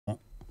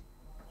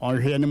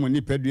on hwe ne mo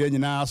nipadua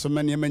nyina so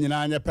mane ma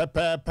nyina anya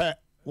pepepe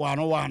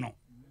wano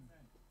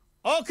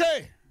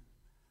okay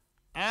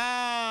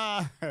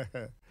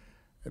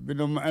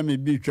ebinom ami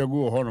bi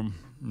twagu honom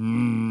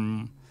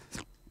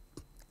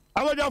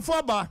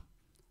abajafo ba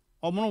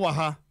omono wa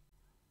ha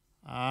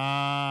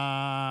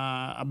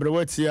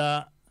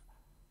abrewatia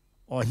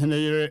ohene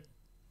yire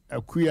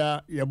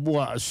akuya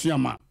yeboa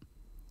asuama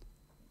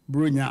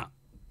brunya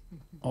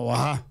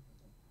owa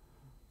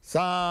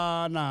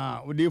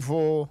sana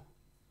udifo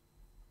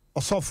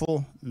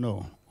osofo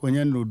no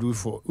onye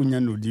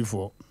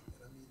nudifo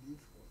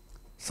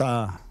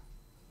sa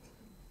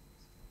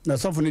na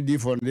sofo ni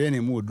difo ne ne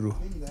mu oduro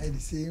the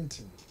same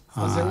thing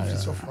say we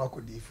sofo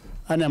akodifo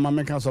ana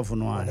mama kan sofo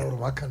no a na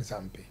ro kan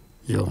sampe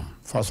yo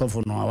fa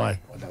sofo no awai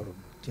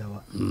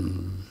jawa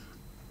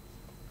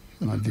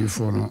na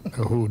difo no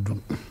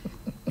ehodu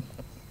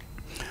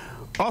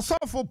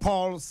osofo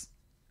Paul's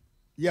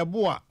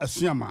yeboa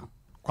asuama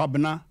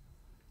kwabena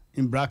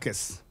in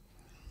brackets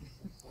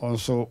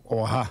also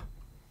oha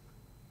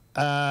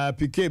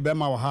PK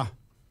bema oha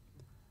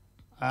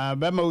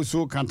bema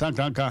usu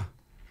kantankanka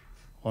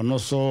ono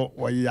so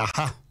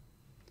oyaha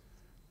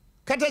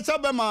katacha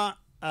bema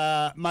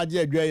maji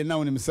adwa na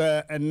wonim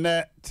se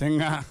enne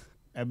tinga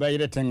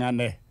ebayire tinga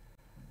ne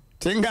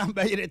tinga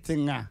bayire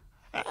tinga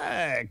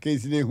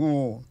case ne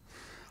hu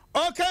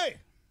okay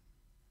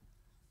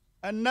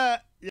enne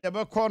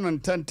yebekọ no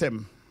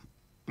ntentem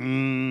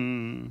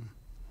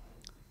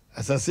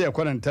asase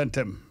yakọ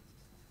ntentem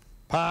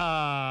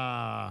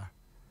pa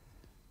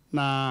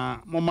na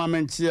mama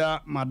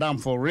menchia madam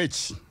for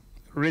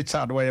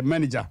Richard was a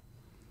manager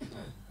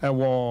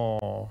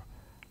ewo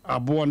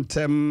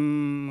abontem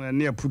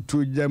ne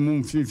aputu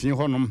jamu finfin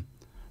honom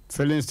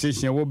filling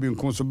station wo bi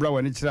nkon so bra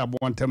wani kire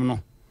abontem no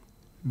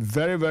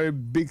very very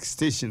big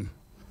station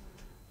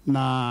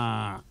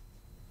na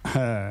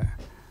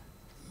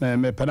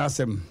me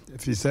penasem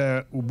fi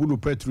se ubulu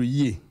petro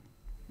yie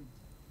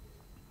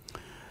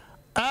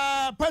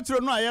petro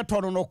no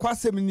ayeto no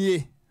kwasem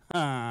nie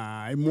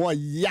emo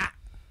ya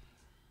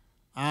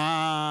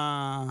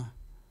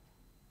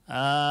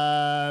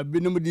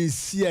binum di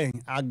sien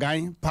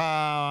agan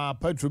pa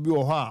petro bi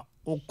wo ho a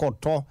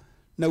ukoto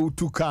na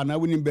utuka na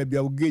woni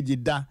babia ugeji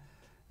da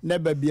na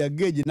babia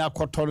geji na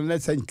koto na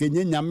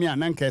sankenye nyame a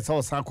na nka se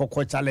osan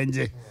kokko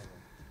challenge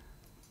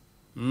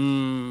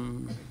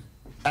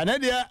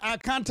anadia I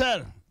can't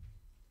tell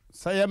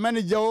say a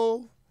manager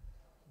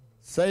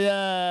say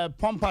a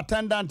pump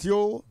attendant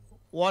yo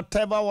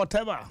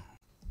whatever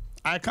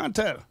I can't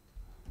tell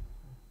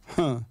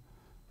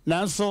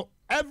now so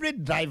every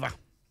driver,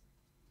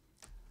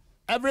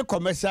 every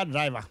commercial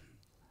driver,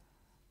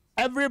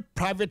 every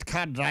private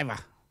car driver,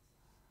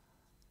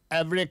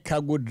 every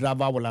cargo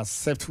driver will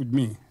accept with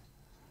me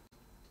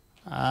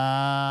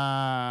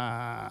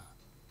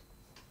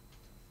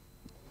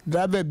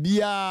driver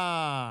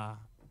bia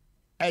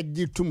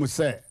ejitu mu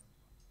se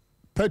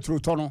petrol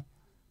tono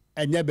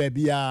enye ba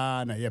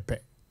bia na yepe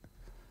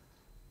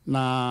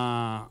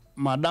na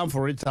madam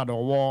for Richard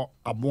owo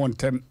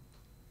abontem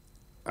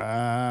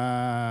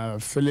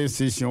filling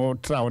station o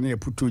tra woni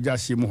eputu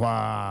jashi mu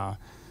ha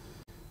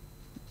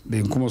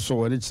be nkumo so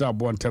woni kira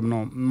abontem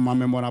no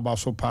mame mo na ba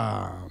so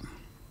pa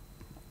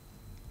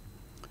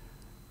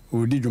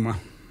odi djuma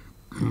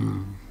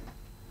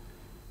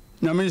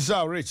na me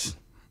sha rich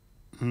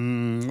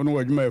ono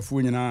wadjuma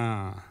efu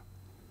nyina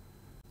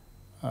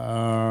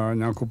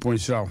nyankopon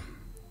shiraw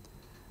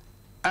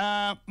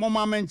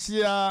mama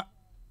menchia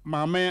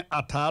mame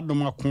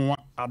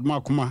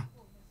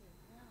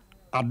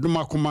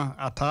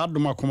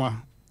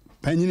atadumakuma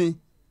panyini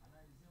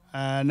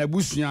na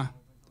busua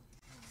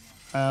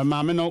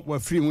mame no wa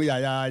free mu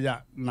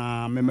ya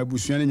na mema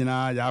busua ni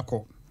nyina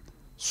yakọ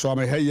so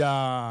me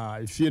heya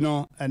ifie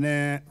no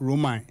ene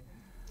roman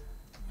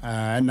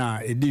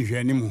na edi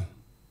hwani mu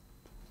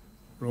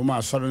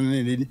roma so no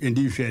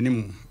edi hwani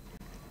mu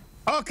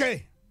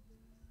okay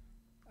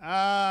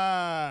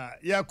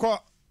yakọ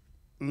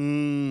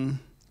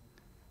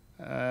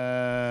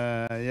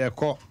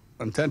yakọ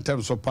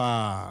antentem so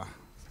pa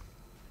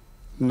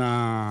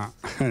na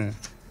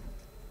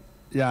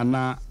ya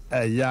na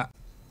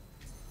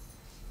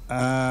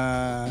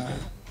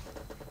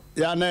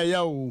ya na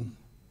ya o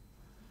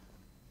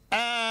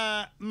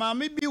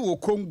mami bi wo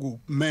Congo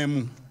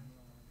memu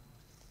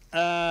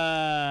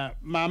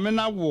mami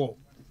na wo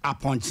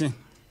aponche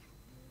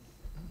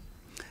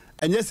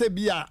enye se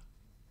bia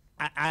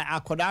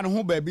akoda no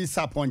ho ba bi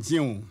saponche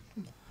o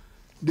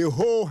the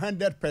whole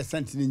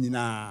 100% ni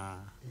nyina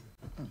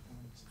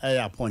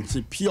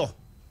aponche pure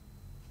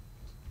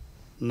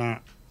na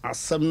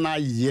asem na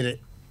yire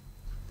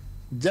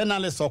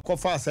journalist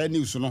okofa say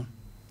news no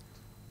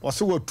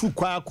was we too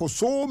kwa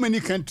so many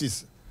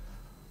countries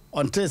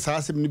until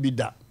asem ni bi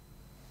da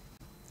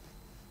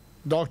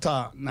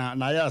doctor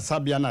na ya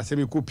sabia na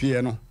asem ku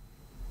pie no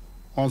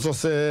onso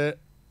se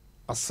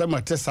asem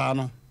atesa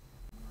no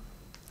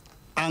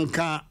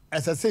anka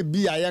esese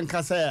bi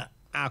ayenka say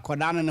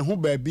akoda ne ho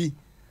ba bi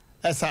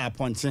esa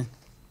aponche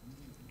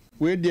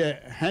we dey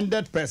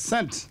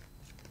 100%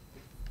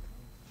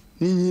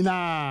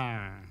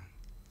 Nina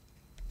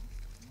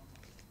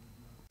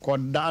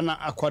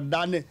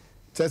Kodana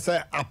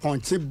Tessa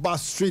Aponchi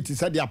Bus Street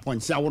said the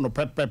Aponchi I want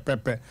to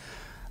pepe.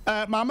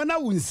 Mamma na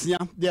wunsia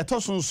de to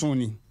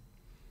sonsoni.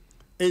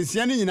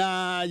 Ensia ni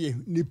nyina ye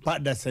nipa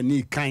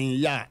dasani kan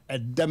ya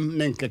edem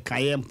ne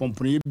nkekaye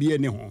mpompone bie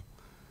ne ho.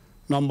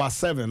 Number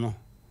 7 no.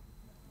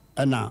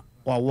 Ana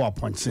wawo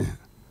Aponchi.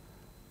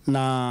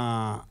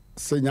 Na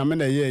se nyame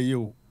na ye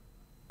yo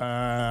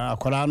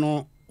akwara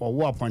no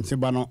wawo Aponchi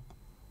ba no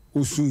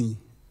usun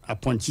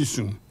Aponchi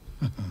sun.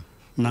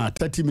 Na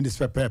 30 minutes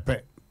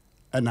pepe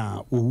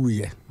ana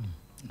owuye.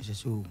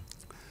 Jesu.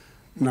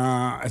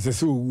 Na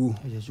asese owu.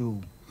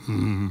 Jesu.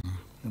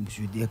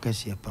 Monsieur dia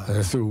kasi pa.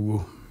 Asese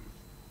owu.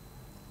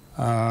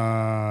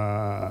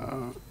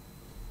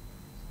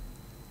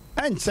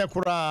 Enche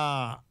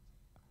kura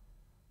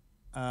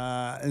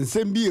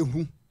nsem bi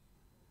ehu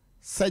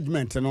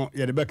segment no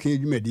ye de beka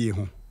edwumadi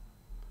ehu.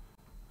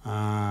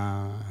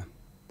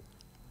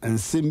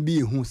 Nsem bi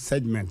ehu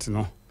segment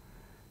no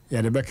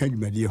ye de beka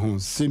edwumadi ehu.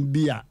 Nsem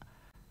bi a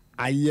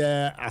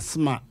aye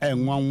asma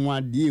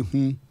enwanwa de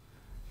ehu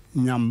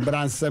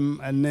nyambransem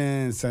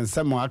ene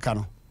sensem aka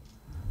no.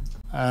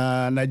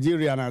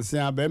 Nigeria na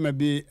se abema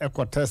bi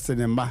ekotest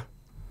ne mba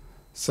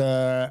se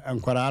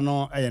enkwara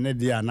no ne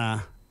dia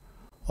na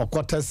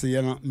okotest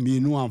ye no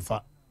minu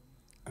amfa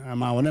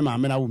ma woni ma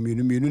me na wo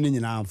minu ni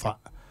nyina amfa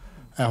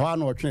ho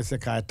ana otwe se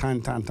ka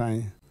tan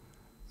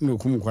no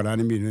kum kwara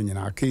ne minu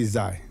nyina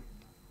kezai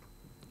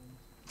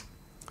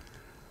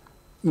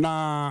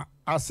na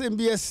asem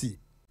bi asi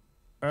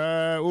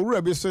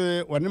owura bi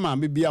se woni ma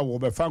me bia wo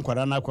be fa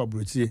nkwara na akwa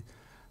brochie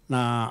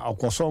na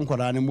okoso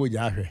nkwara ne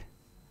moja ahwe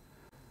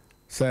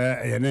se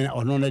yene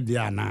ono ne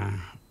dia na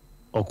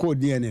okọ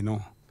DNA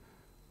no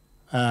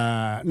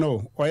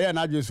no oye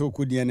na adwo so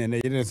okọ DNA na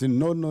yene se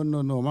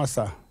no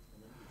masa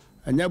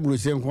anya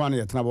brochie nko na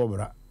yetena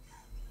bobra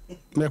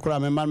me kura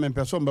me man me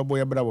peso mbebo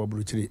ye bra wo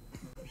brochire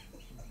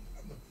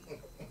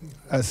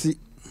asi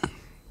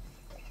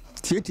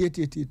tie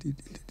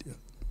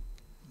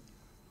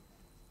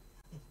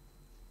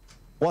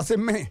wase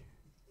me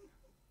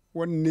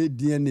wonne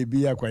DNA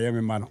bi akwaye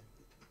me ma no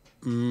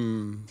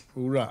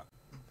ura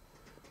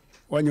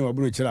wanye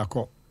waburu chira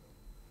ko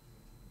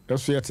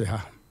yeso yete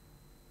ha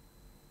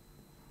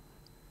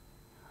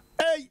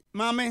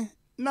mame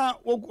na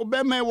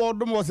obeme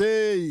wodum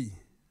wose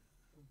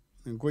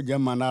nko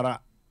jama nara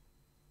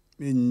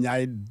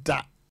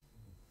nyaida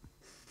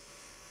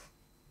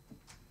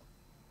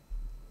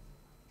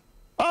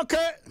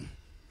okay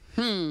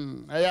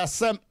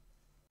ayasem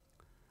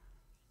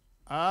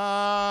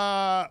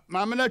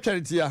mame na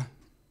charity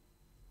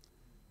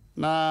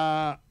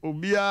na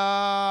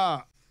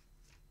obia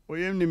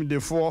oyem nim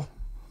defo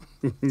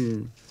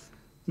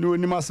no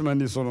ni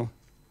masemandi so no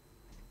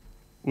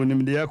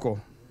onim de yako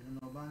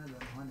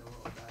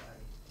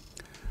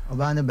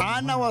obane be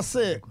ana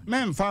wase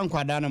memfa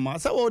nkwada no ma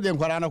se wo de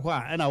nkwada no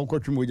kwa na wo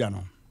kotwe moja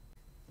no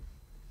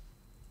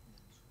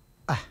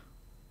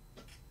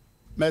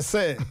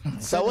mese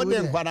se wo de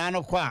nkwada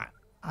no kwa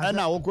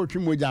na wo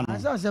kotwe moja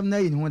no asem na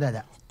yin hu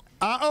dada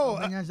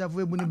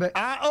anyansafo ebu ni be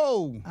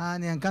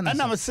ne nka na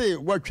ana mese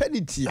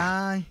watwaditi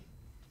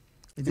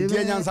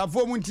Ntie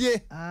nyansafo mu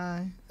ntie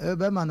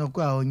be ma no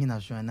kwa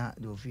onyina so na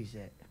the office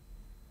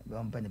be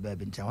on pen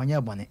be ntia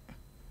wanya bone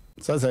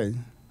sasa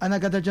ana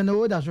katacha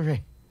no da so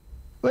hwe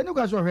we ni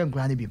kwa so hwe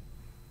nkra ne bim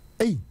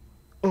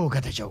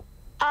katacha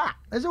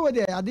ese we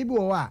de adibi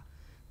wo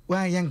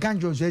wa yen kan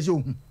jo so ese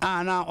ohun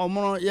na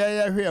omono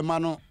ye hwe ma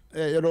no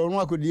yero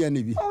no akodi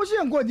ane bi se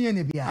enko di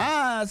ane bi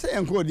se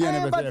enko di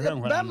ane be se hwe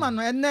nkra be ma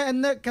no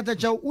enne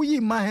katacha uyi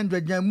ma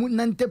 100 jan mu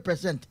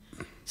 90%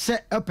 se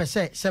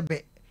opese se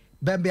be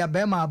bembe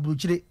abema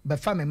abruchire be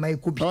fa me mai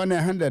kobi o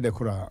na 100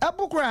 kura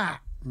abukura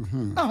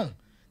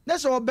na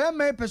so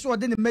bembe pese o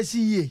de ne masi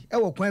yie e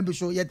wo kwan bi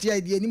so ye tie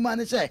die ni ma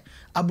ne se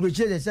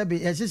abruchire se be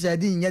ye se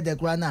di nye de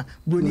kura na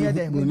broni ye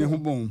de broni ho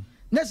bon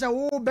na se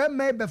wo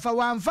bembe be fa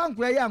wan fa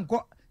nkura ya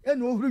nko e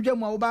no hurudwa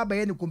mu a wo ba ba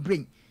ye ne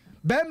complain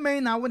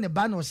bembe na wo ne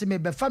ba no se me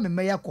be fa me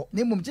mai yakọ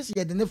na mum ti se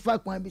ye de ne fa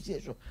kwan bi se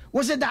so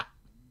wo se da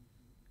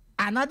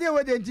anade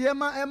we de ntie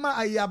ema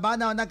ayaba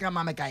na na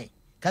kama me kai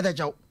kada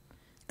chaw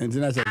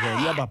entina se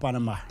ya papa na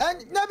ma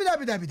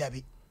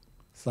dabi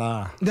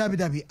sa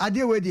dabi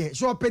ade we de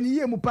so opani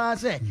ye mu pa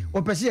se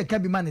opese ye ka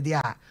bi ma ne de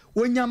a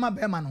onyama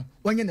be ma no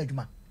onye na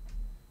dwuma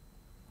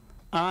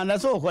na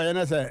so ko ye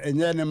na se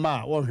enye ne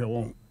ma wo hwe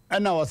won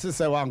na wo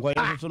se wa nko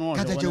ye so no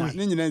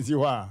ni nyina nsi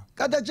ho a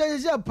katache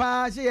se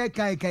pa se ye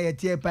kai ye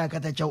tie pa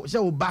katache se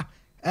wo ba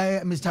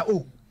Mr.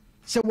 O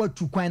se wo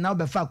tu kwan na wo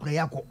be fa kura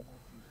yakọ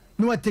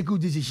no take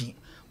good decision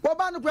wo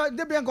ba no kura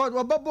de bi nko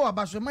wo babo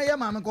abaso ma ye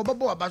ma me ko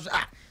babo abaso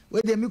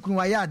we de mi kunu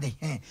wa ya de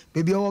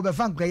baby wo be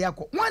fa kura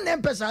yakọ won na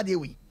mpesa de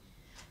we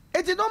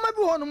eti no ma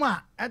bi ho no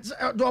ma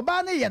do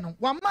ba ne ye no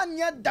wa ma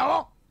nya da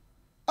ho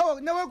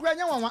na we kura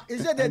nya wa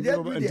is it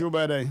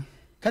de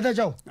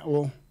katache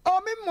wo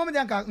mi mom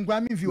de nka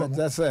nkwa mi fi wo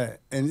that's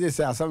it and this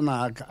say asam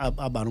na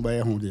aba no ba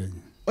ye ho de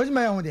o ti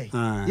ma ye ho de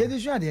ye di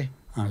sua de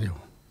ayo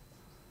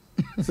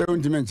Se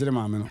unti men chere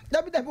maame no.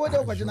 Dabi wo de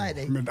ko jina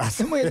ide.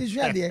 Mo ye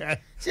disua de.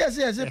 Se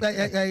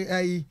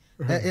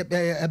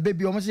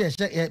baby o mo se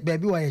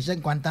baby wa ye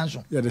shen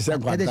kwantanso. Ye de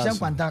shen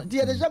kwantanso.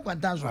 Ye de shen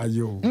kwantanso.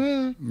 Ayo.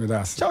 Me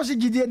das. So se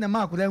gidie na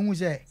ma ko la hu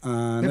se.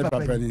 Ne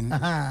papa ni.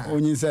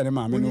 Onyin se ne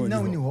maame no. Na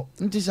oni ho.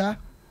 Nti sa.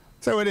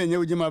 Se we de nye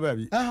ujima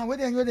baby. We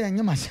de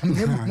nye masam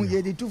ne mu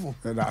ye de tufo.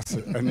 Me das.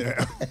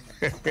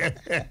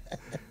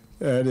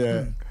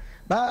 Eh.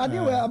 Ba ade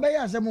we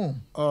abaya asemu.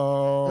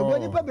 Ebo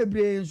nipa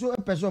bebre so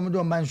person mo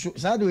do man so.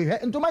 Sa de we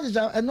ntoma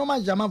jija enoma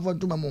jama fo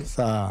ntoma mo.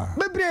 Sa.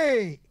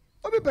 Bebre.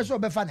 Obi person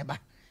be fa ne ba.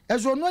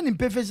 Eso no ni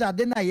pefesa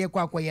ade na ye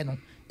kwa akoye no.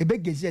 Ebe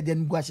gesi ade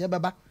nu guase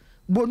baba.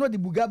 Bo no de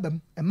buga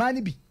bam. E ma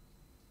ni bi.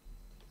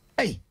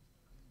 Hey.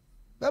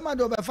 Be ma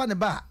do be fa ne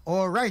ba.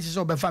 All right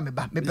so be fa me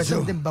ba. Me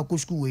person dem ba ko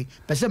school we.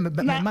 Person me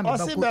ma me ba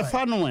ko. O be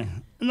fa no we.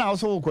 Na o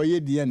so ko ye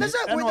die ne.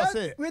 E no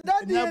se. We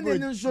that die ne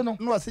nso no.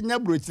 No se nya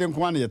brochire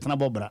nko na ye tena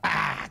bobra.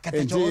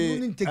 Katacho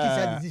no take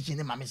that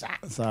decision mama sa.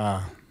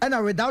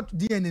 And without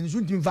DNA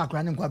nso ntim fa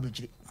akra ne nkwa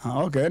brochire.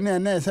 Okay,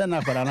 ne se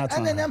na kwara na ta.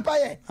 Ne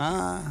empire.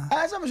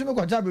 So me so me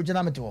kwata brochire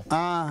na meto.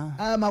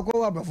 Ma ko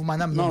wa brofo ma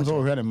na me. No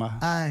so hwere ma.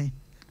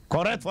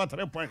 Correct for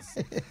 3 points.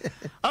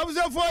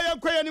 Abso for ya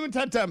kwaya ni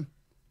tantem.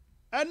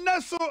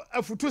 Enna so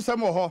afutu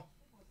sam ho.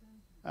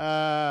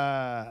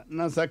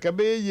 Na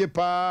sakabe ye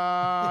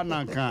pa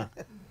na ka.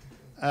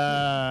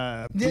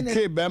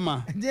 Dike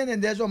bema. Dine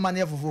ndezo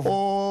mane fufu.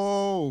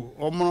 Oh,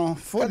 omro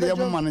fo de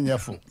mo mane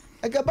nyefo.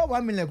 Eka ba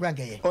 1 million kran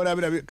keye. O da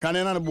bi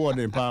kanena na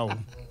board pa o.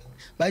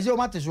 Ba je o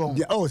mate so.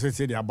 Oh,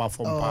 se de aba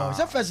fom pa.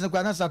 So first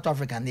kwa na South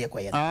Africa na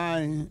ekoye.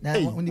 Ai. Na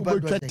unipa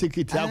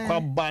ticket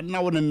akwa ba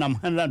na won nam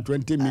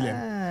 120 million.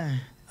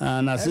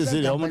 Na se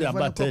de o mo de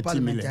aba 30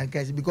 million.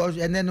 Because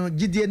and then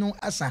gidie no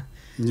asa.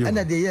 And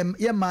the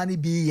ye man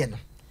bi ye no.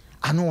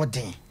 Ano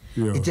odin.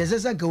 It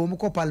is say ka wo mo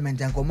ko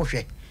parliament an ko mo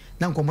hwe.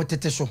 Na nkomo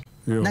tete so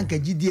na nka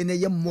gidie na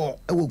ye mo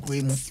ewo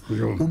kure mu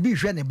obi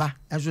hwe ne ba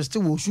enso ste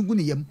wo sugu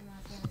ne yam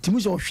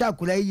timu so hwa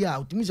akura yi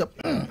a timu so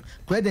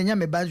kura de nya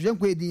me ba hwe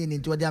nko edi ni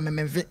nti odi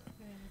amememfe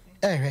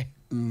ehwe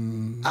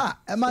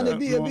e ma na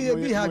bi ha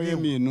bi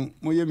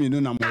mo ye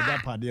minu na mo da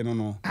pade no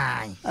no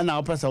na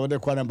o pesa wo de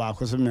kwa na ba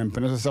ko so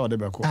mempene so se wo de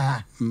be ko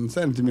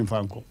se ntimi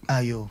mfa nko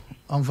ayo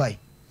on vai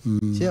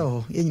se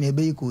o ye nyina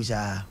be yi ko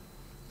sa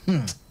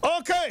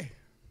okay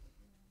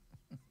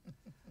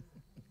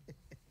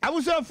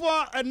Abusafo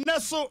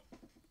enneso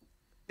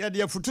ya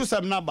de futu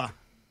sam naba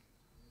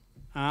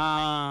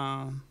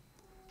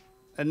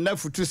enna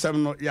futu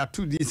sam no ya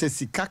to di se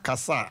sika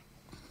kasa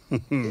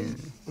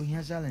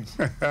onya challenge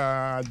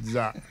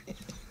ja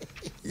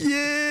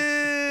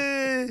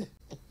ye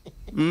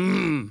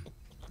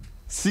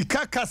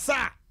sika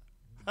kasa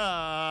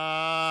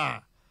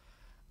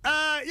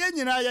ye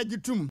nyina ya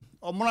gitum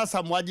omra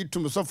samwa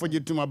gitum sofo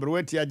gitum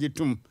abrewati ya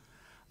gitum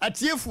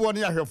atiefo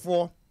ne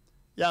ahwefo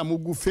ya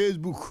mugu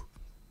Facebook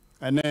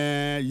and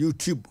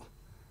YouTube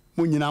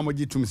mu nyina mo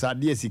gitum sa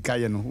de sika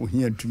ye no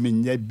ohia tumi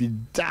nya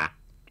bida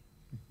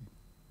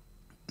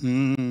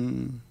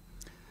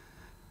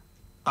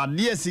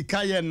ade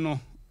sika ye no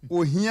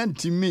ohia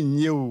tumi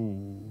nye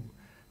o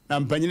na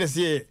mpanyine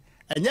se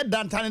enye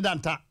danta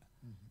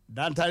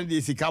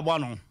de sika bwa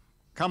no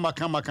kama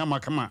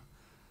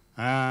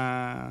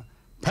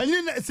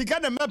panyine sika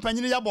de me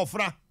panyine ya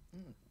bofra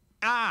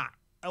I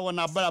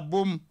wanna bra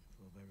boom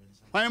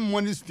when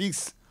money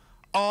speaks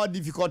all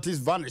difficulties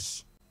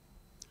vanish.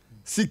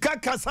 Sika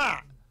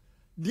kasa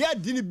dia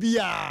dini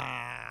bia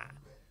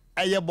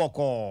aye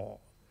boko.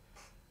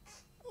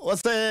 O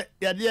say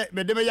ya dia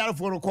me de me yar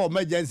for call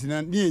emergency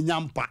na ni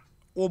nyampa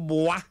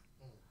oboa.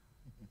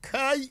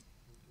 Kai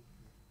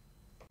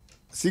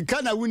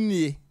sika na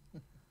wunnie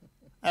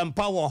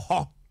empower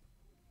ho.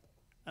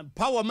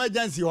 Empower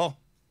emergency ho.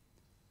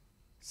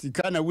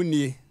 Sika na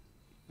wunnie.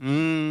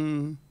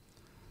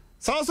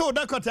 So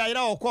dakota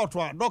ayira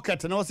okoto a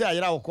docket na o say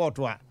ayira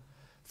okoto a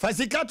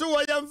fasikatu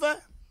wo yemfa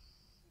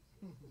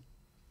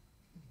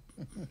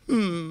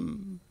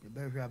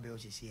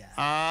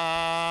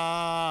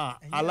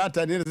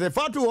alata ni se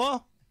fatu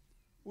ho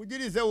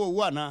ujiri se wo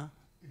wana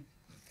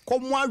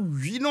komo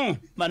awi no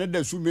mane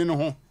da sumi no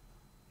ho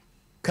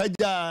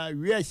kaja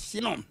wi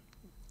hino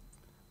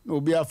no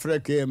obi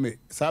afrika me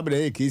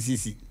sabre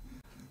KCC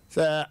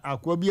sa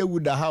akwa bi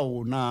awuda ha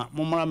wo na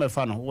momra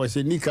mefa no wo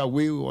se nika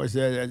we wo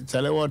se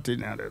chale wote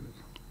na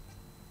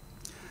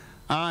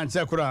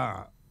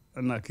nchekura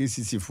na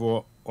KCC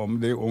for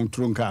omde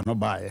ontrunka no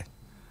baaye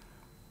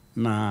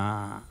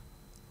na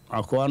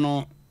akwa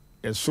no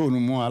eso no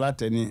mu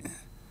alatani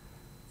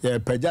ye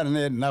pagya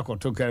na na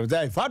koto kare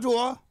dai fatu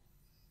ho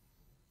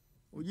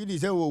ujidi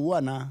se wo wu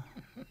ana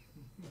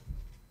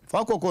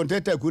fa ko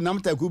konteta ku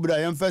namta ku bra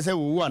yem fa se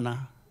wo wu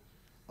ana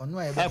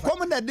onu e be fa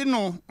kom na di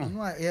no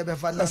onu e be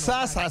fa na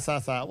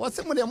sa wo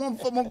se mu de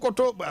mo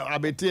koto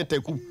abeti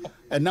taku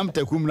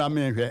namta ku mra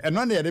me hwe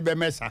eno na ye de be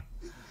mesa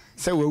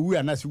se wo wu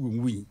ana se wo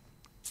wu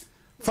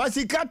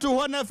fasikatu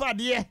ho na fa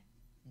de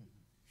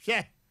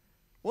hwe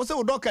wo se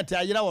wo docket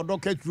ayira wo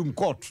docket room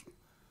court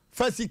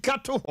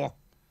fasikatu ho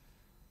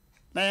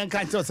na yan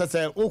kan cho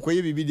se wo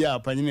koye bibidi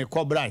apanyine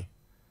kobrai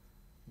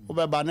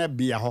obeba na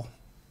bia ho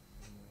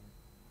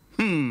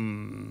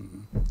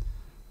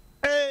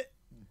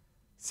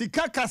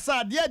sika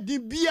kasa de di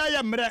bia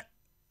ye mre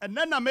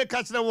enne na me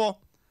ka kire wo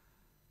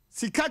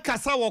sika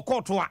kasa wo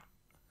koto a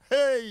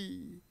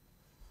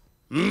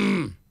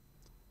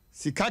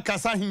sika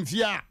kasa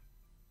himfia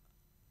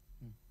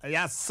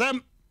ya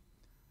sem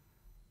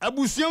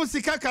abusuam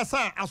sika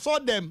kasa aso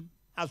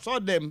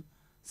dem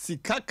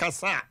sika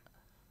kasa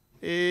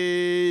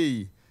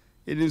edin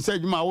se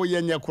djuma wo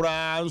ye nye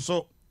kura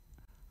nso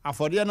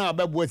afode na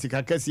ababu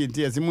sika kase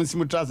enti asimu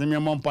nsimu trase me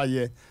mompa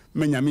ye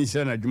menyame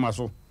hire na djuma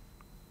so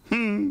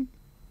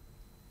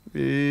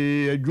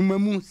adwuma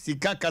mu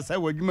sika kasa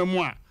wa adwuma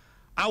mu a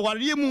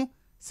aware mu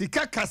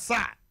sika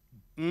kasa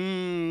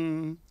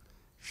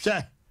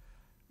hwe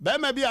ba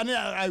ma bia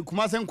ne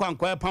kuma sen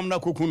kwankwa pam na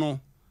koku no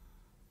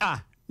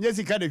nye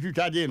sika de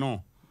twitwade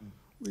no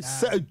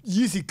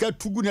yi sika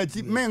tugu na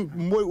ti men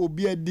mo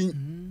obi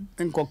adin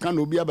enkoka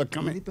na obi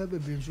abaka me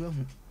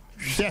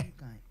hwe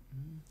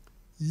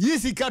yi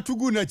sika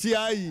tugu na ti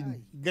ai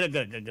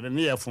gregre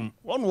ne yefum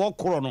won wo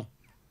koro no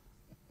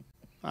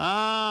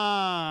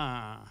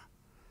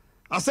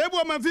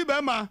asebu ma fi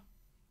ba ma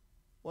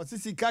wo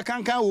sika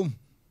kankan wo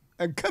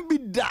aka bi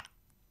da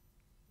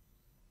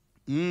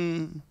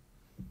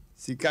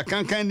sika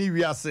kankan ni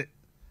wiase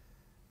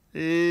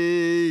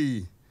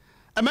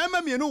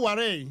amama mienu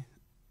ware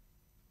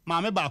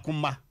maame ba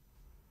kumba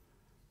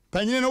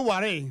panyin no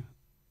ware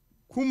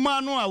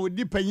kuma no a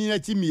wodi panyin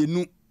achi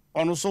mienu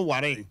ono so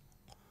ware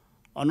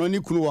ono ni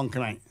kunu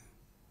wonkran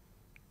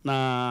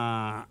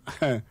na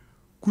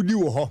kudi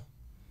wo ho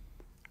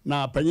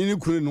na panyin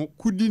kunu no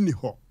kudi ni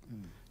ho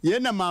ye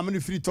na maame no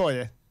firi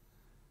toye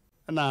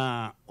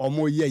na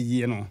omo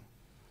ye no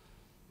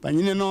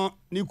panyin no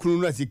ni kunu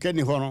no asika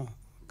ni ho no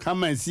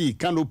come and see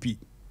canopy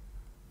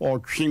or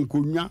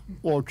chinkunya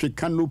or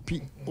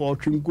canopy or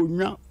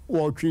chinkunya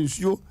or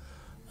chinsio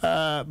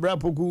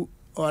brapoku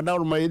or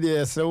down my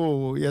idea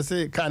so yes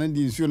can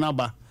di nsuo na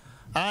ba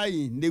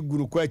ai ne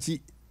guru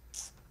kwachi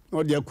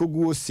no de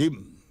akogu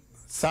sim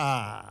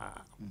sa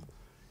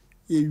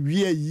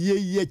ewie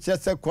ye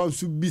chese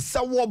kwansu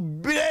bisa wo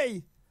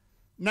bre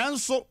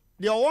nanso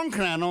de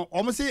owonkran no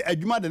omo se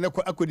adwuma de ne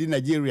akodi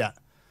Nigeria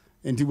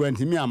enti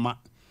wantimi ama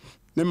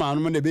ne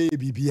maanu ne be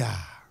bibia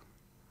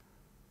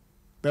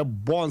be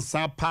bon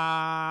sa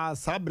pa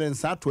sabren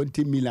sa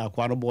 20 million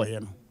akwaro boye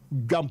no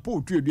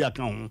gampo tuedu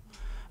aka ho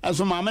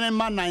enso maamene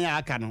man nan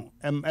aka no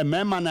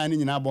emema nan ni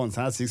nyina bon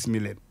sa 6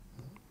 million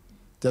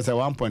just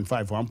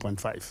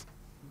 1.5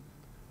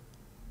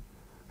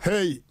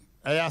 hey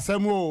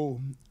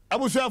ayasemo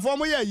abusuafo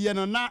mo ye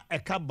no na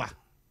ekaba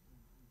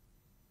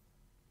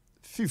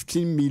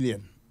 15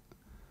 million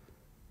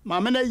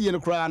maamene ye no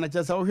kra na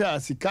chese wo hwa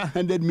sika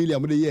 100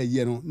 million mo de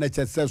ye no na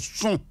chese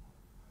so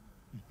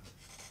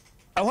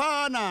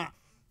awana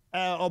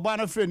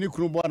obana fre ni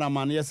kunu bo na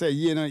man ye say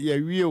ye no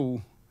ye wie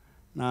o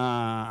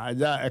na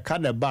aja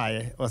ekada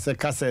bae o se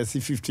kasa si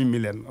 15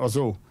 million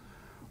also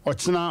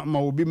ochina ma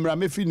obi mra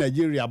me fi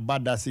Nigeria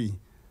badasi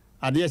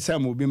ade ye cha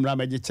ma obi mra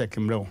me je check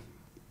mra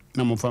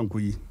na mo fan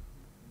kuyi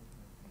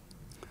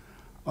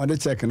o de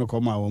check no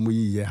ko ma wo mu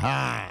yi ye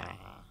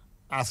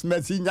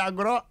asmesi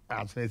nyagoro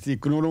asmesi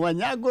kunu no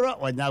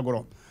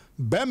nyagoro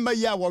bemba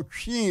ya wo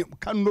twi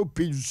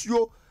canopy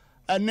nsuo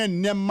ane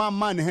nema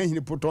man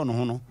hehini poto no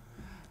ho no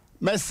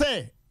me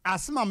say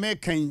asema me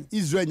kan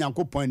Israel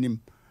Nyankopon nim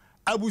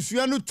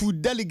abusua no to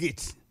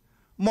delegate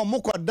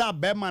momoko da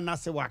bema na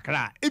se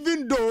wakra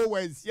even though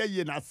we see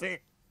ye na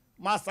se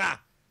masa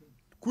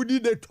kudi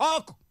the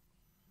talk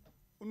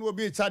unu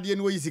obi chade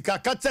ni oyisika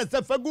ka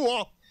chese fagu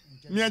ho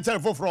mi enche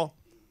foforo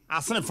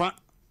asene fa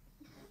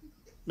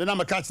me na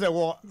me ka chire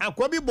wo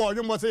akwa bi bo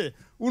nwom se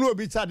unu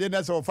obi chade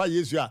na se ofa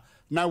Yesu a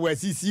na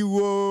wasisi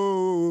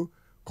wo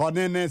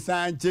konene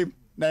sanche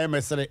na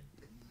emesere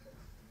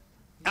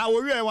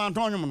awo wi e wan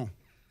ton nwom no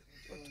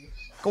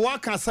ko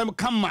waka sam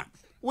kama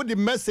wo the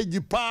message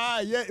pa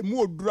ye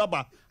mu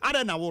oduraba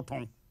ada na wo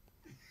ton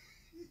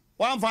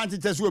wan fa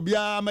nche se obi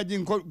a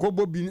magin ko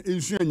bobi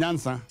ensu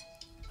nyansa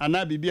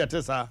ana bibi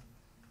atesa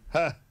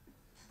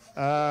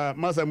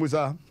masa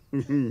Musa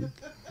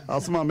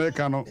asma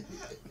meka no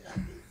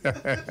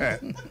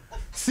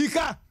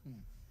sika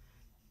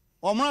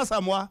omra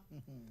samwa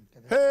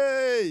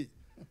hey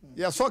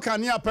ya so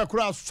kan ya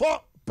pekura so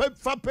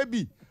fa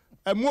pebi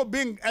emo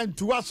bin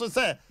entuwa so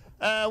se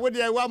we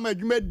dey wa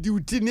madwuma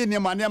duty ni ne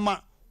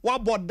manema wa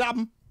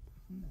bodam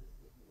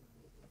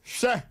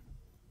she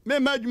me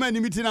madwuma ni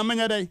miti na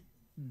manya dai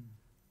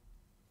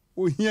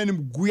o hia ni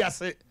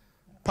guase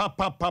pa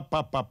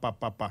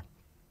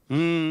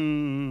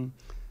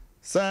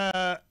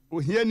sa o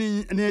hia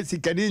ni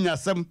sikani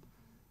nyasem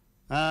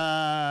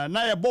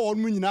na ye bo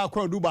onu nyina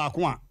akwa du ba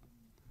ko a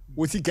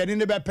o sikani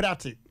ne be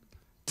prate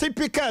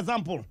typical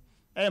example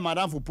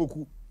madam for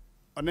poku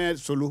one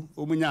solo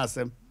omunya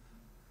asem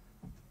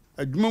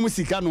adwuma mu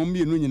sika no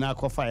mienu nyina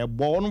akọfa ye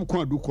bo onu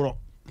ko adu koro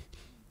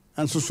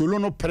anso solo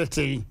no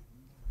prete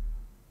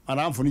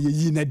madam for no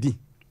yi na di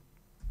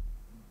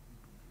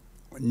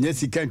onye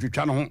sika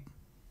ntwetwa no ho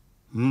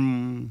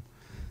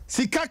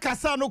sika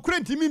kasa no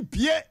kurenti mi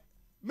pie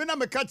me na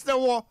me ka kire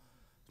wo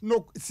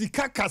no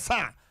sika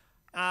kasa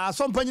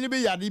Sompa nyine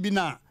be yade bi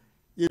na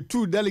ye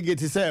two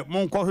delegate say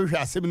mon kɔ hwehwɛ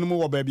asem no mu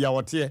wo ba bia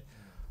wote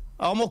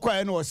mo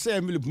kwae no say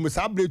envelope mu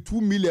sa bre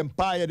 2 million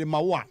pa ye de ma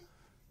wo a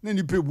na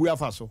ni pebu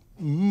afa so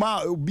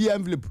ma obi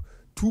envelope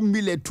 2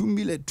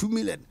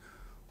 million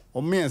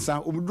o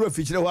mensa o muduro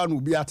fikyire ho ana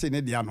obi ate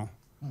ne dia no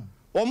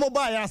o mo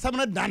ba ya asem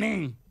no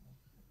dane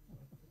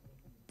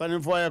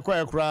panin fo ye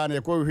kwa kura na ye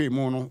kɔ hwehwɛ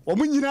mu no o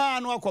mu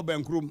nyina no akɔ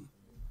bankrum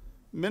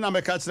me na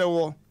me ka kire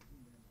wo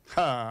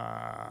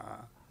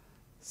ha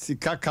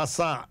sika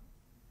kasa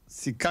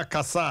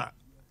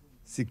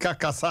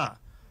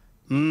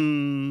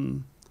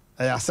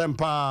Asem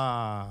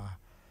pa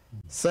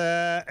se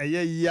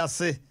eye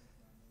yase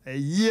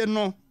eye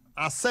no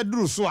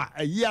aseduru so a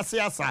eye ase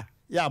asa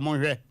ya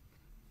monhwe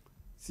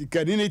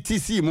sika ni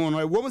tisi mu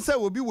no wo se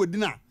obi wodi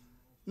na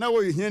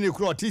wo hia ni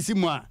kro tisi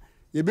mu a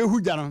ye be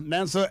hugya no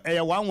nanso eye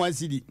 11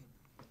 cedi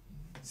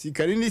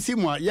sika ni si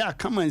mu a ya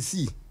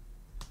kamansi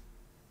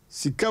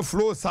sika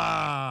flow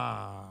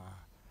sa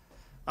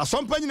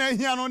Asompa nyina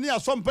hia no ni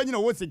asompa nyina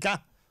wo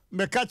sika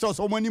me ka cho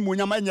so mani mu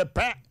nyama nye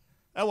pe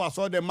e wa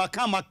so de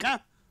maka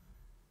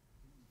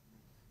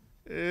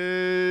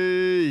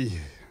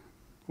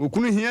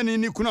okunu hia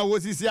ni kuna wo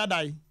sisi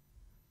adai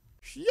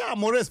ya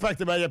mo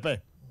respect ba ye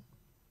pe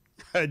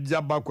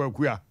jaba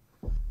kwakua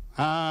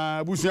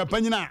busua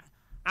panyina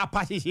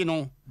apahihie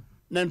no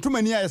na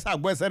ntuma ni ayesa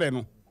agbesere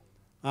no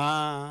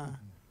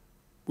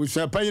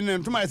busua panyina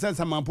ntuma ayesa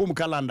samampom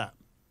calendar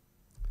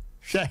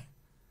hwe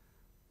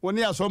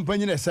woni Asompa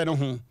nyina ese no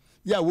ho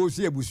ya wo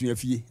si abusua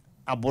fie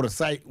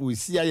aborsai wo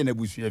si aye na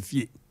abusua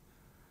fie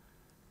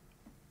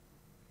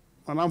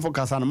manamfo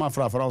kasa na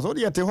mafrafra so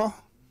de yete ho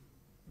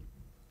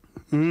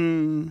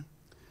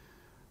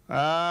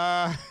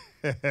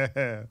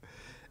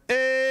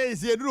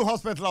si eduru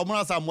hospital o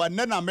mura samwa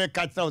na me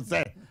catch out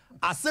say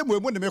asem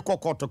emu ne me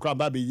kokoto kra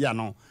ba be ya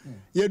no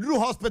ye duru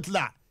hospital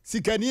a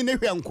sikani ne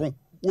hwenko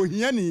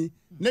ohiani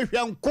ne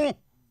hwenko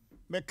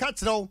me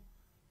catch out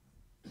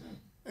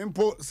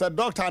impo sa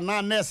doctor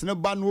na nurse ne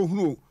ba no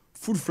hunu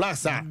food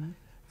flags a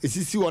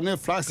esisi one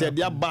flags ya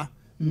dia ba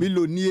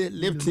milonie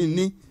lifting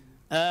ni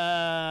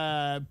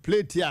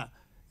plate ya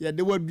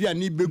de wadua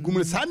ni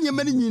begum sa ne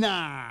mani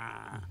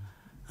nyina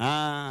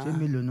se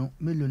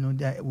melono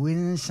da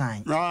win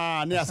sign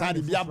ne asa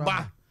de bia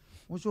ba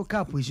wo so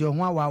cap si ho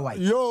awawa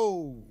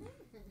yo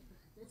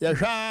ya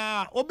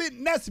hwa obi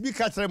nurse bi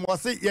ka kire mo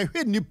se ya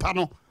hwe nipa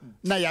no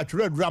na ya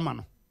twere drama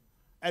no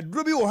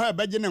aduro bi wo ha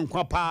beje ne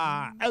nkwa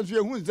pa enso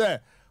ehun se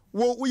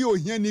wo ye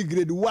ohia ni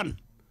grade 1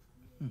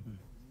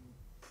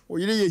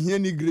 oyire ye ohia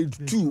ni grade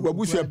 2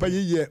 wabusu apa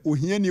ye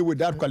ohia ni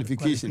without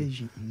qualification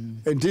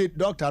enti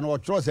doctor no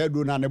trust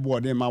aduro na ne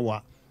board ma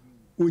wa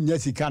onya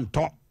sika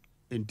nto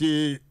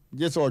enti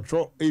just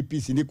otro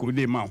APC ni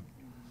kurde ma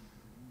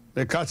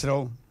the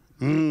cultural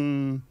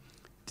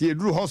ti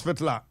eduru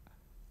hospital a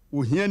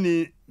ohia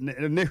ni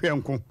ne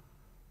hwenko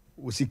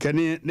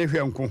osikani ne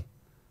hwenko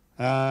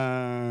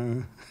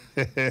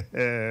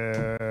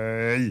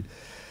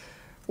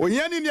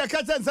oyani ni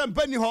akacha Asem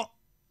ni ho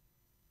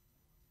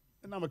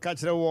na me ka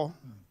kire wo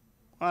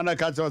ana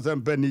ka kire Asem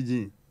Mpe ni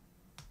ji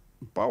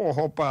pa wo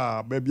ho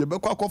pa ba bia be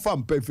kwa kofa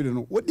mpa firi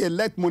no wo dey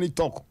let money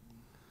talk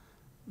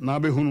na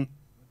be hunu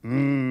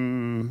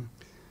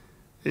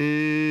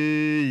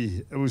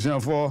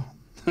ebusiafo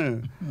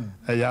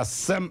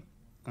Asem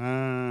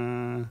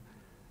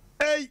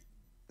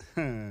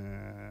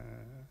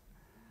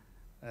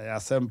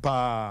Asem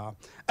pa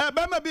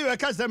bema bi we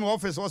catch them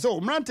office so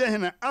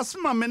Mmrantehene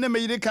asma me ne me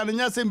yiri kan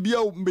nya asem bia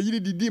me yiri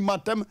didi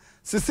matam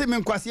sese me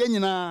nkwase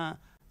nyina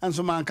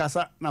anso man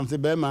kasa na mse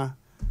bema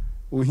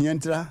ohia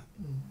ntira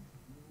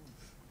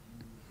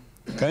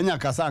kanya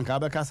kasa anka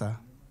be kasa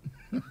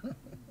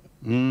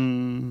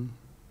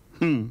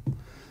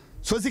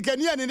so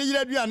sikania ne yiri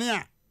aduane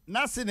a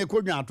na se ne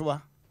kodwa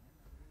atoa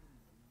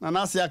na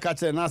na se aka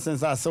che na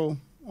sensa so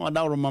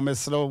wadawro ma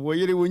mesro wo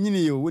yiri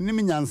wonyini yo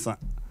wonim nyansa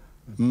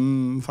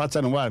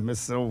facha no wa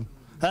mesro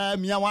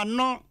mia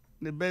wano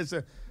ne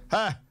bese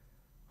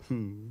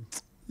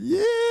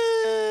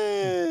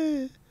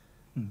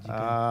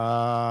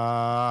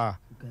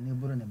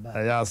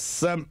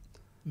Asem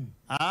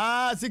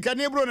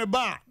sikani bro ne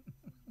ba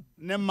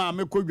ne ma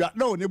me kodwa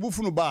no ne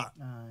bufu no ba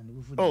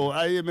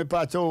aye me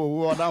pa cho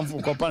wo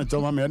danfo kopan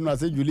cho ma me no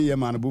ase juli ye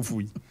ma ne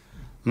bufu yi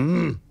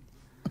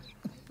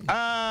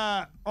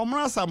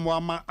omra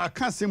samoama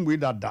aka sembu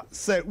dada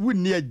se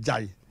wuni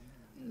ajai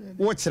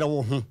wo kire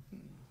wo ho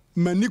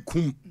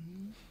manikum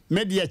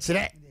me de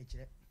kire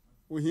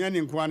ohia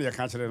ni nko an ye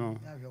ka kire no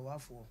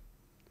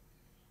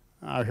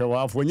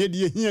ahwewafo nye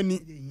de hia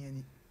ni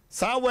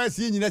sa wa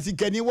si nyina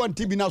sikani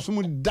wonti bi na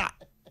sum da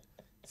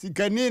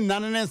sikani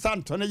nanene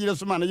santo ne yire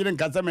suma ne yire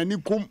nkasa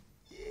manikum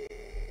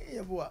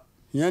yeboa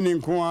hia ni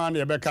nko an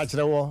ye be ka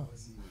kire wo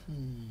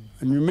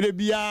anwumre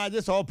bia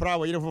je so opra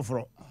wo yire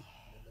foforo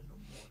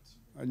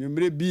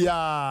anwumre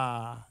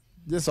bia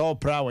je so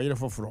opra wo yire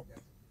foforo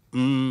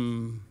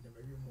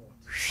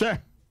she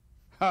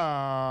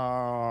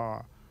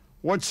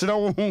Watch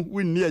now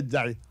we near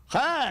die.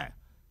 Ha!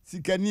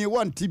 Sikani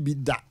want to be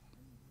that.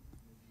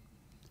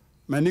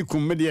 Many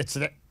comedy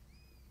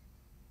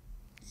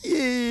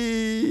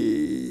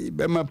Yee,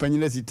 Bema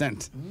Penilesi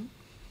tent.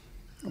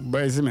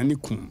 By the many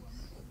cum.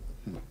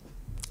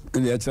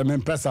 It's a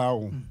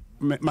mempesa.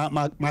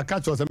 My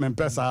catch was a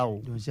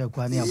mempesa. Don't say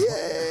Quania.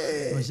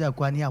 Don't say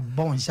Quania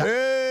bones.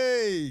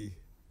 Hey!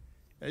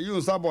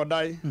 You sabo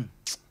die.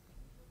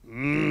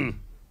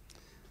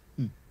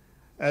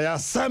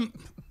 Asem.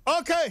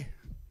 Okay.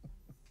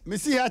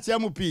 Missy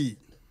Hachamupi.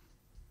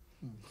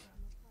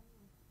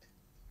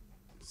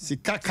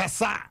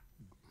 Sikakasa.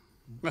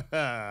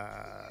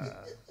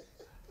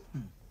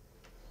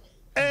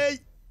 Hey.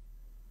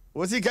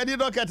 Was he candy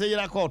dock at a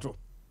Yarakoto?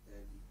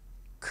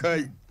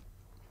 Okay.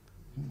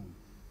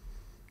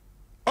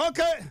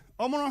 Okay.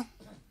 Omono.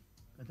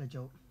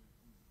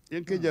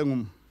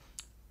 Yankajum.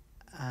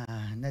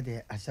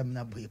 Nade Asem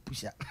na boy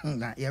pusha.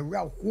 Na ya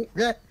raw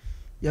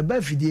ya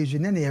ba fidie so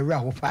na ya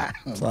raw pa.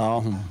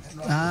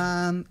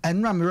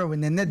 Anwa me raw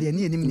na nade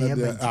ni enim na ya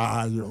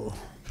ba. Yo.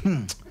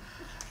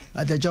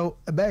 Atajo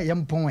ba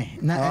yam pon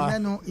na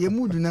no ye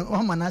mudu na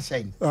o ma na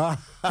shine.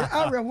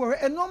 Awe wo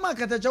enoma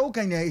katajo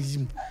kan na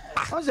ezim.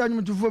 On se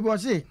anyum tufo bi o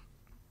se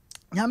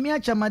nyame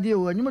achamade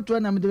o anyum to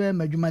na me de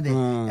madwuma de.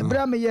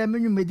 Ebra me ye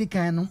menyu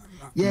medikan no.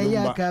 Ye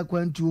ya ka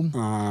kwantum.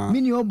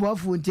 Mini obo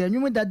afo nti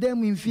anyum dada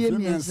mu mfie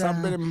miensa.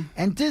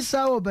 Ente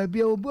sa o ba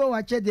bia obo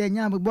wa che de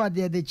nya bo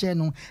de che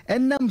no.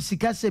 Enam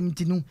sika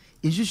semti no.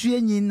 Esusu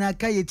enyi na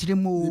ka ye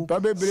tirimo.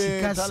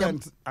 Sika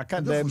talent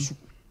academy.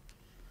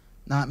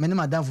 Na me ne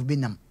madam fu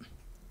binam.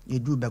 You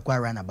do be quite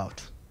run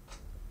about.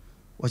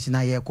 What's in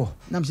a year call?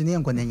 Nam sin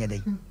yen konya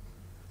day.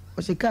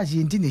 What's a cash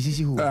in tin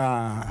sisi who?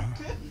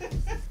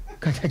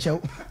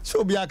 Katacho.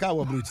 So be a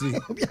cow bruty.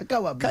 Be a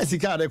cow.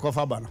 Kasika de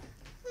Kofabana.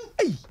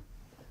 Hey,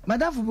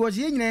 Madame was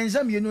in and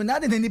some you know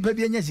not any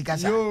baby and Jessica.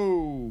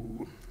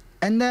 No.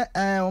 And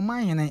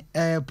mine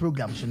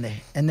programs on there.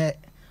 And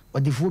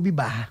what the Phoebe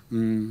Baha.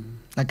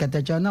 Na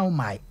Katacho now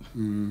my.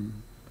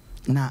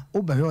 Na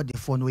overheard the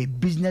phone with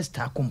business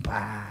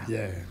takumpa.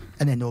 Yeah.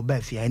 And then no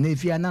bafia. And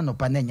if you are none of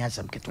Panania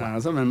some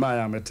ketwa. Some in my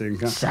amateur.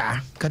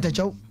 Sir,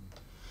 Katacho.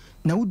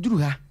 Na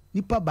udruha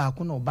nipa ba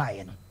ko no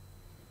bae no.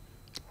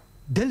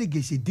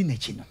 Delegacy dinner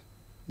chino.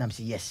 Nam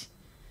say yes.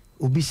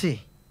 Obi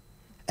say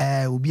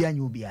obi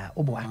anyu obi a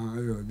oboa.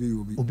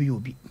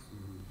 Obi.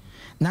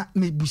 Na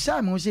me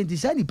busa me say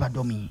this nipa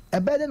domi. E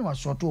be den wa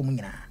soto o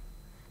nyina.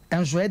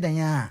 Enso e dan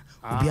ya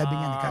obi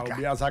abenya ne kaka.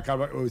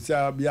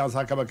 Obi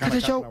asaka ba kana.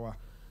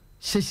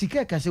 Se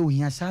sika ka se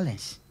ohia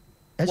silence.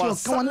 Eso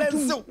kan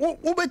wanu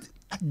wo bet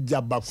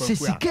ajaba kwa. Se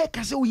sika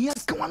ka se ohia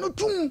kan wanu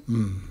tum.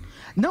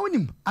 Na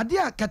wonim ade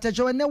a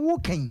katacho na wo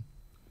kan.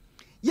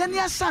 Ye ne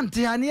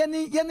asante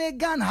ane ye ne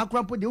Ghana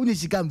hakrapo de uni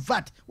sika in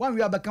fact wan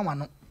wi abaka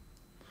wanu.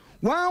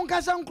 Wan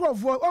kasa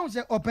nkrofo wan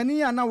se opani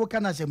ya na wo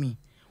kana semi.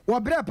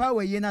 Wo bre pa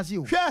we ye na se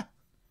o. Hwe.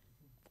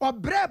 O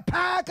bre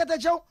pa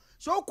katacho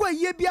so ko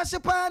ye bia se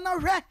pa na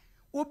hwe.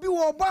 Obi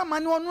wo bo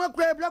amane onu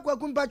akra bla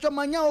kwaku mpacho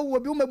manya o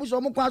obi umebu so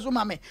mo kwa so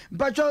mame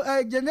mpacho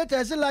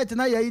generator se light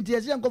na ya inti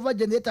ese enkofa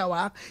generator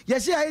wa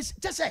yesi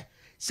tese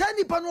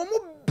sani pa no mo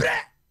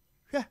bre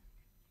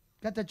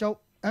kata chaw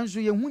anso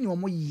ye hu ni o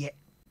mo ye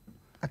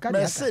aka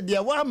me se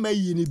dia wa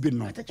mayi ni bi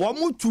no wo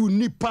mo tu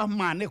nipa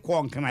ma ne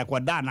ko nkana ko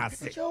da na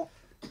se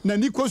na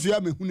ni ko so ya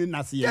me hu ni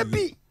na se ye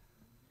bi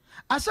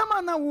asama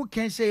na wo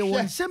ken se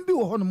won sem bi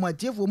wo ho no mo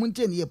atiefo mo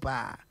ntie ne ye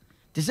pa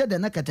te se da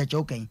na kata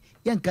chaw kan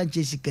yan kan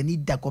che sikani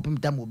da kopim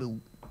ta mo bewu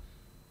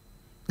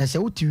na se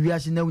wuti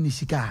wiase na woni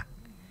sika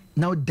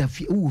na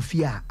odafi wo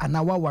fia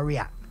ana wa ware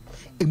a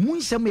emu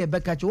nsem ye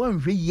beka che wan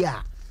hwe yi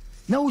a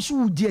na wo su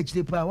udi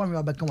akire pa wan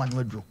hwe beka wan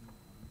wadro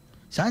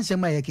san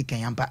nsem aye kekan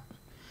yampa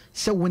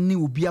se woni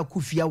obi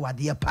akofia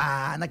wade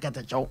pa na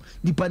kata chaw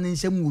nipa ne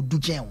nsem wo du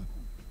chen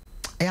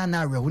e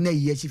ana awe ho na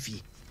yi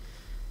asifie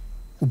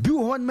obi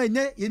wo hon ma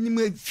ne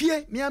yenim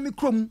fie me ami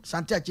krom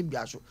sante achi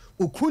bia so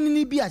okuni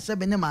ni bia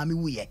sebe ne maami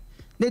wuye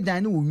ne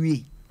dan ne wo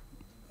nwie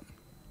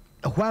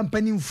ehwa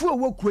mpanimfo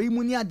wo kuroi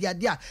mu ni ade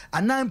a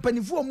ana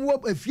mpanimfo mo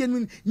wo afie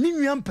nu ni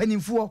nwa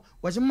mpanimfo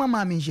wo se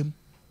mama me nhyem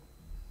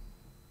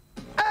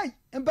ai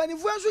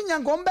mpanimfo nso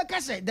nyanko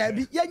mbeka se da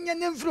bi yenye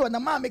ne mfiri na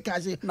maami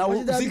ka se na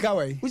usika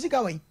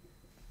wai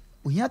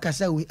ohia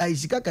kasa we ai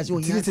sika kasa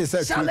ohia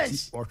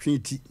challenge o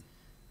tweti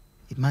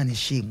imani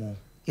shame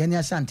yani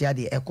asante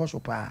ade ekoso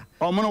pa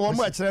omo no wo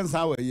mo akire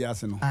nsa wa yi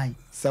ase no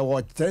se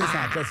wo kire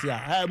nsa akase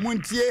a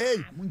muntie hey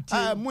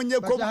munye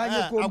kom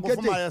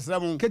agofo ma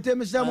yesrem kete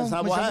mesrem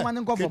man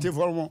nkofo kete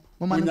formo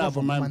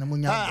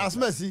munya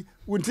asmasi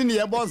wuntini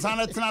ye bon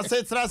san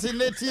tena se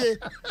netie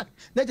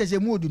na je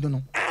mu odudu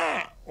no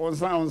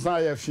onsa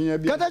ya fia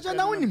bi kata je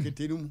na wonim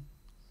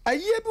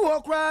aye bi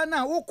ho kra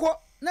na wokọ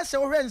na se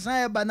wo hwe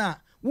nsa e ba na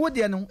wo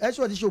de no e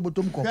so de she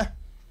obotom ko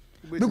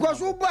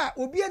because uba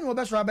obi eni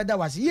obeso abeda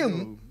wase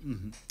yemu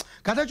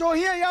kata cho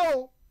hia ya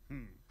o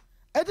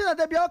eti na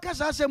da bia o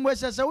kasa asem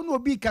wesese wo na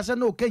obi kasa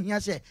na o ka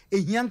hia se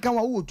ehia nka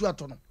wa wo tu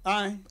ato no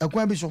ai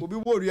ekwan bi so obi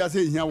wo ria se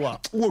ehia wa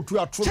wo tu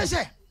ato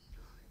sese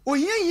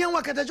ohiahia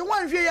wa katacho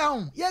wan hwe ya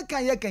ho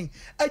ye kan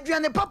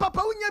aduane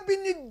papa unya bi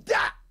ni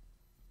da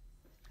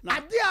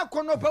ade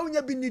akono pa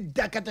unya bi ni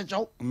da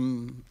katacho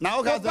na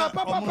o ka sa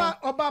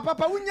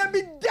papa unya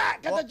bi da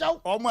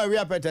katacho o mo awi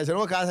apete se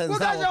o ka sa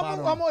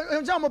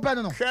nsa mo pe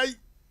no hwai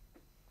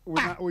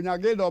onya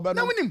ge do be no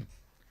na wonim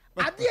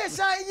ade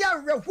esa ya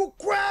rehu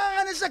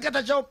kra ne se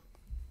katacho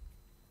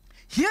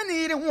hia ni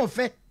yire ho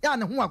ofe ya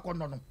ne ho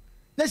akono no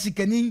na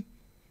sikani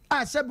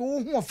a sebe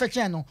wo ho ofe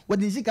chen no wo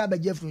din sika ba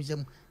je fru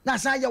nsem na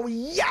sa ya wo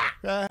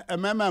ya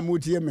mama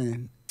mutie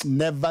me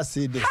never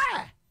say this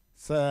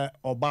say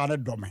oba ne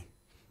do me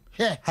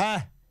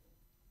ha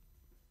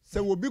say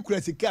wo bi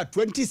kura sika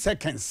 20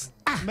 seconds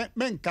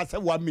men ka say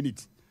 1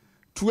 minute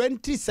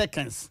 20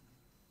 seconds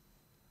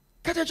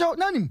kata chaw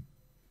nanim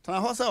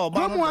tan ho say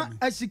oba no mo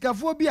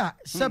asikafo bi a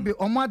sebe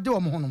omo ade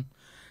omo honom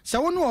se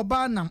wo no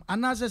oba nam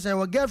anase se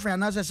wo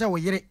girlfriend anase se wo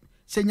yire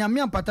se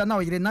nyame ampata na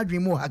wo yire na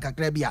dwen mu ha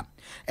kakra bi a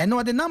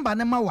eno de number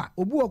ne mawa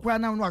obu okura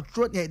na no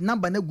atro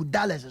number na gu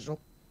dollars so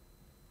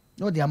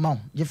no the amount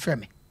je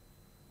frame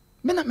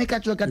me na me ka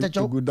tro kata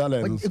chaw gu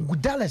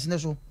dollars ne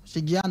so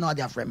se gia na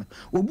de frame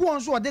obu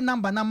on so de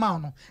number na ma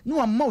no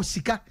no ma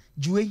osika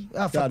juwe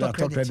after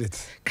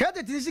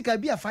credit ni sika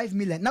bi a 5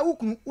 million na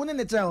wukunu one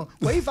ne tra wo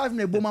 5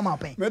 million bo mama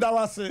pen me da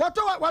wase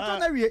wato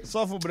na wie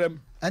so for brem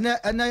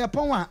ana ya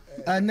pon wa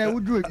ana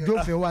wudu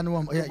jofe wa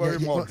no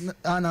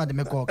ana de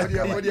me call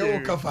what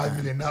you ka 5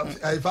 million now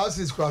I fast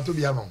is kwa to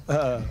be amon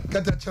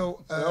kata chaw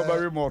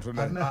very remote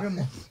na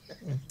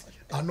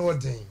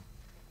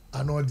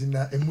anodin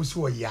na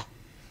emusu oya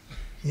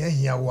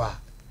hia wa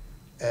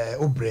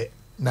obre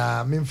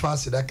na memfa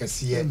seda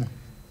kase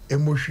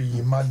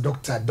emohwi ma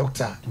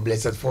doctor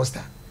Blessed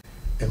Foster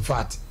in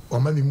fact o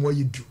ma mi mo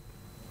yidu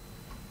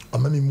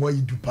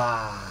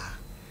pa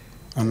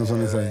ano so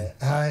ne say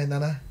ai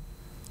nana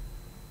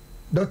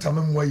doctor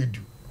ma mo yidu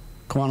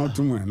come on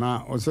to me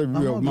na o say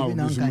bi o ma o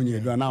bisu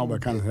munye do na o be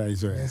kan say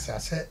so yes I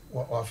say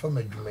wa fa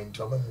madwuma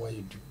nti o ma mo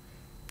yidu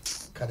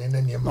kan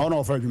na ne ma o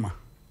na fa adwuma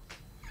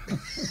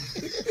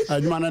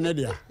adwuma na ne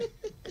dia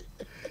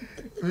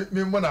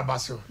me mo na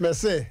baso me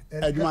say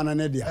adwuma na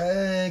ne dia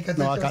kata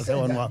na ka say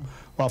won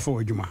wa fa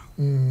adwuma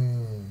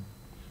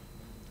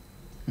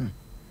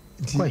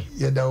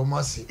ya da o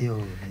masi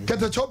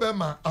kata chobe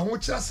ma aho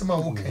kira sema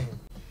wo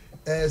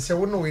kan se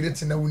wo no we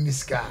rete na woni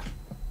ska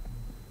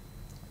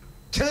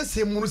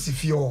chance mu si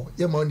fio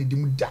ya ma oni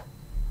dim da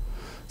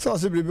so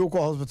se bi ko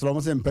hospital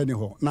mo se mpani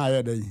ho na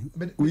ya da yi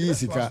uyi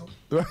sika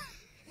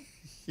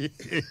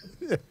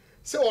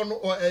se ono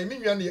mi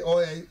nwa ne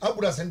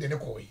abura sende ne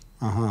koi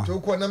to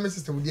ko na me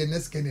sister wo die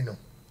next keni no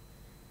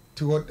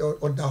to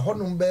oda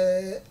honum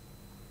be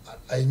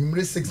ai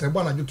number 6 na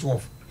bana ju 12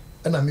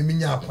 na me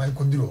nya akwan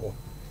ko duro ho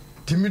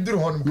timi duro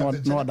honum ka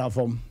te no da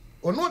form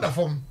no da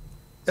form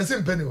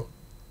Asem Mpe Nipa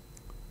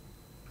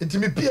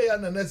intimi pia ya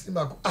na nasi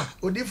mako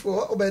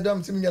odifo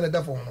obedam timi nya na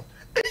da form no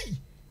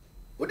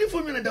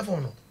odifo nya na da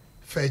form no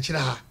fa kira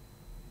ha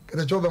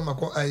kata choba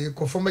mako ai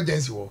ko form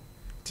agency wo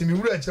timi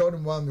wura kira wo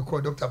mo me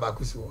ko doctor ba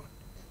ko si wo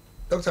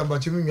doctor ba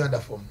timi nya da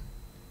form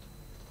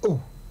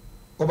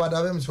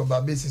obada bem so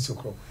ba besi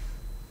sokro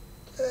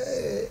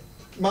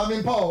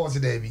mami pa o se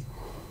debi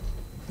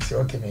se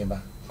okay me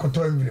ba ko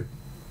to envelope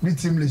ni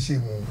team le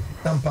shemu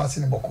na pass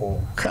ni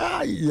boko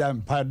kai ya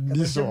mpa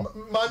diso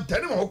man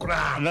tani mo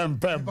kura na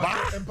mpa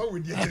ba mpa we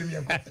di ekere mi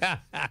enko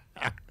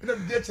na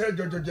di ekere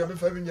jojo me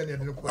fa mi nya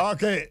ne ko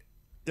okay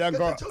ya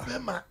go to be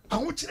ma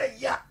ahu kire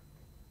ya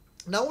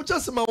na ahu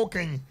chase ma wo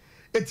kan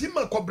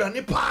etima kobra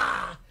ni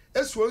pa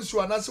esuo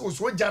nsuo na se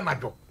osuo ja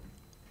najo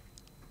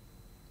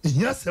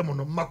ihia semo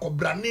no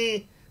makobra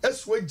ni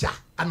esuo ja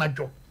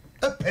anajo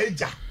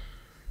epeja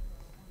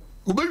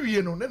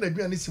obewie no na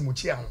aduane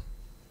simuchi aho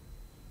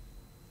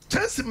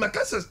chance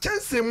makasa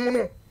chance mu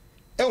no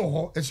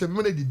ewo esuo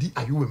me na didi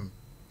ayewem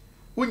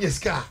wonye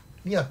ska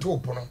ni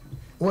atopo no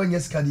wonye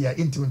ska dia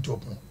intim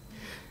topo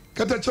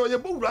katacho ye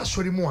bowura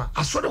asori mu a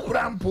asori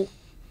kura mpo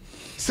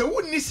se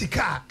wonni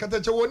sika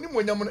katacho woni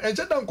monyam no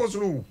enche dan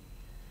kosoro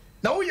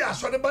na wo ya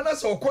asori bana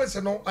se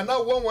okonse no ana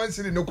won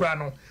siri no kura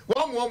no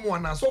wa mo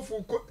na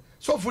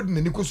sofu de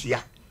nani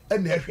kosua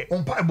ena ehwe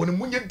ompa ebone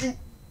munye du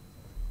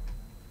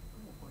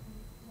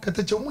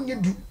katacho munye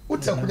du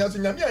utia kunya so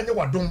nyame anye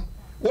wadom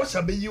wo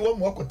shabe yi wo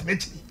mo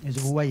akotenechi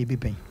ezo wa ye bi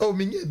pen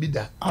minye bi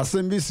da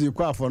asem bi si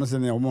kwa afo no se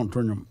ne o mo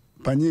ntonyum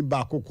panyi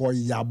ba kokko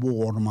yabo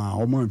wo no ma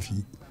o mo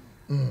amfi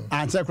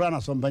anche kura na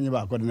so panyi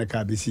ba ko de ne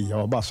ka bi si ya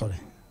oba sore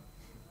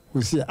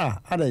o si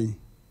adai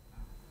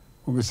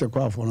o bi se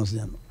kwa afo no se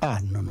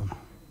no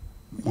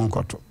mon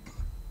koto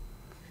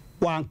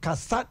one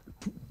kasa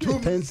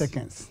 10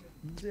 seconds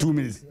 2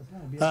 minutes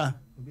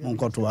mon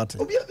koto ate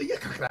obi ye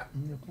kakra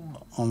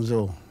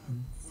onzo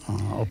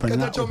open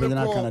na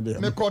Canada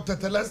me ko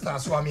tetelesta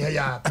so am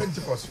ya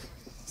Pentecost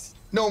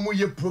na omo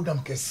ye program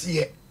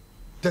kese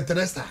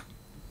tetelesta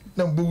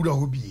na mbowura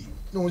ho bi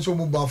na won so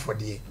mo ba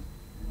afode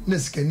na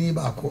skani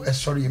ba ko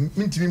sorry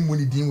mintimi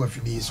muni din wa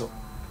fidi so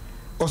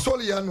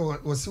osoli ya no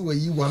wasi wa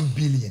yi 1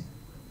 billion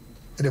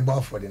e de ba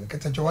afode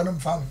ketacho wanam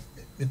fam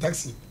the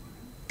taxi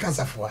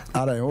kasafoa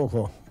ara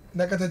yoko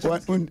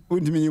nakatacha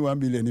untimi 1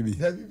 billion bi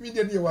da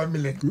million ye 1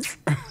 million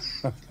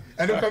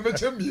and ko be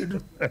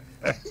champion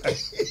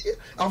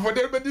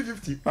after be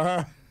 50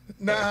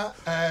 na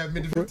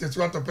mid 50 to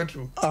want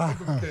petrol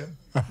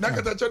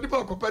nakatacha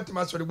dipa ko pet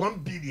ma so 1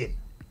 billion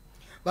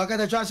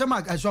bakatacha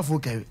sama asofo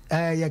kai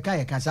ye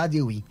ka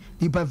sade wi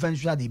dipa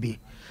fansu ade be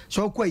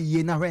so kwa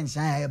yie na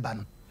hwensan ya ba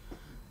no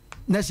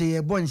na say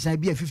ye bon san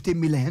be 50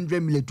 million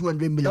 100 million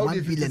 200 million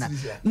 1 billion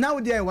now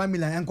there 1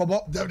 million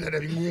enkobo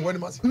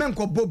men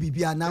ko bo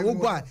bibia na wo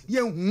gwa ye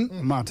hu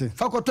mate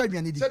fakoto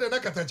aduane di say na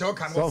katacha o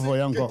kan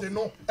kete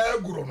no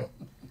eguro no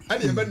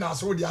ani e be na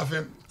so di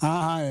afem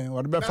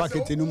what be fa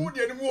kete no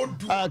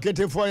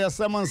kete fo ye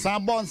sem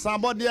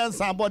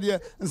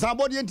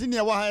nsabode ntini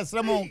ye wa ha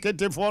sem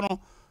kete fo no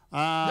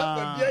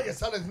ya bia ye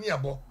salad ni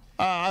abo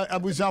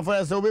abusia fo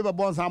ye se obi be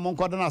bon san mon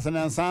kodo na se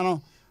nsan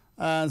no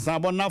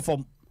nsabon na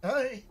fom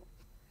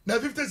na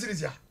 50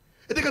 series ya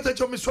ede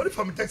katacha me sorry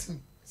for me texting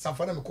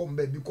safana me come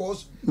back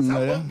because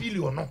 1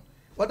 billion no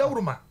wada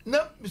uruma na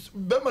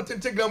be ma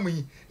 10 gram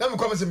yi na me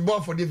come say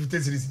born for the 50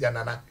 series ya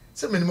nana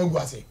se me no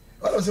guase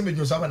wala se me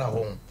jo sama na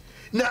ho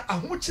na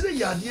ahokyere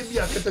ya ade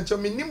bia katacha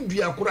me nim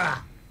dua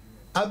kora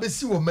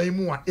abesi wo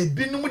maimu a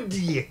ebinom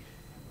die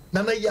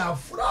nana ya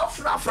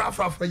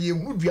fra ye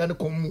hu dua ne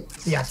kom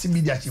ya se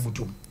media chi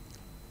butum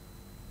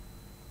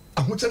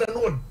ahokyere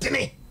no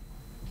dene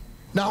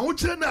na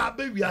ahokyere na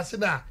abawi ase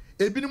na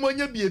ebinom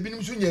anya bi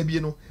ebinom so nya bi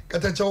no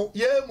katacha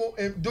ye mo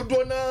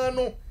dodo na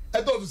no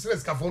edo so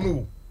stress ka fo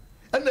no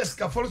and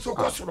scaffold so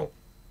kosoro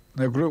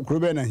na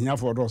krobe na hia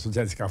for do so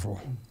je scaffold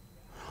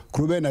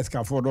krobe na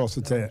scaffold do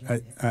so che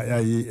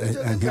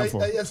hia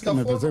for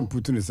na to sem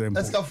putu ne sem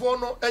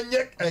scaffold no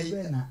enye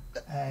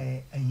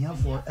hia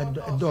for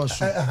do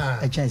so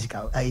che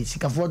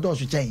scaffold do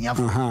so che hia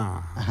for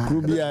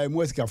krobe ai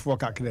mo scaffold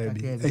kakra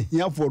bi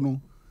hia for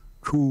no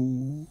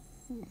chu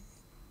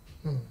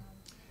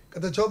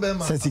kata chobe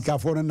ma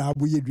scaffold na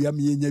abuye dua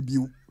me nya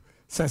biu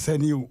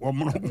sasani o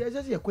mo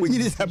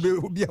yiri sabe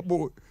obi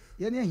abo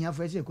yani ahia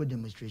for say ko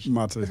demonstration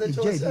mate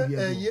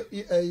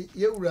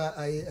ye wura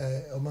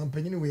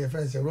omanpanyin we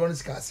friends Ron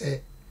ska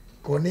say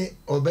ko ni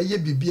obeye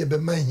bibie be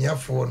ma ahia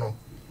for no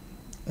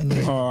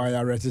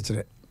ya rete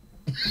chire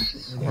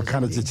o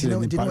kana chire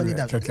ni pa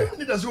keke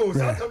ni da so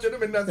sa to je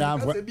me na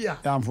se bia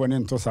ya mfo ni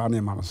nto sa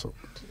na ma so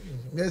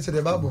yes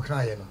the bible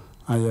kan ye no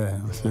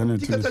se ne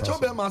tu kata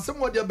chobe ma se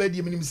mo dia ba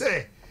di minim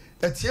say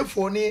etie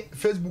for ni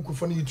Facebook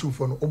for ni YouTube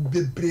for no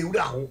obebre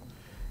wura ho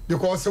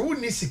because we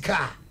ni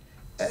sika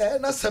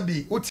na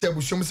sabi uti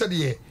abushum se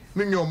de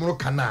menwe omro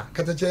kana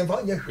katache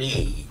mfa nya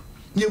hwe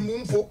ye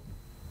mumpo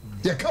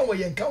ye kan wo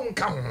ye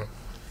kan ho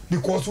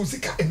because we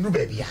sika enu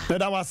ba bia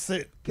da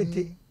wase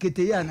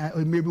kete ya na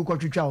mebu ko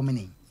twetwa o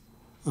meni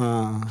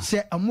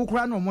se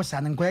amukura no mo sa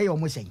ne nkoye yo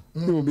mo sen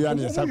obi an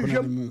yesa ko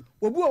na mu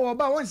obi wo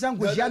ba won san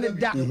ko hia ne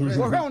da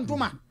wo hwe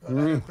ontuma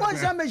won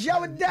san me hia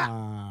wo da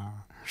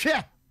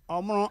hwe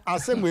omro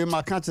asem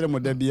maka kire mo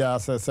da bia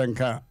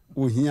senka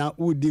ohia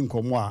udi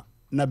nkomo a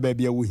na ba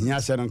bia ohia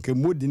hye no nke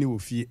modini wo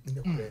fie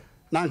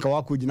na nka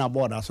wakogina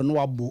board so no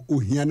wabo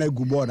ohia na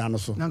gu board no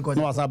so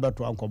no wasa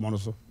beto nkomo no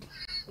so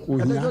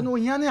ohia no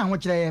ohia ne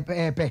ahokire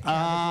epe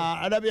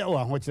ada bia wo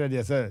ahokire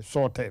de se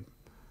short term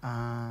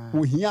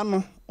ohia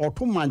no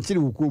oto mankire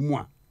wo komu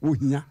a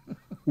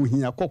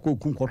ohia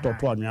kokokun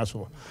kototo anwa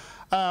so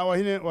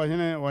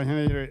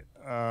wahine yire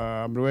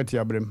brewati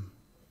abrem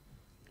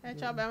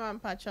echa ba man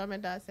pa cha me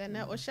da se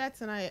na o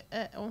shirt na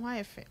on hwa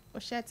efe o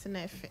shirt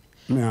na efe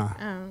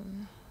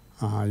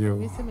yo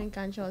bisi men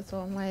kan cho so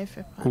on hwa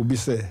efe pa obi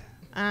se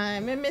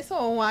me so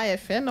on hwa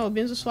efe na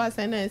obi nso so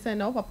ase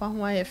na o papa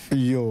hwa efe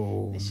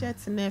yo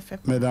shirt na efe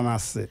me da na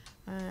se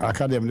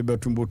academy le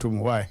betum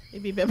botum why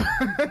ibi be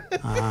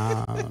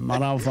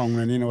mara fa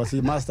ngani na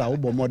wasi master wo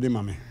bo mode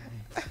mame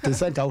te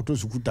se ka auto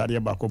sukutare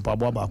ba ko pa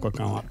bo ba ko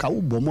kan ka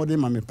wo bo mode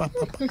mame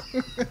papa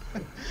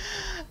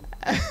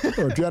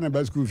o tu ana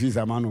ba school fees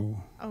amano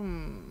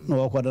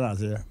no ko da na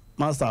se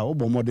master wo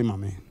bo mode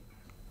mame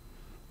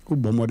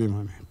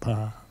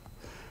pa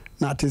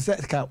na te se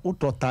ka wo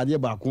to tare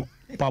ba ko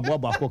pa bo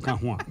ba ko kan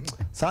ho a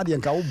sa de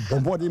nka wo bo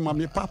mode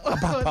mame papa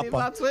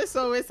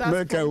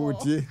me ka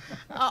wuti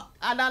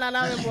adana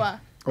na me boa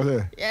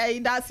e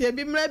da se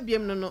bi mra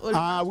biem no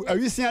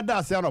awisia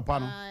da se anopa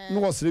no no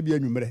wo sere bi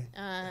anwumre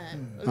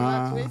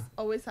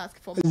always ask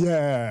for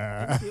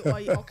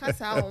more o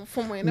kasa on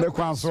fomo ne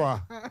kwanso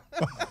a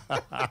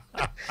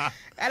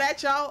era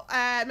chao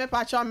me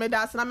pa chao me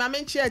da se na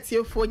me nchi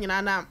atiefo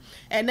nyina na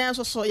ene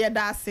nso so ye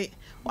da se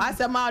wa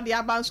se ma de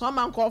aba nso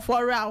ma nko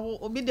for ra ho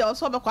obi de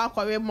so be kwa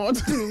akwawe mo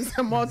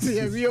se mo to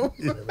ye rio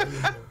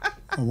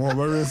oh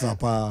very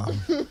sapa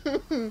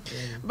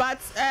but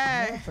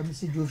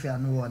family jofia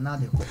no na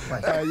de ko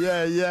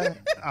yeah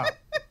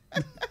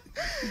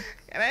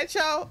era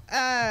chao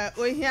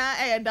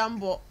ohia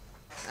dambo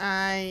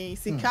ai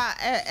sika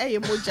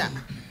moja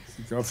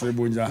sika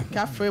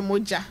free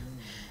moja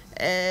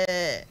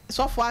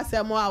so for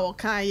asem a wo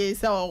kan ye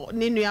se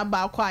ni nua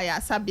ba kwa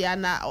ya sabia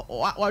na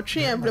wo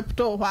twe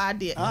embrepto ho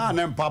ade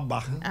ne mpa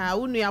ba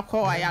wo nua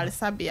kwa ya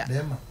sabia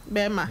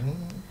bema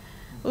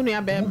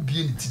Unua be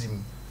bie ni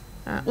tirim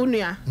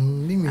unua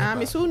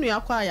me so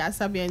unua kwa ya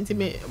asabia nti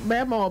me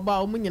be ma oba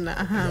o munyina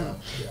aha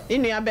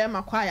unua be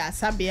ma kwa ya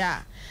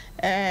asabia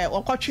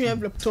wakotwe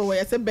envelope to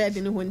we say bed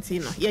ni ho nti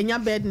no yenya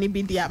bed ni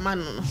bi dia ma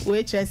no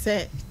we che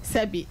say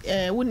sebi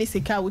woni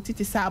sika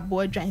wotiti sa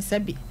abo adwan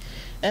sebi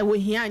wo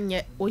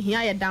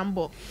hia ye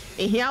dambo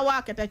hia wa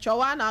aketacho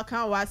wa na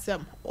aka wa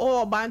asem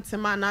o ba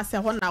ntema na se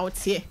ho na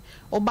wotie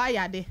oba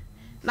yade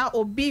na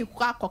obi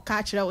kwa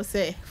akoka kire wo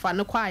say fa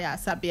no kwa ya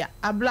asabia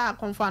abla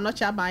konfa no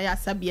cha ba ya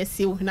asabia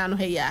si wo hina no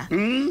he ya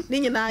ni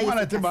nyina ye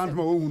wala te ba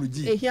ntoma wo hunu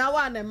ji hia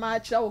wa na ma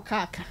kire wo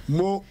kaka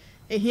mo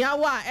ehia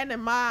wa ene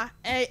ma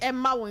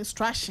ma wo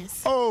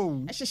instructions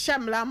ehye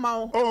mla ma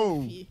wo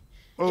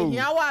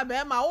ehia wa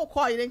be ma wo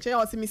call yin nche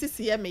o se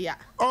misisi ye me ya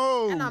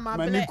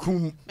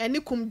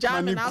manikum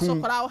jam na so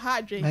kora wo ha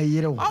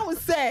adwen o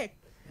se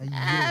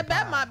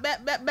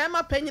be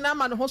ma panyina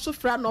ma no ho so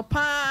fra no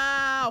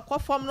pa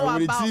okofom no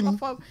aba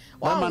okofom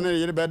wa ma ne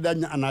yere be da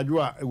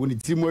anadwo a woni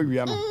timo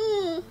awia no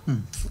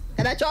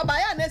era cho ba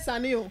ya ne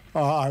sane o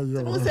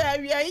ayo se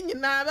awia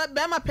nyina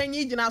be ma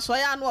panyi gina so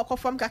ya no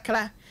okofom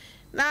kakra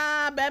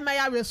na be ma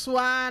ya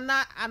resoa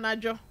na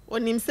anadwo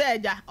onim se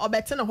eja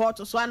obete ne ho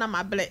to so na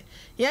mable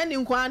ye ni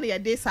nkwa na ye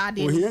de sa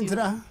de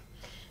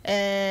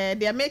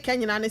de make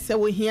nyina ne se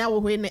wo hia wo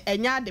hwe ne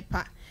enya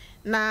adepa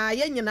na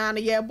ye nyina no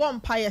ye bo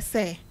mpa ye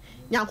se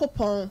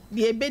Yankopon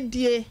de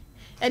ebedie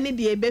ene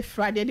de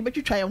ebefra de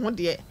betwitwa ye ho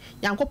de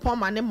Yankopon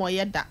ma ne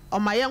moye da o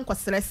ma ye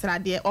nkosresra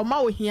de o ma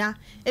ohia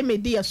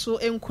emedi ye so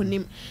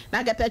enkunim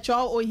na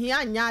gatacho ohia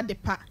anya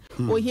adepa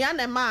ohia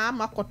na ma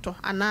amakoto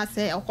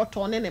anase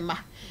okoto ne ma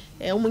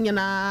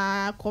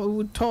umunyina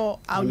ko to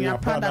awnya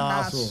pada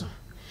naso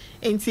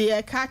enti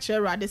e ka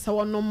kire ade se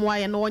wono moa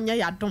ye no wonya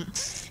yadom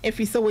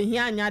efi se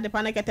ohia anya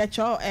adepa na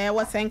gatacho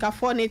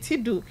wosenkafo ne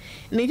tidu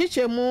ne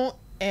gichemu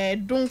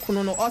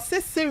dunkunu no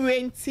osese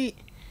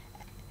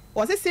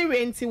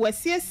renti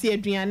wasiesie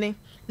aduane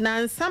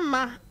na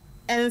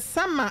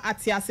ensama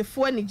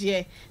atiasefo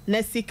anigye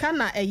na sika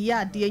na eya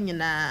ade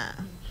nyina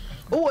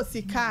o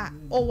sika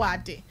o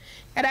wade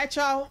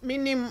erecho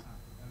minim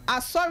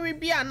asori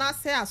bia na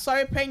se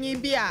asori panyi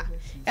bia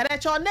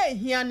erecho na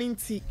ehia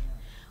nti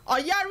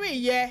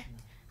oyare ye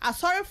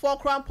asori fo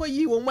krampo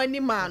yi wo mani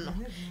ma no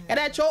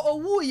erecho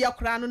owu ye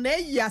kra no na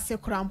eyi ase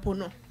krampo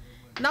no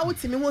na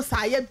wutimi hu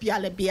sa ye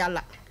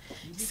biala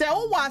se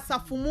wo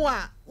wasafo mu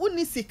a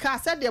woni sika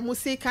se de mu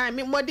sika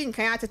me modi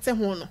nkan atete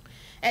ho no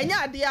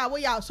enya ade a wo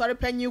ya asori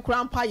panyi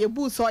krampa ye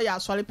bu so ya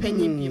asori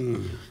panyi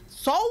bi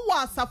so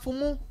wasafo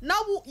mu na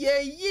wo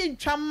ye yi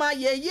ntwama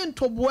ye yi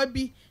ntoboa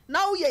bi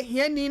na wo ye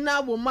hiani na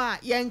wo ma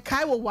ye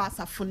nkai wo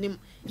wasafo nim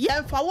ye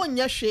mfa wo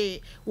nya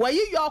hwe wo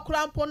yi yo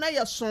krampo na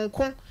ye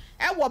sonko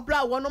wo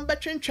bra wo no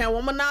betwentwen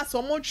wo mo na ase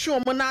wo mo twe wo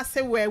mo na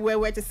ase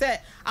we te se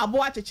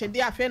abo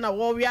achechede afi na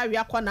wo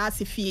wiawia kwa na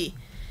ase fie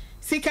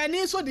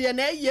sikani so de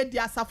na ye di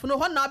asafo no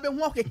ho na be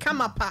ho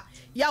kekamapa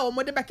ya wo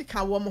mo de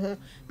bekeka wo mo ho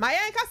ma ye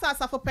nkasa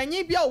asafo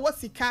panyi bia wo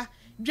sika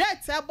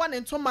dwet ebo ne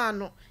ntoma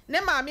no ne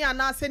maame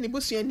ana ase ne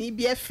busuani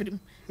bia afirim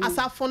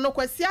asafo no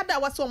kwasi ada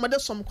wase wo mo de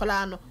som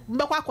kola no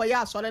mbekwa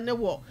akoya asore ne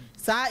wo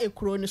saa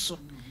ekuro ni so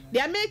de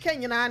ameka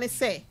nyina ne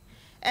se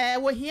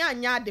wo hia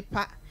anya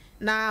adepa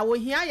na wo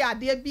hia ya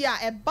ade bia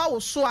eba wo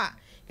so a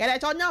kere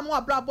cha onya mo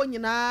abrabo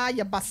nyina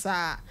ye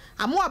basa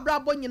amo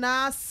abrabo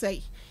nyina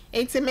sei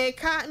enti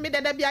meka me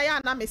dada bia ya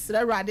na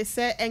mesre rade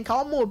se enka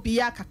wo mo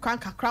bia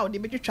kakra ode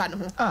betwitwa ne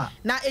ho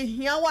na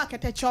ehia wa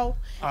ketecho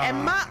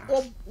ema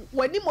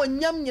wani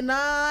monyam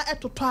nyina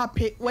etoto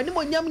ape wani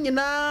monyam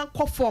nyina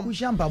kofom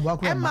ushamba bwa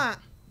kwa ema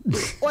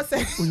o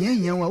se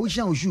uyenyen wa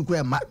ushan oshuku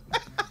ema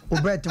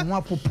obret ho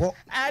apopo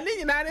ani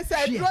nyina ne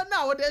se dro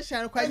na wo de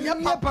hyan kwa nya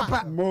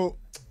papa mo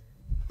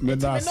me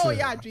da se no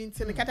ya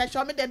dwinti ne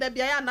ketecho me dada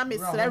bia ya na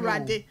mesre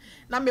rade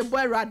na me bo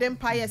rade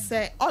mpa ye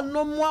se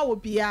ono mo a wo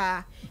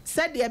bia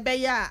said the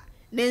beya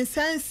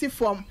nensansi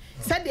form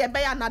said the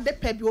beya na de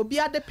pebi obi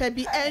ade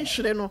pebi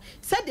enhwere no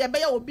said the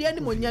beya obi ani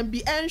monyam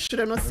bi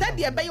enhwere no said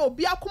the beya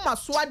obi akoma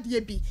so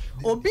ade bi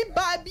obi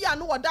ba bi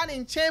anu woda ne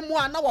nchen mu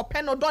ana wo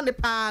pe no do ne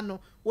pa no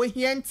wo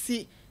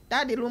hianti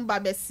dade lumba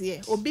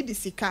besie obi di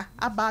sika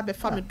aba be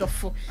fa me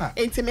dofo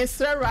enti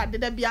mesre rade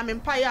da bia me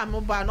mpa ya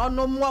mo ba no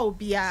no mo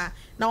obi a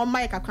na o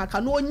mai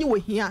kakaka no onyi wo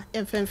hia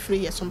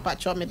emfemfiri ye sompa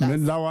cho me da me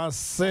da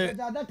wase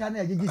da ta na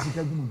agigi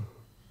sika gumu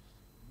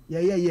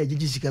yeah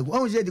gigi sikago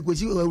o je de ko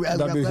si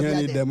da be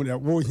hiani dem da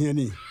wo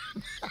hiani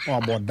o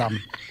abodam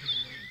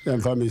en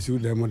fa me su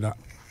dem da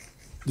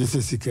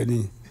dise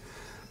sikani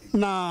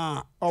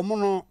na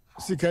omono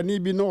sikani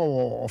bi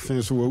no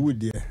offense wo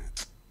wudie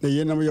na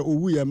ye na ya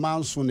owu ye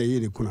manso na ye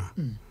ne kuna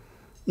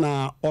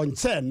na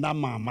onche na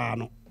mama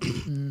no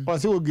o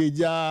se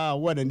ogeja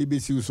wada ni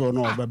besi so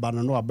no obeba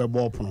no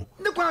obebo opono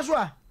ne kwa so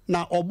a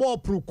na obo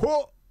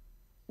opruko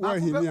wa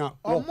hinia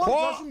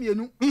okọ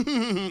mienu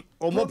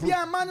omo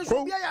bia man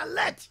so bia ya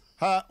let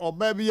ha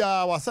oba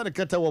bia wasare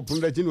kete wo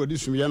punda chi no di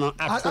sumye na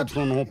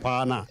atotro no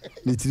pa na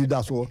ni tiri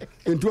da so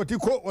enti oti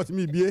ko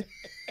otimi bie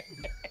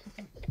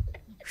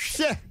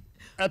hwe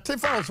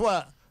atifa so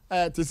a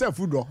to say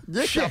food do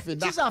je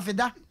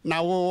afida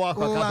na wo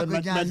akaka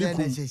na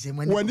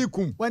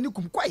nikum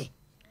wanikum kwai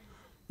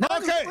na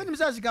when me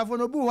say sika for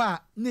no bu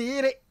ha ne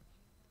yire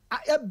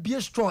a bie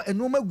straw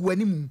eno magu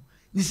animu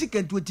ni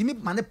sika nti otimi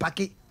ma ne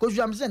pake ko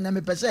so am say na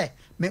me pese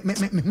me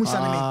husa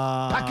na me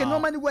pake no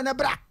mani go na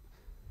bra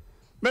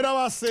me da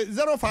was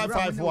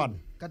 0551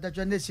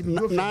 katacho ne sim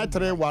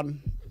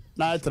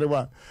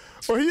 931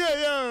 oh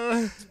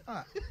yeah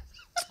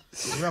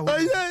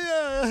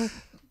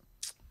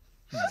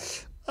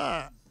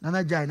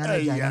Nana Jai,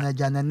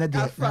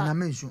 Nana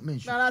mention.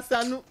 Nana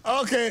Sanu.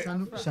 Okay.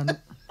 Sanu.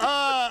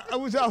 I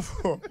was out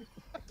for.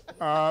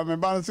 Me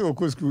balance o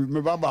school,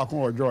 me baba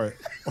ko joy.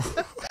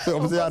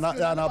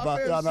 Yana papa.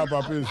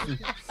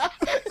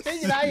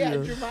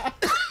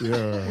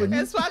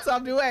 Yeah. It's part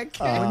of the work.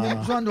 When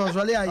you son was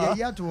really a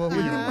year to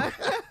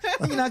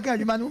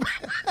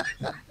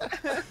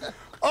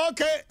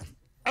okay.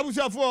 I was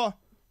out for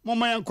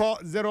Mama call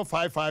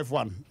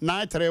 0551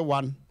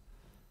 931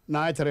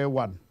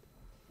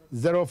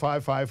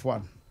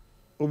 0551.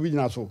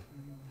 Obina so.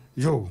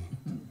 Yo.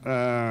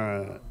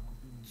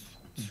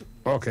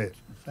 Okay.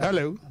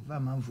 Hello.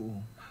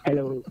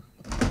 Hello.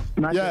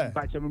 Yeah.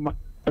 Pacha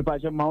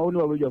ma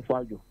onu wa jo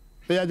fajo.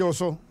 Yeah,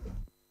 Joso.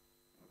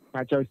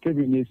 Pacha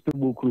Steven is to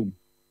book room.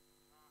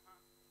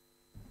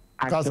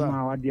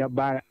 Asema wa dia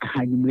ba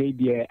hanyimre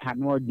die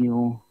hanu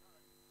odin.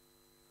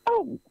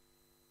 Oh.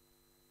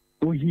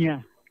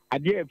 Ohia.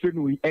 Ade e fe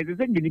no e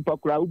se ngini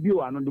pakura obi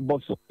o anu de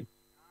bosso.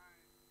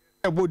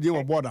 E bo die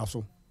wo border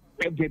so.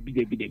 Bi.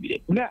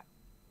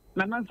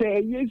 Na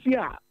say yesi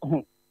a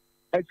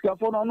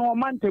Escafo no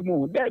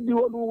mantemu there be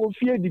one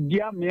fear the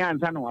dear me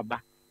ansa na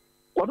waba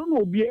wodo no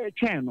obi e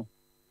twen no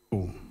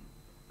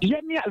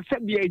ye me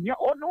asabi enya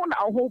ono na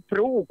ho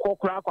pre wo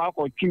kokora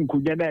akwa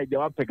twinkunya na eja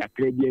wapeka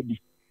kredi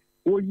bi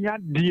onya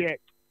de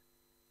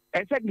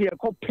ese ge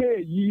ko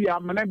pay yi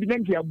amana bi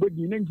nanki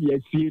abodi nanki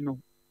asie no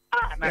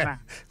na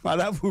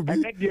malafu bi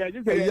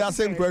ya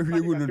Asem Mpe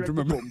ahwiegu no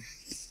ntuma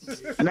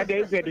na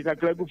de ise de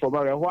kakra gu for ba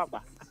ho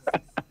aba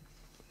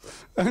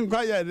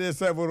nkwa ya de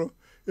seboro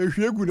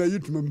ehwiegu na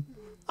yitumam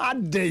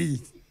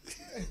adei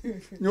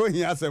no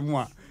hi asem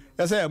a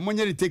ya say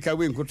munye take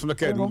away nkoto no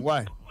ka dum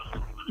why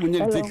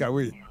munye take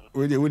away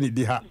we dey woni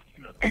di ha.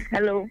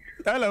 Hello.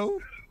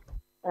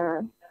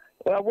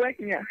 We're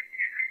working here.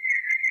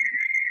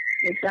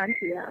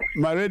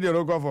 My radio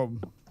no go from.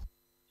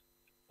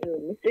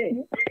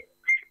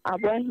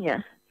 I'm working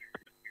here.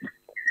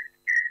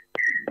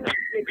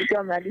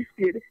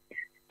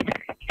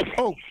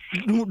 Oh,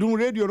 do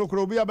radio no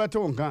ko be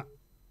abeto nka.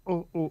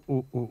 Oh.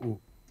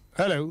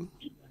 Hello.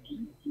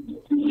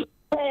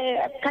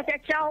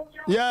 Katachao.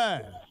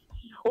 Yeah.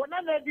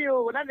 Ona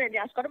radio, ona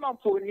radio askorma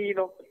phone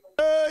no.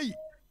 Hey,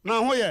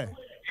 na ho ye.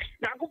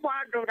 Na ko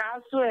do na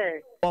so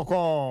e.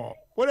 Oko.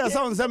 Wo dey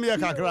sound nsem ye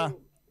kakra.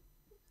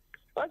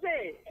 O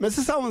say. Me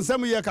se sound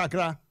nsem ye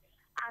kakra.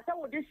 Asa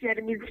wo dey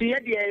share me tie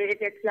dey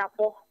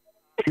etetiapo.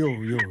 Yo.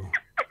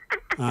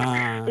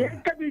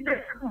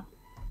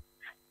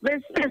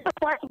 This is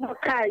what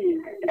Makai,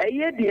 a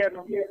year dear.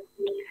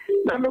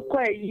 Number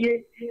quite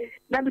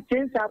number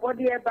 10,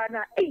 somebody a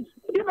banner. Eh,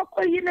 you know,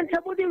 quite in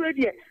somebody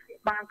ready.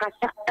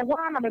 Bankasa, and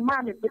one of my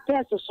mammy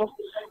prepares so.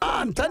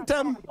 And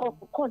tentem.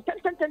 Of course, 10.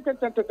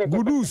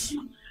 Goodus.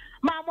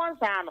 Mamma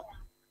Sano.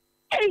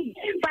 Hey,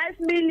 5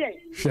 million.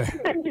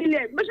 10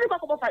 million. Mr.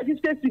 Papa,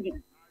 50 city.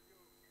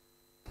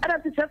 And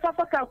that's a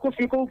Safaka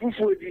coffee go for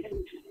food.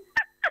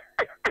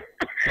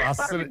 No.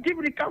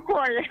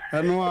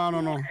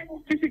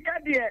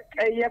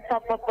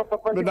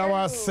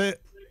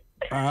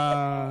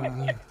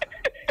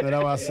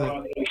 That was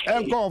it.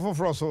 And call for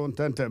Frost on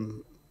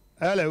Tentem.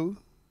 Hello,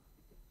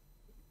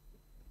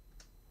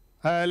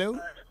 Tata.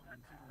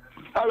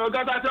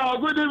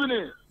 Good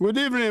evening. Good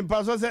evening,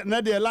 Pastor. Said,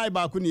 Nadia lie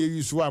back when you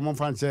use one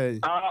month and say,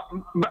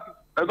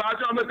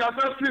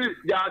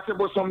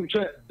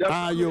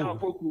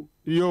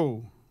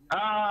 yo.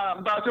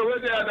 But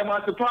already the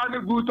most funny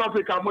good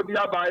topic I'm with you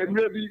about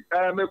maybe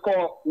me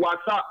call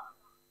WhatsApp.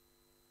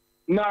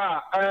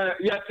 Now,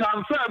 you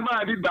transfer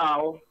money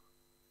down.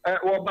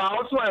 Or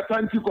also a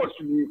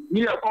Pentecost,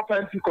 near a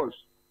Pentecost.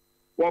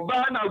 Or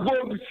ban a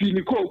gold see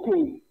the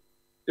cocoa.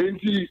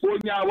 Into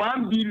only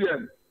 1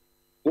 billion.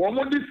 One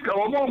more discount,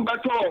 one more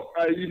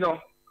better, you know.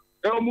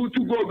 Elmo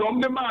to go,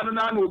 the man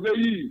and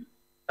obey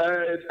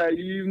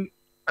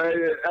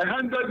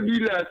 100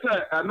 million,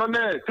 sir, and no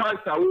tax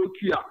I will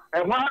here.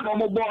 And one no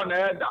more born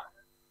either.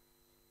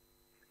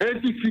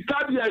 And if you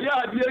can't be a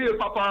yard,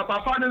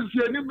 papa, and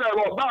see any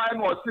or buy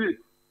or say,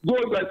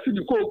 go back to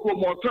the cocoa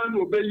or turn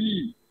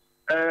obey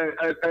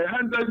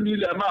 100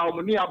 million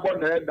amount near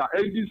born either.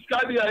 And this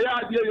study a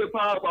yard,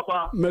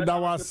 papa.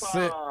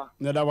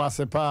 That was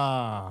a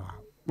pa.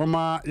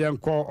 Mama, young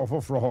call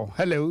of floor.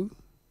 Hello.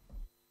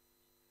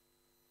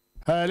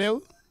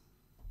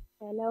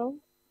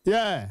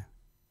 Yeah.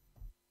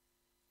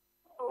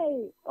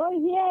 Oh,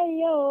 yeah,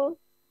 yo.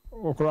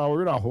 Oh,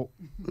 crowd.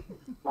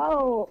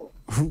 Oh,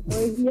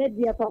 yeah,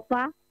 dear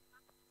papa.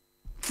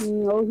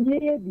 Oh,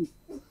 yeah,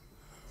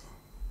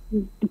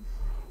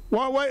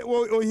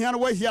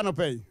 What here no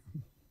pay?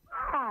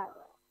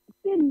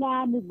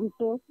 Sinna mi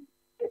gusto.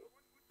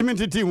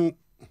 Mentitimu.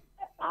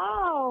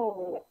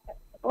 Oh,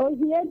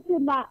 here to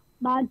my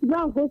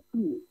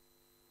gosi.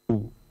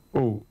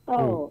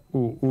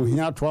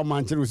 Here to a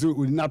man,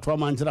 who not to a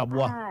man, Yes,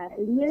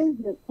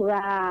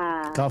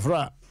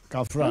 Kafra.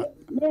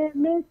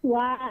 Miss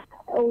Wa,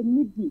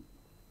 Nidi.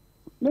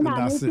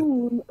 Nina,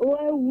 who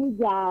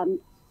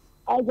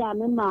I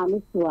am a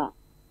man,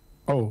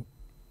 Oh.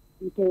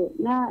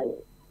 Now,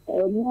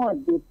 more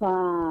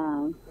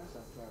depan.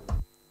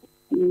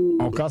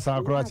 Okasa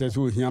akura che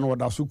so hia no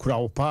da so kura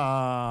wo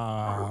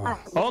pa.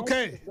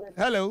 Okay.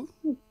 Hello.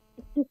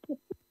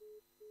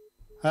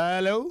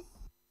 Hello.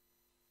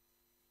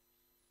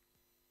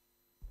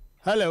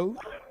 Hello.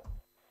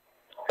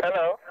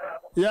 Hello.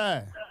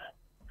 Yeah.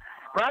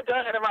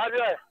 Mmrantehene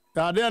maje.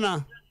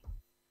 Adena.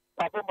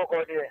 Papa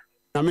boko die.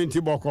 Na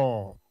menti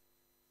boko.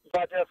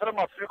 But from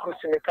Africa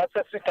se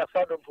kasa sika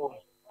sado bo.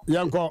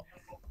 Yanko.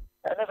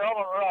 Ene so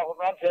mo ra ho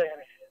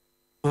Mmrantehene.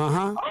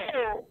 Aha.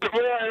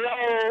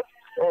 Yeah.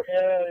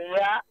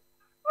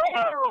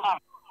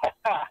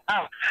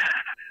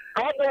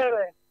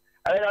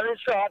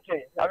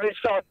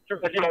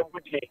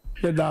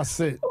 That's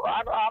it. Oh,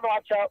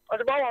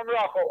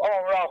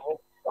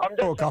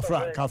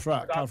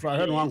 Kafra.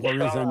 Head one for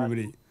reason,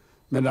 anybody.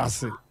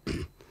 That's it.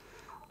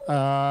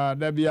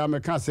 There be a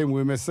mechanism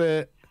we may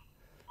say,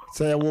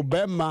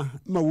 Obama,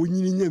 my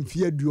winning and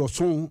fear do your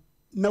song.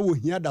 Now we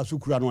hear that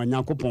Sukuran and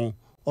Yankopon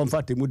on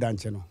Fatimu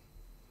Dancheno.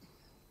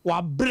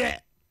 Wabre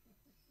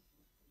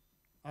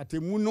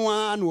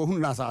Atimunoa no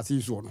hunasa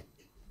so no.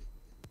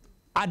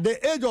 At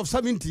the age of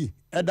 70,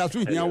 that's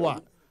what you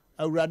are.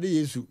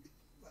 Already Yesu.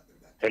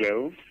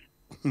 Hello.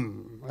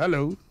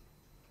 Hello.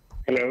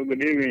 Hello,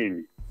 good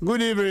evening.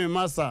 Good evening,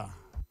 Master.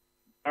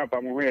 I'm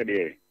here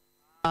there.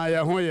 I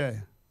am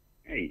here.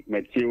 Hey,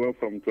 Machiwa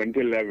from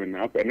 2011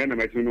 up and then I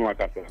met you know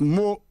what.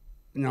 Mo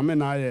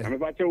Yamenaye. I'm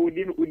about to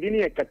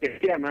within a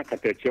Katetia and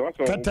Katecho.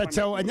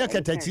 Katecho and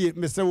Yakatachi,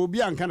 Mr.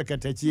 Ubian can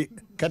Katachi.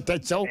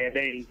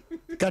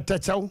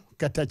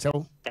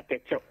 Katecho.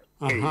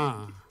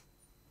 Aha.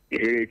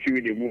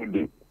 The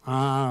mood.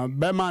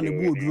 Beman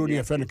would run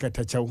your friend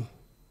Katecho.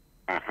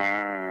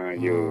 Aha,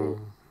 you.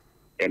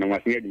 And I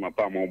was near my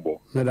palm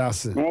mobile.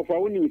 That's it. No,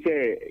 for when you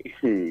say,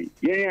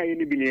 yeah,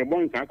 you've been a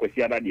bonus, I could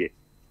see that day.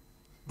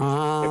 No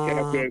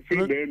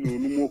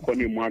more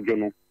calling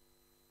Marjono.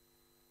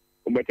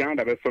 But I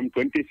have some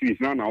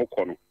 26 now.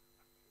 Corner.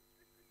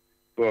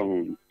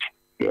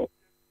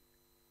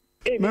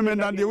 Remember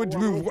that they would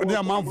move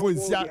their mouth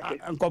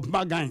and cop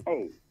Magan.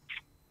 Oh,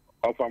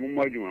 of a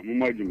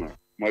Mojuma.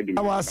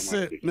 I was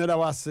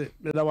it.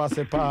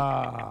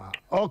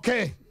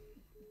 Okay.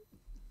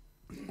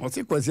 What's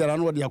it was here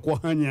and what you are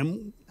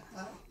calling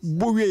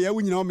Bouye,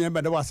 you know me,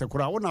 but there was a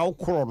crowd now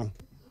chrono.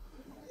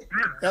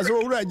 As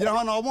already, you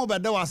know,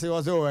 but there was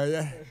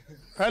over.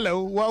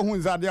 Hello, well,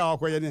 who's that?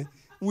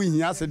 We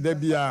has a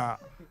Debia.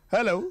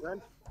 Hello.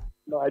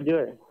 No, I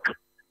do.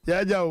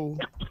 Yeah, Joe.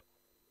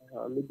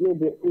 Me do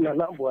the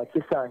number of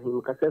him,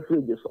 Casa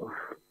Fridges.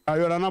 Are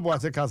you a number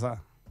of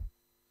Casa?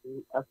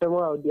 After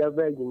all, the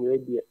virgin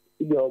radio,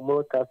 your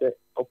more cafe,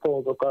 or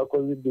Paul, the car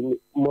with the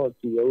more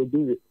to you,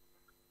 do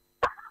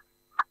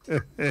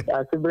it.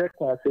 As a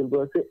breakfast, and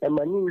brought a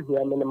money here,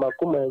 and a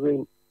Macoma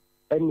rain,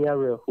 any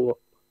area for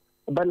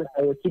a banner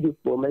I was kidding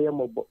for my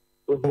mobile,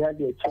 or the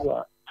idea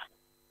to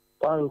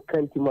one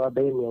country more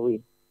bay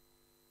away.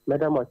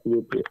 Madame was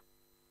here.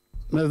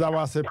 That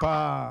was a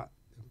pa.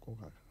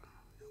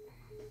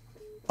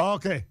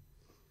 Okay.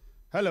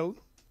 Hello.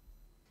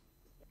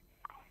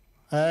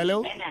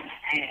 Hello.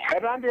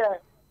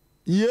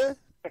 Yeah,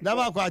 that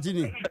was quite.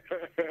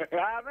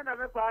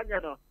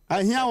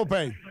 I hear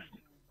open.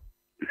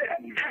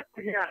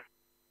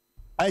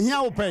 I hear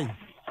open.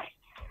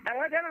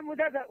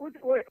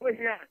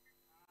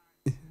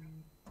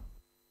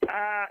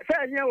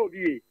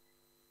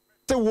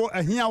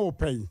 I hear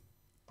open.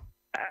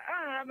 I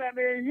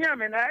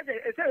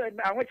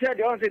want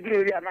to also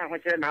do it. I'm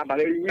not sure about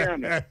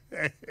it.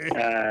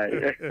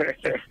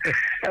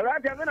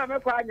 I'm a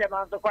quiet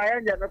man, so quiet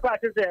and the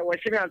party was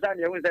she and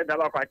Daniel was the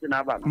dog question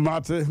about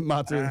Martin.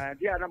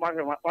 Dear, no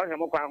matter what I'm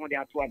going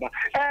to do.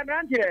 I'm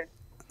not here.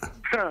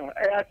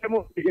 I asked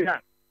him, yeah.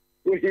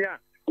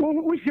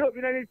 Who should be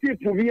anything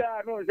to be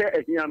a no,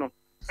 there, no.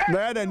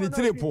 Bad and it's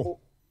triple.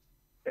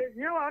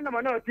 You are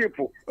no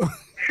people.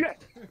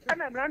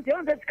 And I'm not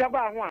telling that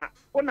Kaba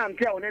one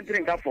until I'm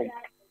entering a phone.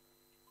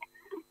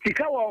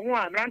 Tikawa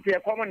one, Ranty a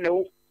common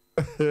no.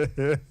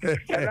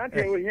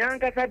 Ranty with young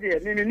Casadia,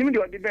 Nini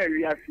or the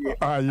berry.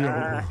 Ah,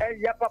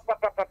 yeah, papa,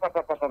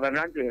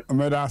 Ranty.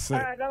 Medas.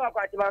 I never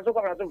quite want to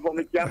come from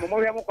it. I'm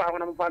more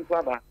when I'm fun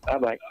to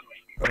Bye.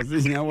 I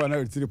think I want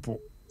to triple.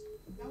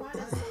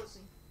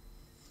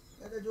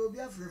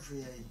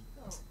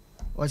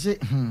 Was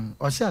it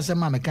Asem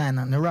Mpe Nipa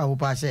na ra wo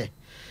pa se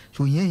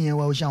so yenyen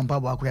wa wo sha mpa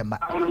bo akremba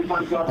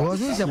was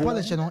this a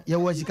polish no ye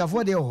was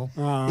ikafo de ho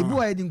ebi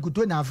wa yedi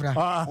nkuto na afra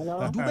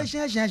du be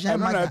shan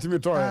ma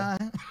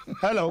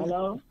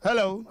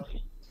Hello.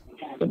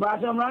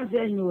 But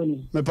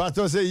Mmrantehene. Me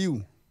pastor say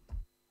you.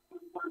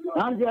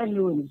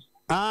 Mmrantehene.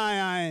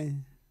 Aye.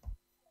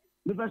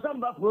 The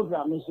Sompa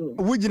program is so.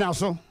 Wujina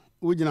so.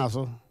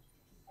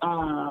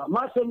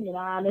 Masem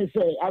nyinaa ne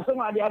sɛ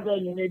asɛm ade aba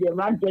nyina deɛ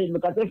Mmrantehene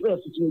mekasa fɛ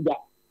sutu da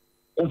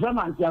ɛfɛ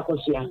mante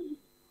akɔhyia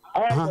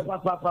ɛyɛ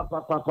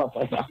papapapapapa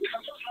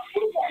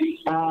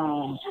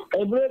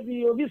ɛberɛ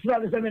bi obi sra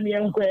me sɛ me ne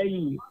yɛnkɔ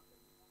ayi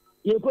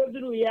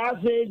yɛkɔduru yɛ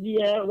afei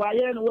deɛ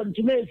wayɛ no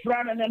wɔntumi ɛfira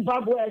no ne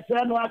mpaboa ɛsɛ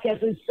no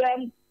akɛsesɛm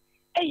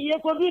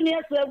yɛkɔduru ne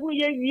ɛsɛbu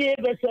yɛwie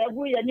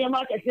bɛsɛbu yɛ nneɛma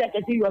akɛse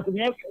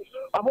yɔsomɛ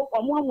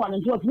ɔmo no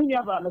nti wɔtumi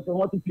nuabaa no sɛ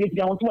wɔto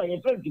pirepire ho to a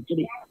yɛfrɛ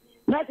ntwitwiri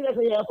na kyerɛ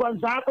sɛ yɛkɔ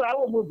nsaa koraa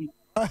wɔ mɔ bi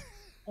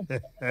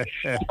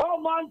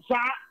ɔmɔ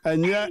nsaa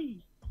ɛnyɛ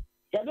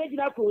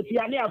yɛbɛgyina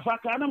kɔɔtia ne afa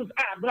ka na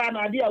bra no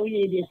ade a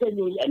woyɛ deɛ sɛ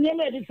nyɛ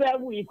nneɛma ɛde sɛ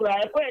agu yi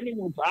koraa ɛkɔ ani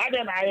mu paa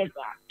dɛn na ayɛ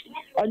saa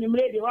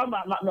ɔnwummerɛ deɛ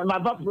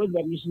wamaba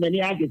program yi so n'ani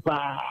agye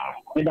paa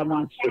meda mo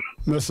ase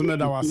meso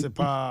meda wo ase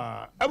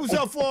paa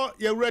abusuafoɔ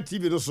yɛwura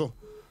tv no so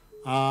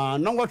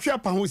na wɔtwe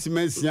apa ho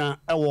simansia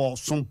ɛwɔ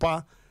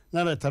Sompa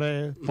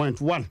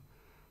 93.1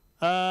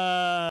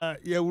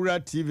 yɛwura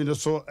tv no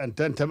so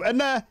ntɛntɛm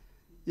ɛnɛ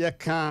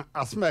yɛka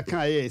asɛm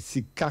ɛka yɛ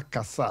sika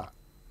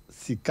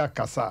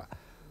kasa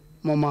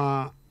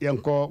mama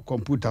yɛnkɔ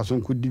computer so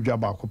nkɔdi dwa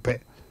baako pɛ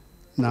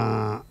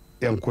na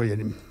yɛnkɔ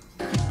yɛnim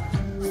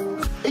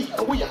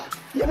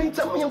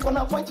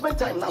appointment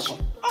time naso.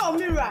 Oh,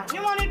 Mira,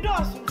 you want a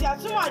dose? You are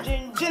too much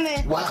in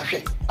Jenny. Wow,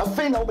 I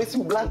find out with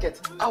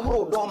blanket. I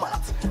will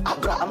doormat.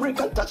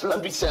 American Touch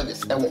Laundry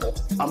Service.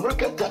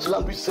 American Touch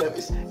Laundry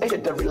Service.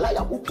 The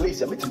reliable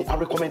place. I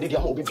recommended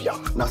your mobile.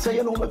 Now say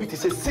you know maybe it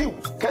is seal,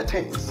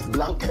 curtains,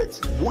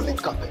 blankets, woolen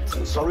carpet.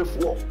 Sorry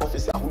for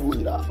officer who will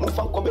not.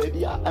 Mufan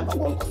Kobedia and I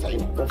won't say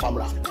the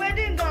family.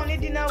 Wedding down in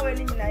dinner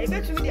wedding. You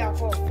bet me the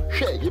call.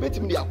 Share, you bet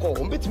me the call.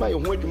 Bet my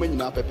own way to many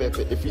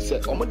if you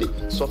said,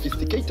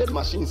 sophisticated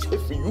machines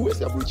if you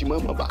as a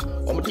Mamba,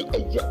 Omadi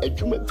a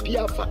Juma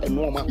Piafa and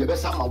Norma, you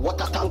best have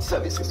water tank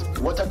services,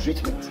 water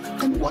treatment,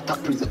 and water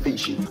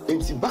preservation.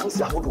 MC Banks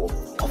a hodo,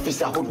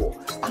 officer hodo,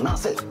 and I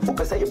said,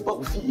 Opesa a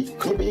bug fee,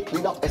 maybe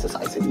clean up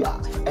exercise in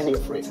ya, any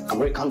afraid,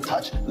 American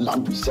Touch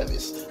Laundry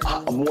Service,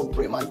 a more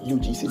Bremen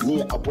UGC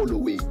near Apollo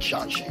Way,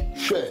 Shanshe.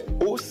 Share,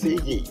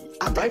 OCE,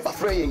 a driver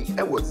fraying,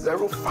 it was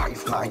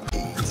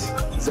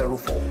 0598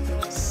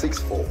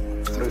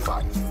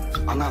 046435,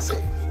 and I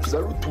said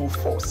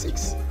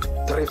 0246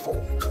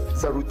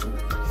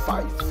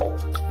 340254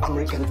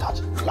 American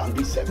Touch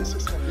Laundry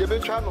Services.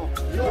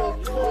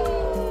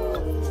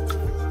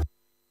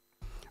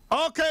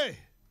 Okay,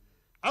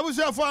 I was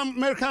here for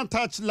American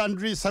Touch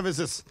Laundry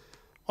Services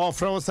of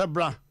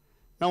Sebra.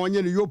 Now when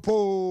you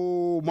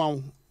yopo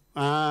mau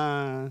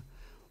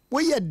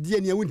we had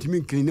DNA went to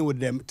me cleaning with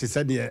them to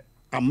say the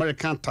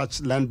American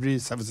Touch Laundry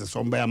Services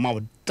on by a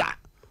mouth da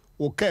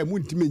okay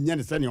went to me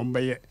yan send on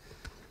by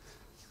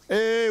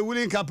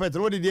willing carpet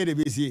what did they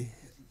be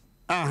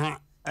aha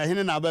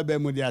ehene na ababa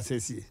mu dia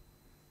asesi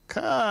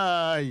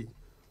kai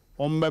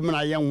omba me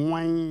na ye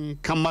nwan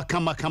kama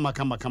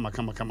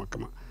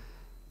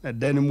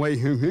then way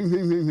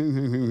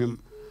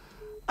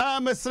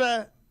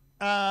mesre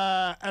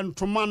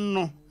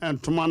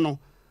entomano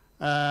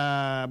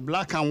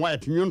black and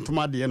white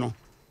nyuntoma de no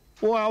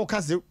wo a wo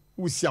kase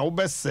usia wo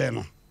bese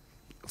no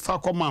fa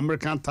koma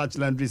American Touch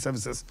Laundry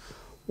Services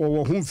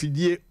wo ho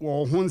fidie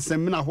wo ho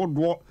nsɛm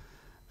hodo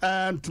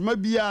ntoma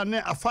bia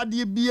ne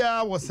afade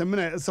bia wo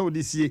semina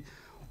saudisie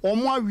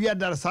omo awia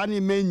darasa ne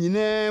ma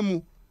nyina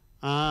mu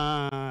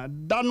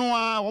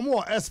danoa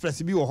omo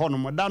express bi wo ho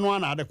no danoa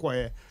na ade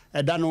koye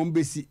danoa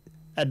mbesi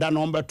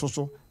danoa mbeto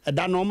so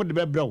danoa mo de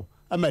bebrew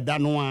ama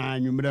danoa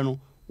nwumre no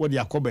wo de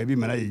akoba bi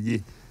mara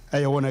yeye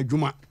eye wona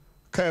adwuma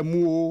ka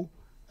mu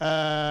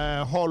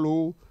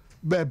holo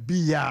ba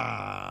bia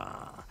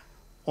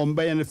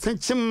ombe ne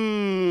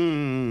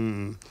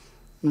fenchim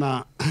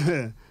na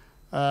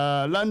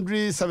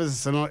laundry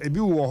services no ebi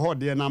wo ho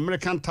de na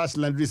American Touch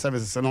Laundry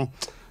Services no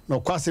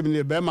kwase bi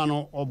ne be ma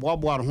no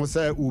oboabo ho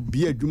se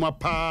obi adwuma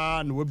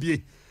pa na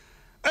obi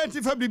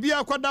enti fa bibia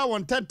akwada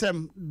won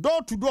tentem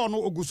door to door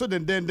no oguso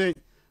dendenden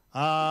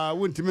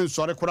wontimi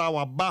nsore kora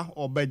waba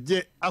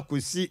obaje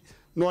akosi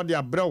na ode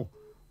abrew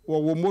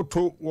wo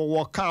moto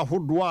wo car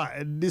hodo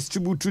a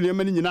distribute ne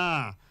mani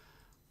nyina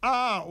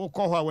wo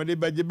ko ho a wode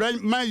baje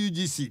man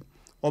UGC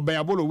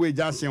obayabolo we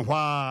jansen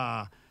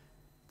hwa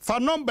fa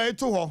number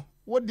eto ho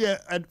what the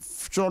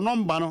show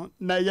number no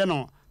na ye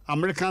no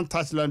American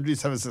Touch Laundry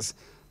Services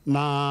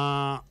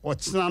na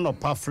ochina no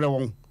pa frɛ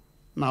won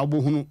na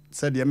obohunu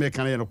said the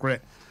American ye no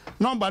correct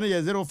number no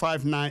ye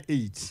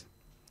 0598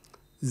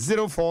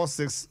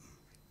 046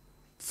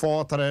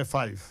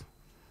 435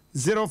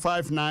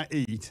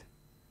 0598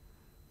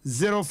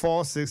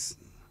 046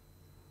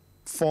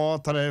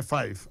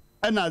 435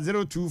 and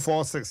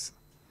 0246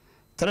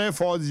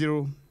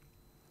 340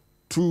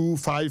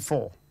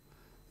 254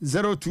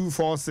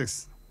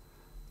 0246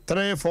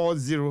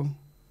 340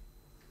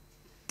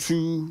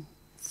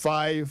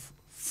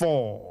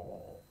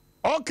 254.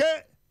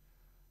 Okay.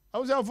 I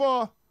was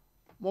for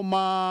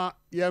Mama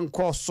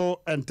Yankoso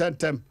and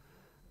Tentem.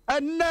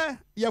 Ene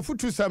ya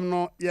futu sam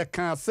no ya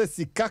kan se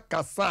sika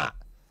kasa.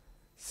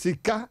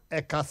 Sika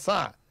e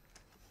kasa.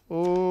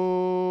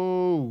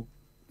 Oh.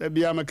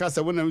 Ebi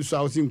amekasa wona nsu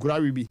a osi nkura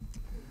wi bi.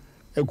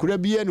 Ekura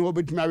bi e ne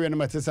obetumi awe na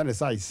matesa ne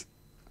size.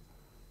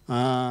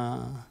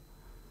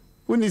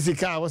 Woni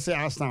sika wo se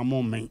asna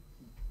mo men.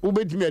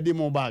 Obetumi ade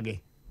mo bag.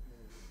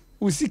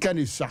 Usika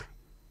ne sha.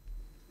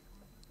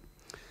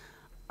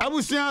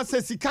 Abusia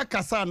se sika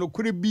kasa no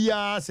kure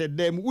bia se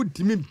dem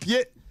utimi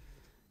mpie.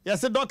 Ya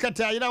se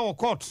dokata ayira wo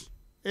court.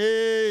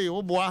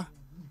 Oboa.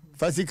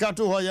 Fasika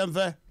to ho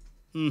yemfe.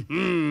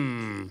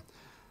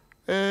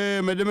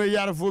 Medeme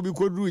yarfo bi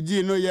kodru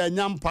ji no ya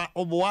nyampa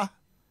oboa.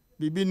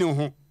 Bibi ne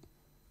ho.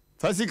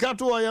 Fasika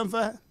to ho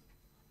yemfe.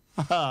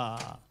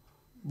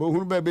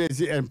 Bohuru bebe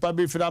si empa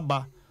be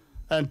firaba.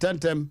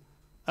 Ententem.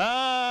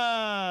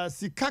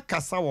 Sika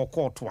kasa wo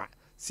court wa.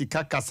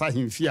 Sika kasa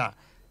himfia.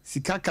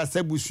 Sika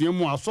kasa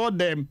busuemu aso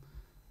dem.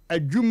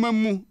 Adwuma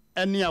mu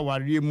ene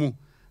aware mu.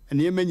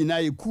 Ene yema nyina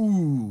ye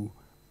ku.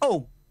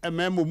 Oh,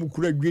 ememo mu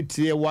kura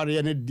dwetire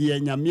ware ne de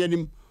nyame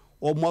anim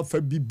o mo fa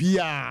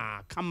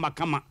bibia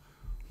kama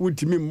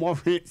wutimi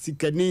mohwe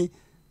sikani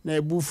na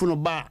ebufu no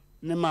ba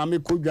ne maame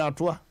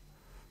kodwaatoa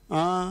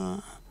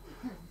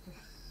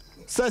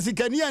sa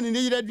sikani ani ne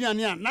yira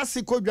duane a na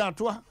se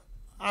kodwaatoa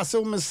ase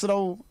wo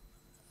mesrawo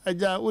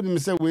aja woni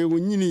mese we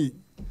wonyini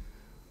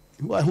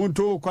wa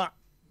honto kwa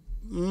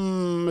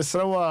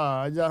mesrawo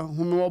aja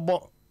humi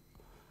wobo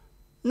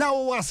na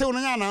wo ase wo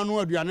nya na anu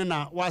aduane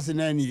na wase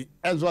na ani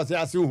enzo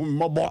ase humi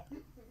mobo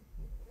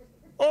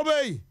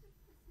obey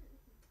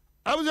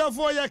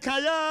abuzafo ya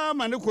kaya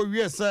mane ko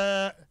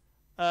wiese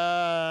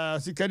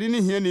sikani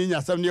ni hia ni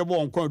nyasam ne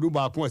bo nkon du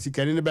ba ko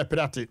sikani ne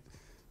beprate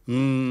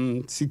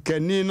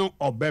sikani no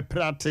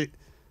obeprate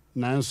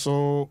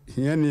nanso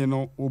hia ni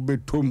no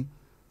obetom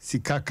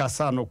sika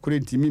kasa no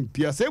kurentimi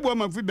mpia se bo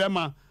mafi be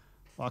ma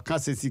waka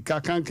se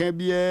sika kankan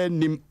bia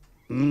nim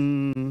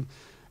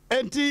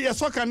enti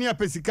yesoka ne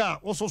apesika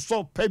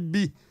wososo pa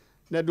bi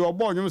na de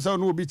obo onwom se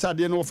no obi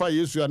chade no fa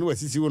Yesu na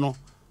wasisi wo no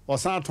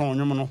osan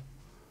aton onwom no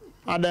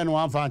adan no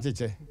anfa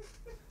cheche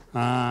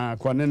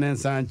kwa nene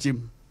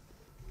nsanchim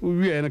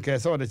uwie ne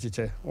kese ode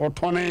cheche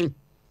otonen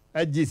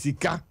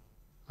agisika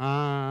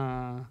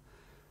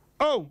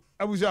oh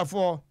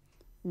abuzafo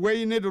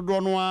we ne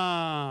dodo no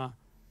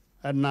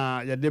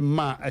na yede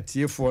ma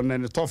atiefo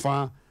ne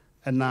tofa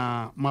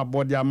na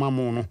mabodi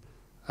amamu no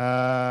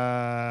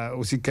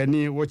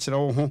osikani wo kire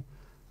wo ho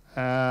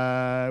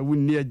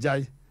wunni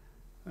ajai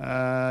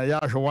ya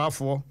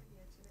hwewafo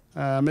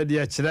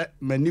media kire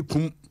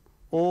manikum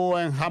o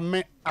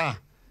enhame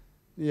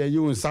ye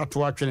yun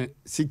sato atwene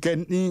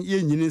sikani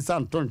ye nyini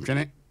santo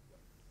ntwene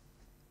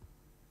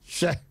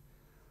she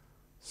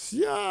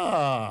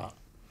sia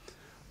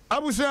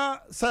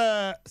abusa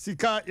sa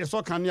sika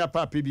yesoka ne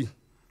apapa bi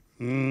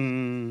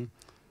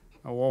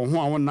wo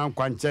ho awon nan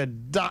kwanche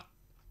da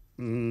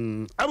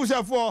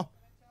abusa fo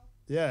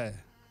yeah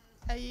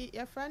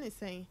your friend is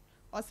saying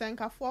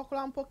osenkafo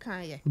klampo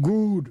kan ye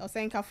good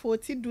osenkafo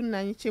ti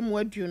dunan chemu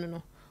aduno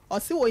no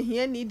osi wo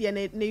hia ni de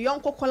ne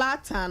yonko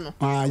kolata no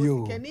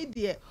keni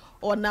de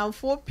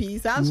onamfo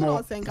peace anso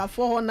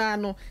osenkafo ho na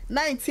no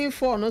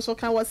 194 no so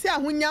kan wose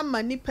ahonya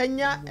ma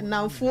nipanya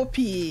namfo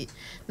pii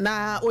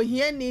na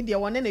ohia ni de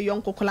wone ne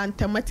yonko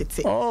kolanta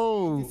matete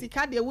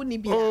sika de woni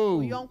bia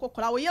yonko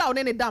kola wo yira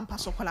wone ne dampa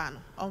so kola no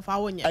onfa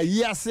wonya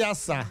ayase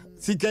asa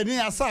sikani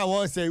asa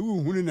wo say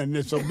wu hunu na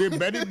ne so be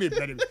very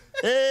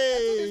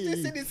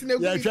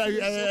ya twa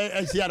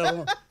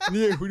asiara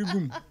ni ehuri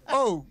gum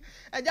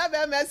aja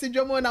be message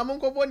jomo na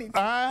monko boni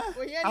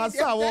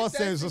asa wo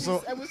say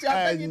so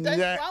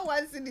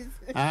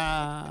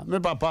me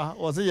papa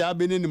o say ya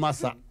be ni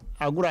masa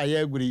agura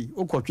ya aguri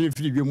ukotwe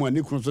firi dwemu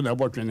ani kunu so na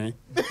botwene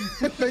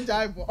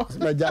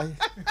mejai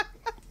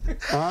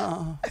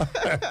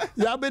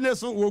ya be ne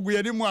so wogu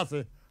ya ni mu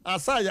ase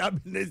asa ya be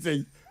ne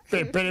say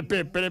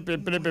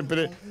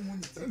pere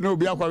no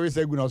bi akwa we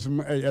say gu na so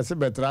ese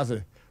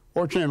betrase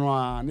o twen no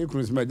a ni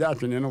kunu so meja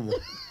twene no bo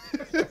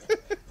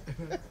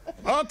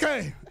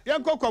okay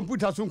yanko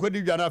computer so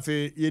nkodi dwana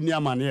fe yeni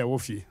amane e wo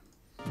fie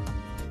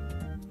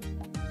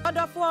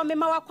Odofo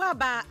mema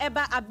wakwaba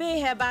eba abe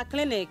heba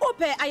clinic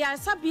ope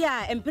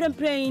ayansabia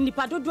emprempren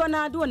nipa dodo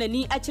na do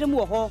nani akiremu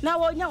wo ho na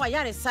wonya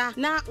wayaresa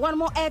na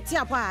wonmo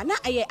etiapa na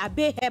aye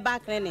abe heba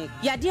clinic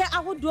yade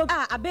ahodo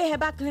abe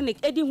heba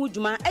clinic edi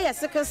hudwuma eye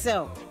sickle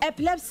cell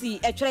epilepsy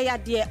etwere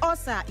yade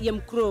ulcer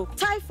yemkro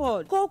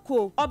typhoid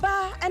koko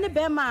oba ene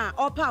bema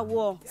opa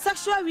wo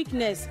sexual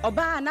weakness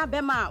oba na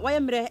bema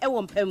wayemre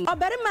ewo mpam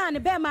oberima ne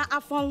bema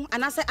afon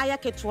anase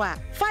ayaketwa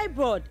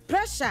fibroid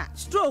pressure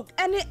stroke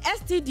ene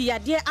STD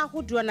yade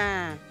ahodoɔ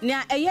na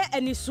nea ɛyɛ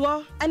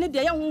anisuo ane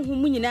deɛ yɛ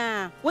honhom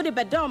nyinaa wo de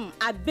bedom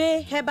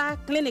abe heba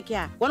clinic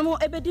a wɔn mo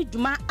ebedi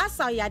dwuma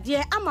asa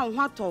yadeɛ ama ho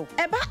atɔ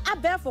ɛba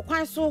abɛɛfo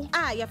kwan so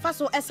a yɛfa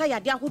so ɛsa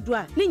yadeɛ ahodoɔ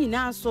a ne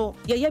nyinaa so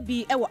yɛyɛ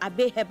bi ɛwɔ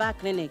abe heba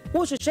clinic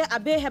wo hwehwɛ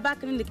abe heba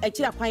clinic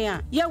akyira kwan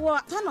a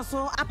yɛwɔ tano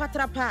so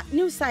apatrapa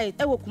new site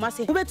ɛwɔ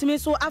Kumase wobɛtumi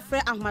so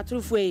afrɛ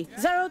ahomatorofo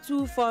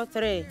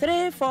 0243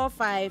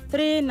 345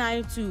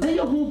 392 yɛ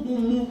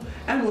honhom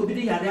ɛna obi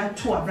de yare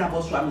ato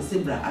abrabɔ so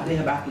amesebra abe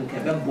heba clinic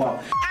ɛbɛboa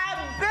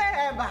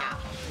abeba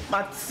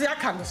matia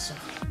kanso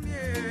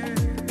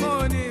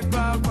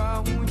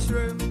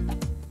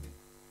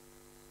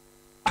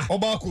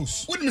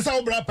Obakos. Wouldn't miss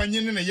our brother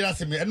Panyin and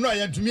Yassim, and no, I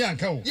had to me and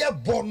go. Yeah,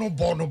 bono,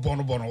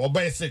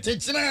 obey it.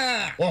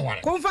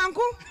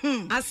 Confanco,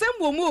 Asem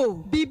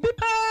Womo, Bibi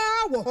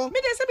Power,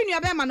 Midasabin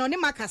Yabaman on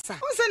Macassa.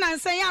 Onsen and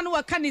say, I know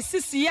a canny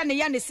sissy and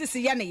yanny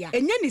sissy yanny,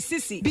 and yanny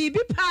sissy, Bibi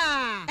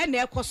Pa, and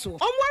their cosso.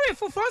 I'm worried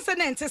for France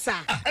and Antessa.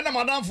 And a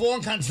madame for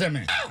one can't say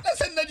me. Let's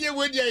send that year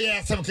with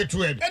ya some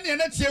kitchen. And you're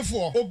not here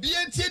for, or be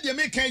a tea, you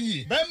make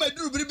ye. Bama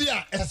do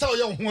Bribia, and so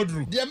young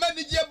Hodru. The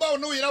manager about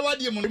no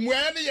Yawadium,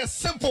 where any a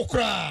simple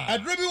cry.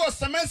 Adrubi was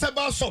cement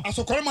about so as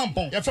a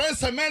cormampon. Your friend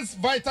cements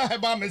vital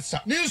heba mesa.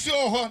 News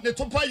your ho, the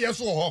topa yes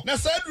ho. Na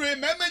sadre,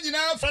 member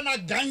now friend a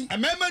gang, a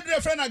member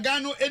friend a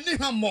gano, any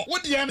more.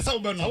 What the answer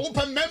will be?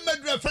 Open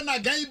member friend a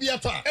gang be a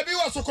far. Every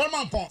was a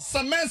cormampon,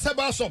 cement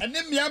about and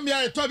then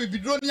Miamia toby be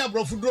drawn near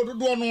Brofudo to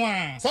do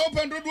one. So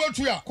open to do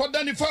to ya,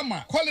 Kodani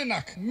Farmer,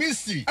 Colinak,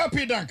 Misty,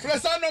 Apidank,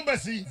 Cressa number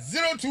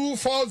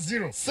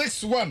 0240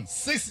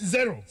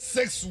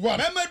 616061.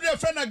 Member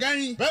friend a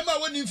gang, remember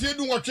when you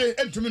do what you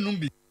enter me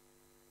numbi.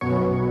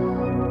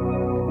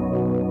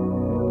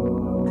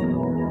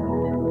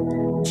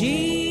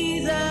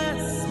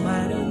 Jesus,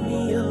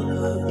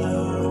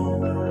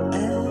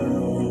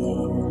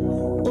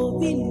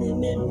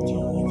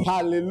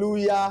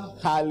 hallelujah,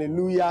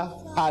 hallelujah,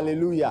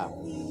 hallelujah.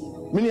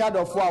 Many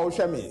other four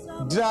Oshami,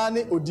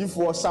 Drani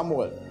Odifo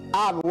Samuel,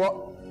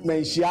 Arwo,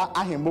 Menshia,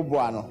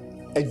 Ahimbobuano,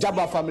 a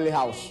Jabba family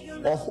house,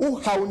 or who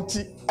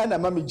county and a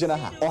mammy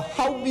Jenaha, or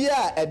how be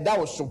a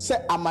dawaso,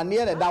 say a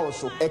manier a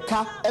dawaso, a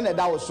car and a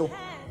dawaso.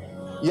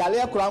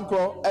 Yale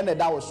Krankro and a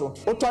dawaso.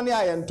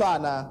 Otonia and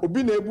Tana,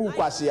 Ubi Nebu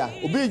Quasia,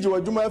 Ubi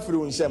Juma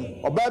Frunsem,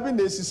 or Baby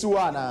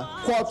Nesisuana,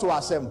 call to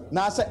Asem,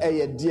 Nasa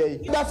a day.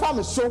 That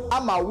family so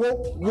ama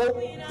wo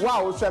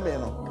wow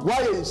femino.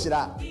 Why is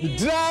that?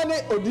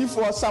 Drane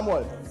Odifo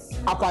Samuel,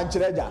 a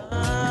panchereja.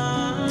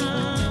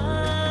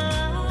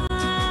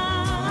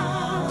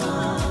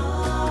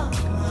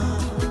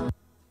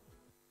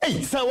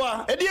 Hey,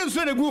 Sawa, a dear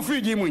son of good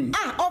free Jimun.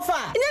 Offer,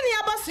 any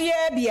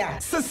abassia,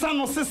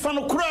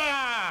 Sesano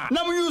cra.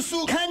 Now you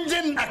so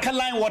canjen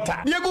alkaline water.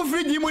 You go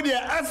free Jimu,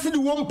 acid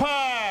wompa.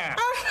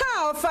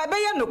 Aha,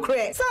 Fabia no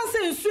cray.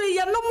 Sansen Sui,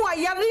 no more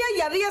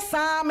Yaria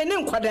Sam and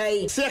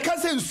Inquaday. Say a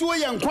cousin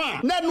Sui and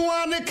Quan,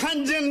 Nanuane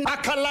canjen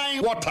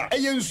alkaline water. A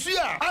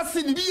Yensia,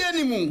 acid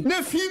dianimu,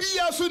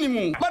 Nefibia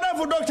sunimu. But I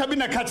for Doctor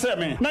Bina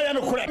Katsame.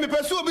 Nayano cray. Me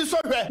pursue be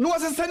sorry. No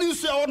was a sending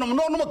so no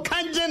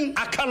canjen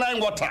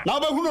alkaline water. Now,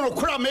 but who no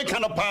cram. Make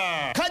an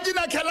apa.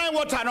 Kajina Kalan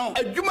water no.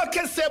 A Juma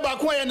can say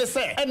back when they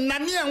say, and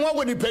Nani and what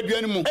would you pay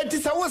anymore? It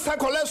is a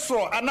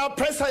cholesterol and now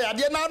pressure. I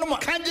did not know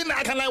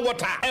Kajina Kalan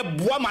water. A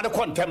Buama the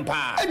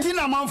contempa. And in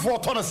a month for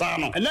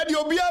Tonosano. And let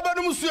you be a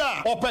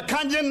Banusia or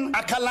Pekanjin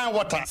Akalan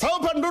water.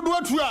 South and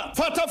Dudua,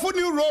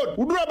 Fatafuni Road,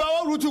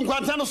 Udraba route in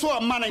Quantano so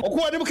money. Or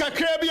Quadica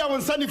Crabia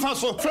on Sunny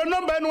Faso. From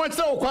number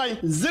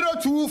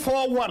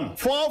 0241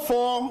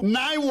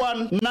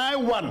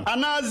 449191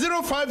 and now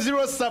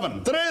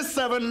 0507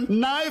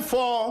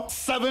 3794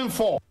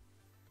 74.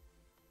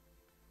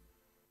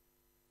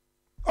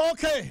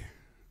 Okay.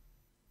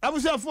 I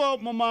was here for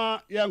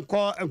Mama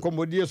Yanko and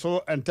Commodie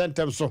so and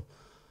tentem so.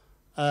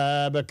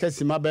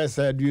 Because my best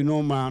do you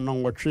know man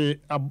on what tree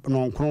up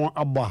non cron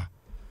abba.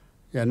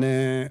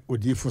 Yane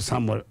Odifu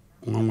Samuel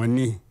on one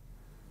knee.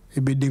 He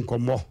bidding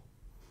combo.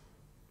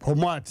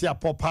 Pomo tia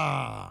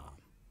papa.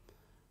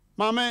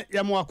 Mama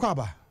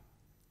Yamuakwaba.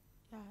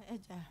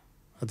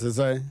 What is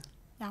I?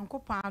 Yanko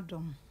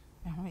pardon.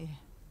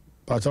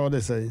 But all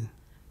they say.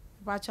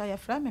 But your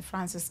friend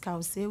Francisca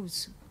will say,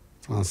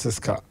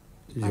 Francisca,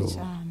 you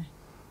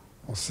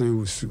or say,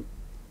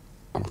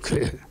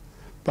 okay.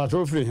 But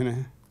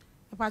hopefully,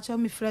 about your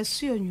me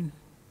fresh you.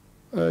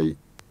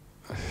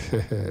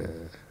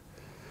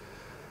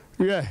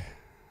 Yeah,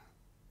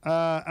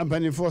 I'm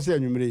penny for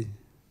saying you may.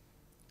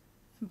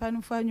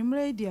 Penny for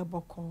you, dear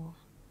Boko.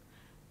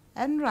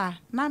 Enra,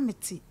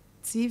 Namity,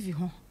 TV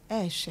home,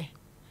 she.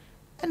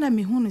 And I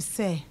mean, who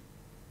say.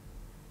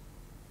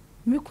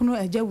 Me kuno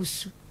eja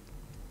wusu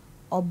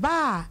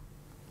oba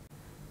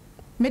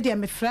me de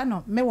me frɛ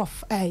no me wo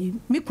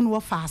me kuno wo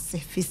faase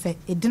fi sɛ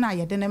edina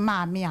ye de ne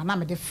ma me a na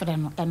me de frɛ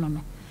no ɛno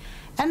no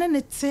ɛne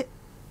ne te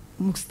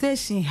mu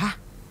station ha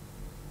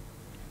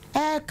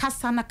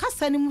kasa na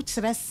kasa ni mu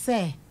kyerɛ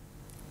sɛ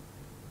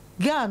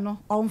girl no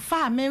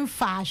ɔmfa me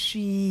mfa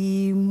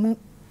hwi mu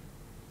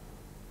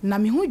na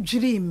me ho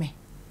dwiri me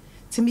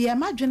ti me ye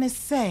madwene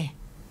sɛ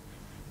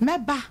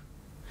meba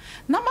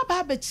na maba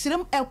ba be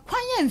kyerem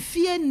ekwan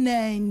amfie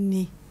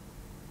nani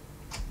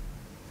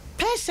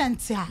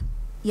patient a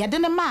yɛde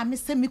ne maame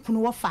sɛ me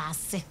kunu wɔ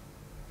faase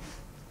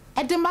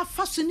ɛde ma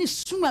fa so ne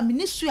suma me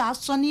ne su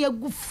aso ne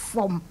agu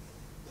fam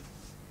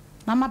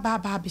na ma ba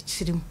be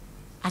kyerem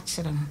a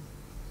kyerem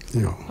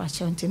yo kwa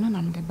kyerenti no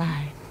na mde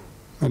bae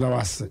da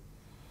wase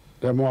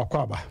ya mo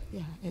akwaba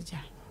ya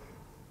eja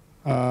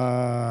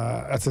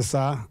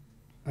atesa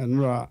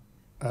anura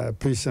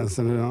patients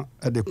no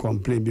de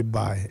complain bi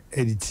bae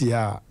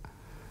editia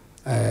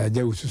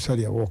ja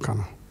ususari awoka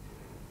no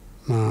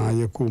na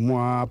yekomu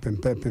a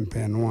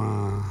pempe no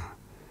a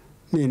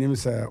ni nim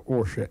sɛ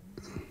wohwɛ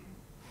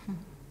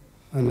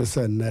ana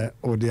sɛ na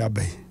odi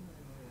abai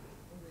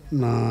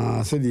na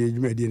sɛ de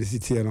edwuma die ne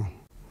sitie no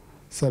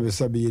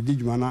sɛbe yedi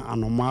dwuma na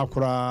anoma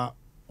akora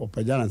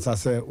opagya na nsa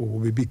sɛ o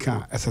bebi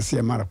ka ɛsɛsɛ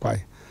amara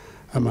kwai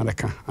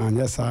america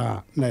anya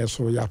sa na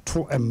eso ya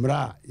to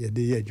emra yede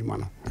ye adwuma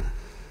no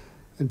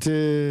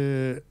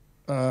nti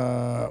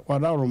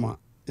wadaroma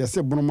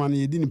yɛsɛ bonoma no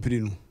yedi ni piri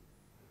no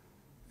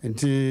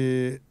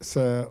nti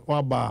sɛ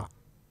waba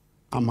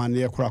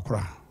amane kura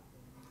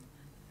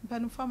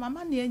banu fa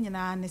mama ne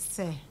nyina ne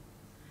sɛ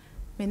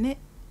me ne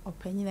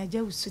opanyina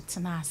gya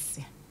usutena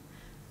ase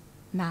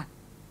na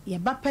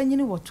yɛba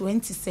panyini wɔ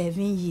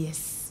 27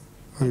 years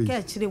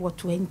ka kyire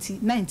wɔ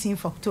 19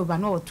 October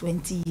no wɔ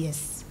 20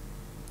 years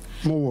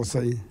mo wo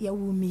sai ya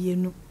wu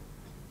mienu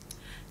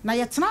na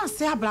yɛtena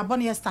ase abrabɔ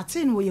no yɛ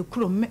starting wɔ yɛ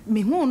kurom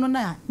me hu no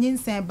na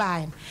nyinsen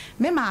bae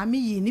me maame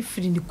yi ne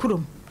firi ne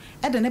kurom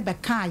ɛde ne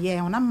bɛka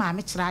yɛ na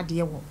maame kyerɛ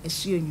adeɛ wɔ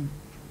asuonwum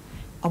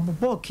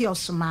ɔbobɔ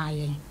kiosoma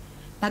yɛ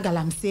na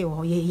galamsey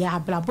wɔ yɛ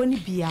abrabɔ ne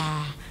bia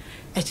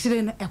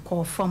ɛkyire no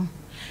ɛkɔ fam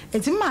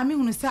enti maame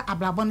hu no sɛ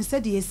abrabɔ no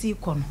sɛ de yɛsi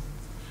kɔ no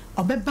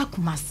ɔbɛba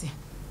kumase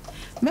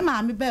me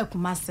maame ba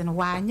kumase no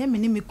wanyɛ me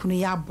ne me kunu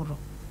yɛ aboro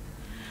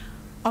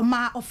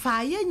ɔma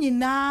ɔfaaye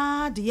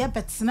nyinaa de yɛ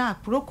bɛtena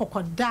akuro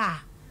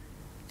kɔkɔda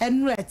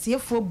ɛnu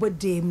atiefo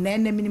bodem na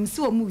ɛna minim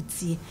sɛ wɔ mu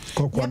tie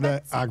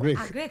kɔkɔda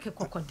agrek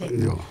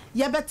kɔkɔda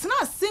yɛ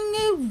bɛtena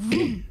single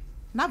room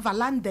na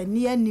valanda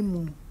ni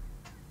animu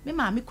me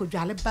maame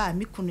kodwale ba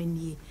me kunu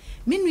nie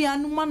me nua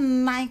no mo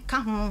nan ka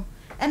ho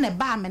ɛna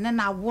ba me ne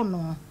na wo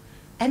no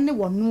ɛne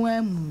wɔ no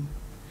amu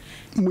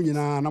mu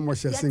nyinaa na mo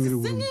hyɛ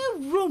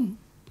single room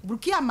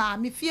bukia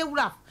maame fie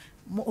wura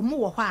mo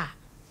wɔ hɔ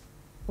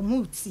a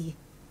mo tie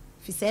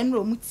fi sɛ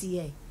no mo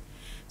tie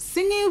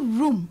single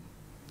room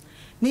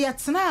ni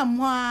yɛtena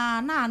mo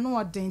na ano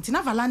ɔden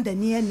tina valanda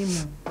ni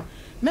animu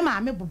me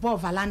maame bobɔ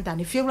valanda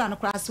ne fie wura no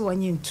kora se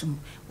wɔnye ntum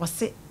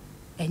wɔse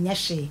enye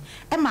hwe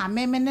e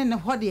maame me ne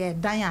hɔ de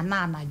dan ana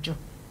anadwo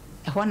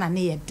ɛhɔ na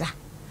ne yɛda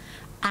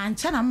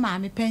ankyɛ na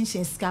maame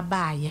pension sika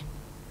baaye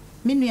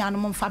me nua no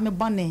mfa me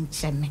bɔne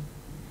nkyɛ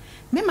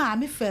me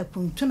maame fa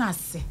kuntu na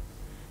se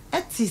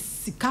eti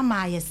sika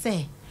ma yɛ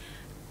sɛ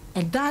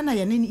ɛda na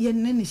yɛ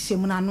ne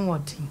hyɛmu na no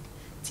ɔden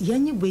ti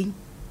yɛnyi wei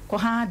kɔ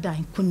ha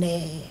dan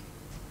kunɛ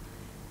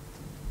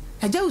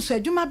agya usu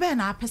adwuma bɛɛ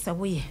na apɛsɛ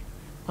woyɛ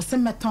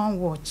ɔsɛ meton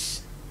watch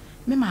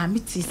me maame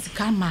ti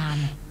sika ma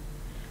no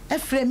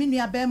efre me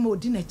nua bɛɛ ma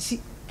odi na chi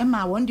e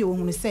ma wɔn de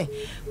ohunu sɛ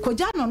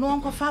kogya no no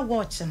nkɔfa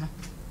watch no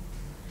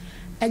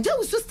agya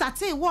usu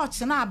starte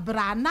watch na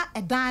abra na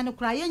ɛdan no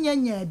kora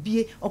yɛnya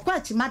bie ɔkɔ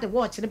achi ma de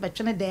watch ne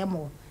bɛtwene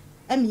dɛm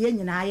ɛme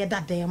yɛnyina ayɛ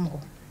da dɛm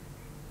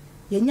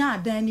yɛnya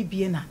adan ne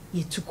bie na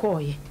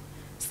yɛtukɔɔyɛ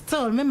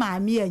still me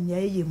maame anya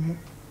yɛ mu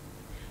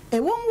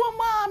ewonwo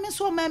ma me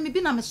so ma me bi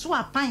na me so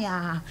apan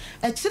a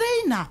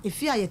ɛkyerɛ na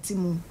efi a yɛti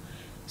mu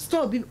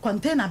store bi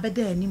container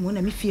bɛda ani mu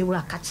na me fie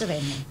wura ka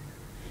kyerɛ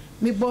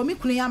me bɔ me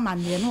kunu ya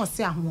manne no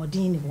ɔse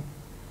ahoɔden ni wo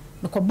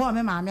me kɔbɔ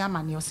me maame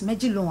amanne ɔse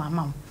magi loan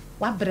ama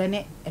wa brɛ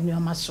ne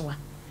enuoma so a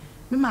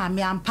me maame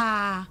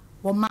ampa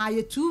wo ma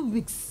yɛ 2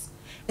 weeks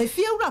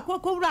efie wura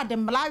kokɔ wura de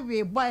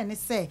mlawe boy ne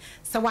sɛ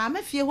wa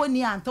ma fie hɔ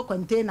ni anto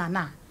container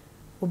na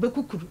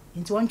obekukuru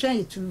nti won twan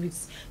yɛ 2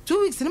 weeks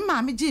 2 weeks ne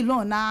maame gi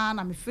loan na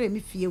me frɛ me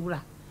fie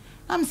wura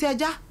na me sɛ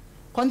agya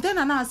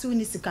container na ase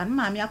woni sika ne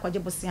maame akɔgye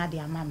bosia de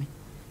ama me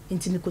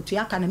nti me kotu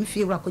aka na me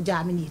fie wura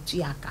kɔgya me ne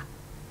etu aka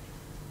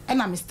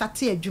ɛna me start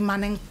adwuma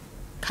ne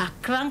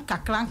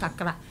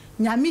kakra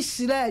nyame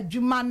hyira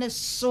adwuma ne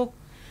so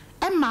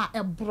ɛma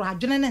ɛboro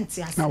adwene ne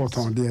ntiase na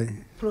wɔtɔn de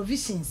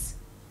provisions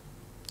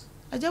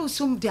agya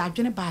usum de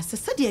adwene ba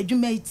sɛ de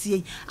adwuma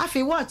itie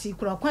afei watch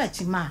ikura kwa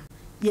achima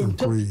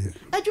yento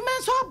adwuma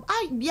nso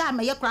bia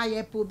ma yɛkura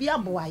yɛ po bia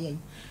boa yɛn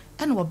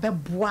ɛna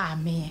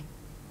wɔbɛboa me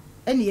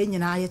ɛna yɛ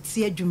nyinaa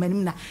yɛte adwuma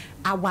nim na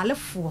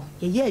awalefoɔ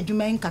yɛyɛ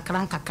adwuma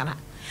nkakra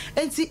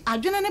enti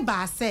adwene ne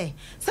ba sɛ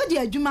de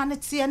adwuma ne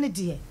tie ne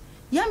de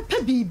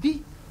yɛmpa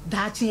bibi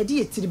daakye yɛde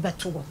yɛtiri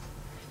bɛto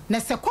na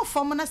sɛ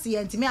kɔfɔm na sɛ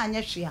yɛntimi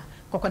anyɛ hwe a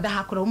kɔkɔda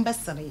ha kora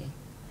mbɛsere yɛn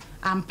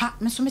ampa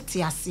me so mete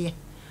aseɛ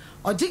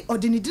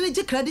ɔde ne dine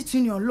gye credit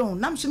union loan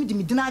na mso me de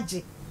me dine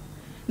agye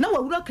na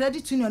wawura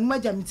credit union mu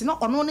agya meti na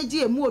ɔno no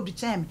gye emu odu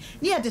kyɛn me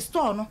ne yɛde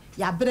store no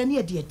yɛabrɛ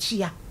ne yɛde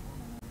akyia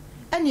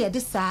ɛne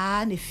yɛde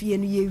saa na fie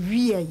no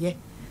yɛwie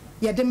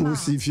yɛde ma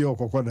si fie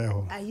ɔkɔkɔda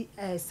hɔ ai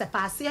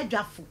sepaase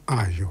adwafo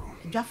ayo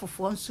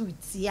adwafofoɔ nso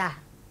tie a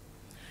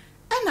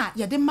ɛna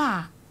yɛde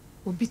ma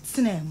obi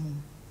tena mu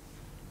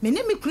me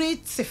ne me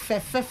create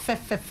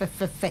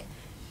fe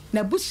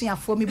na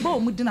busuafo me ba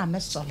omu di na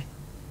mesole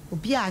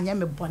obi anya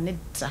me bone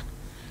da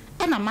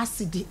e na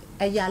masidi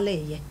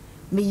eyaleye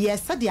me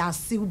yesa de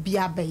ase obi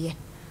abeye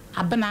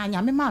abena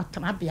anya me ma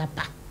tana bia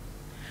ba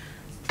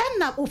e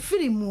na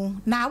ofiri mu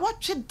na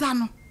awotwe da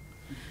no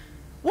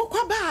wo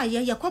kwaba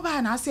ye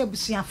kwaba na ase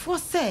busuafo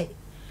se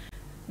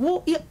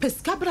wo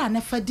peskabra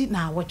na fadi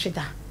na awotwe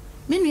da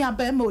me nua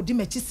ba ma odi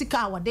machi sika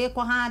awode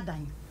ko ha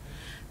adan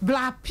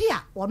bla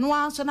pia ono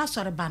anso na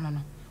sore ba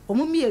no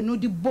omumienu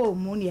di bo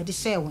mu ne de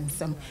share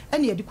wonsam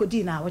ene ye de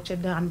kodi na awotwe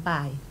dan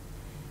bai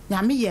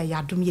nyame ye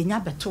yadom ye nya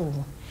beto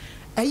ho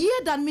aye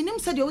dan minim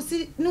se de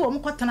osi ne wo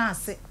mkotena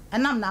ase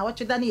enam na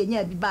awotwe dan ye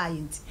nya bi bai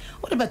nti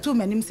wo de beto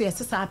manim se ye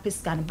sesa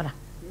peska ne bra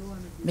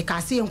me ka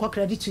se enko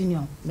credit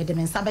union me de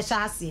mensa be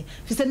sha ase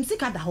fi se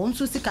msika da ho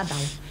nso sika da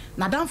ho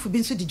na danfo bi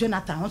nso di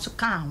Jonathan ho so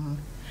ka ho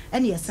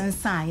ene ye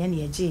sensan ye ne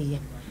ye je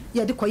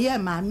ye de koye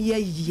maame ye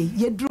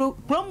ye duro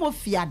promo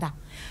fiada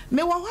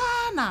me wo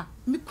ha na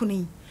me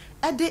kuni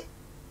e de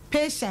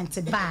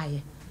patient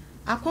baaye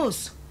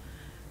akos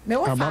me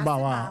wo fa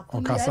baba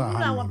okasa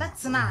ha wo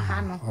betena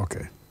ha no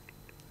okay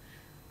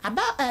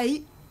aba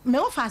me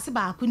wo fa se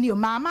ba kuni o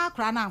mama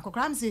akra na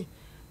ankokra mse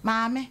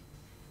maame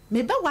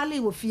me ba wale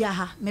wo fia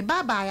ha me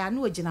ba ya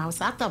na ogina ho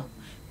satam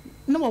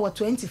no wo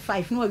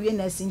 25 no we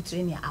na sin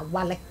training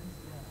awale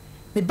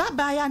me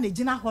ba ya na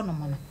gina ho no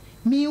mo no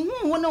mi hu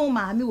wo na wo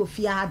maame wo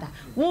fia ha da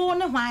wo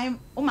ne hwan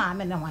wo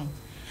maame ne hwan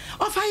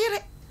o fa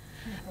yire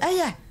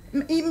eye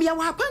mi ya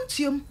wa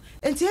kwantuom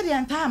enti e de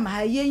anta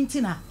ma ye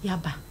nti na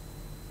yaba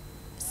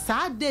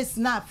days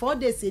na 4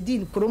 days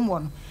edin kromo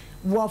no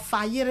wo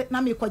fa yire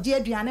na me kwaje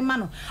aduane ma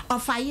no o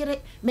fa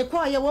yire me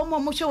kwa ye wo mo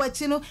hwe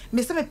wachi no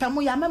me se me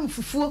pamu ya mam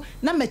fufuo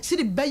na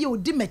machiri baye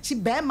odi machi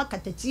ba ma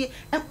katachi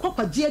e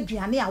kwaje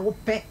aduane a wo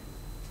pe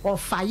o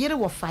fa yire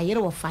wo fa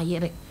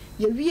yire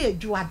ye wie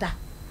aduada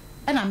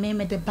e na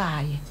me de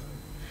baaye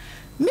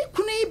mi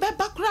kunu yi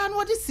beba kura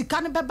no de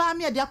sika ne beba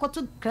me de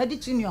akoto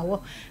credit union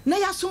wo na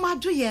ya soma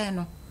adwoye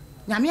no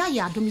nyame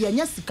aye adom ye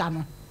nya sika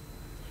no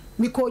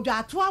mi ko dwa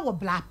ato wo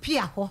bla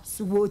pia ho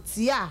si wo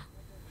tia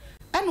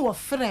ene wo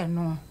frɛ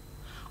no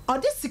o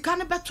de sika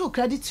ne beto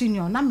credit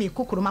union na me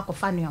kokoro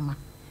makofa neoma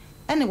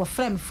ene wo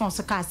frɛ me phone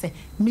so ka se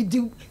mi di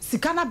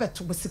sika na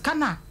beto bo sika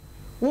na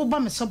wo ba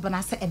me so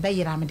bana se ebe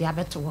yira me de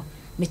abeto wo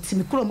me ti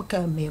mi kuro ka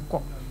me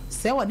ko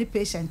se wo ni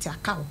patient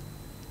aka wo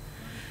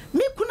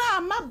mi kuna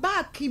ama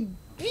back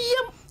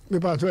biem me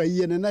pa to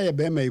ayi ne na ye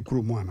be ma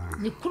ikuru mu ana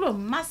ni kuro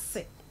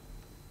masse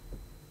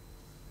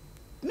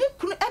mi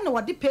kunu ene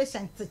wo di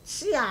patient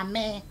chia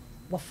me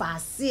wo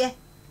faase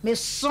me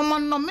somo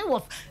no me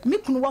wo mi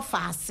kunu wo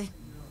faase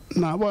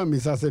na bo mi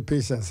sa se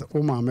patience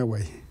o ma me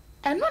we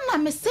eno na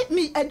me se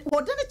mi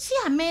wo de ne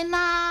chia me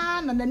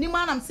na nanim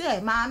anam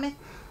se ma me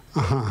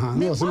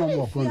no so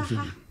mo kwantu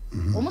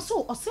o mo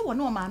so o se wo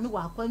no ma me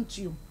wa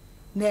kwantu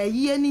na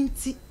ayi ni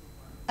nti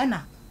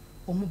ena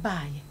o mu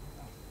baaye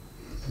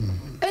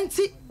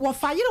enti wo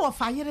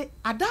fayire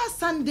ada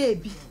Sunday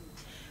bi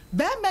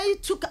be mai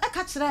tuka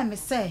aka kire me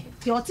se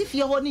te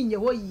otifie ho ni nye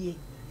ho yie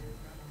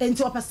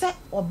enti opese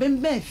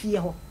obemben fie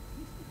ho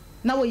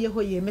na wo ye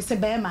ho yie me se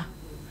be ma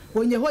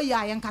wo nye ho yie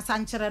ayen kasa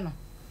nkire no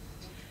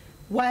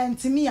wa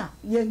ntimi a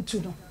ye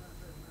ntu no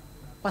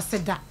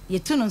waseda ye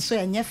tu no so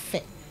enye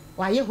fe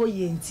wa ye ho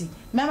yie enti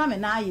mema me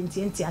na aye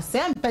enti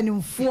Asem Mpe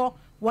Nipa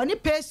woni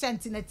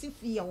patient na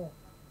tifie ho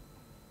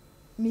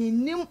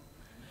minim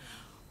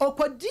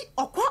okodi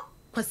okọ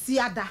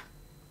kwasiada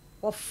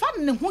ofa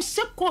ne ho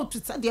hye coat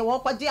sade wo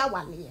kwade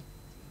awale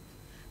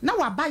na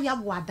waba ya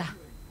wada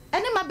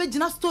ene ma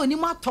begina store ni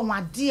mu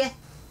atonwade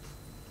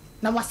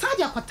na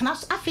wasade akotena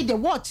afi de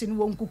watch ni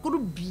wonkukuru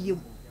biem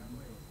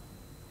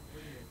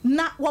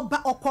na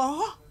woba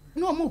okoho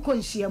na omu ko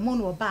nhia mu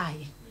na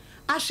obaaye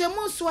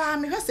ahwemu so a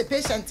me hwese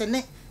patient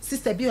ne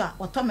sister bi a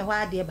otome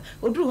hwa ade ba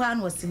oduru hwa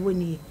na wasi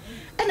woni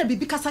ena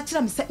bibi kasa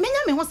kira me se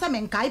menya me ho se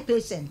me nkai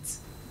patient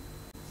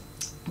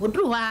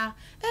odruwa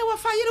wo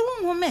fayire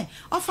wo me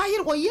o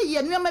fayire wo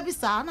ye nuama bi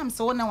sa na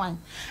mse wo na wan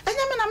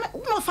enya me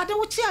na mo fade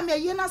wo chia me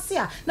ye na se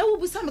a na wo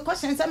busa me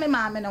question se me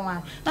ma me na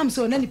wan na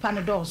mse wo na nipa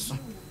no doso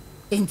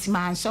enti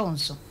ma anhye won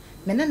so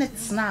me ne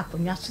tena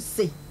akonwa so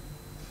sei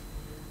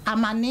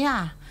amane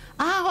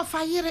a wo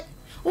fayire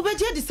wo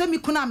beje di se mi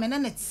kuna me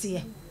ne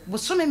tie bo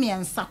so me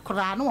ensa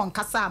kora no won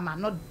kasa ama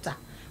no da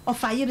o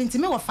fayire enti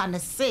me wo fa ne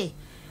se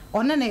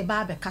one na e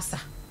ba be kasa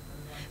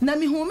na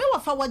mi hu me wo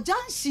fa wo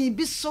janshi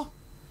bi so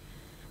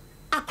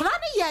akra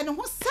ne ye ne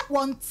ho se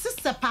won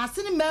sise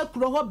paase ne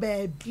makuro ho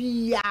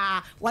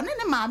baabia wone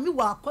ne maami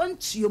wa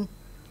kwantuom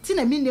ti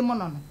na minim no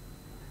no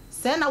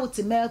se na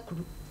wote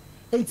makuro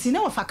enti ne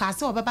wo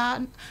fakase wo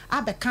baba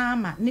abeka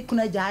ama ne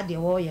kuna gya de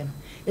wo ye no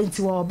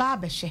enti wo ba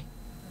abehwe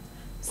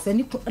se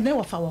ne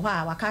wo fa wo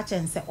ha waka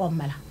chense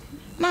omala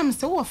na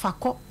mse wo fa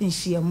ko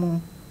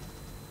nhyiamu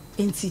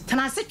enti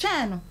tanase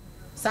twan no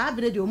saa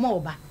bere de o mo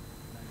ba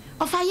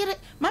ofayire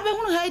mabe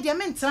hunu ha dia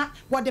mentra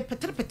wo de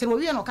petre wo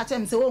wie no ka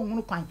chem se wo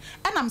hunu kwan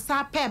enam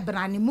sa pe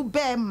brane mu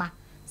be ma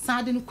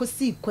sa de no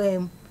kosi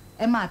kwam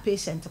e ma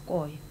patient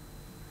koy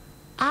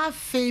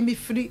afi mi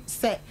free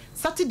say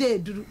Saturday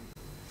duru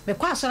me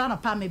kwa asora na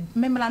pa me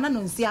mra na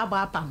no nsi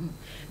aba apa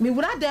me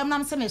wura dem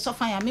nam se me so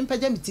fan ya me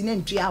mpaja miti na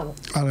ntua wo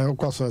ara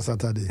kwa so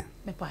Saturday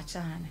me pa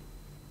chane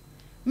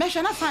me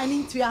hwe na fan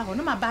ni ntua ho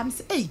no ma ba me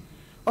se eh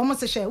omo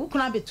se hwe wo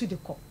kuna betu de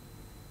ko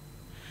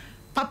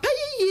papa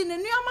yi ne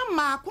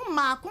nuama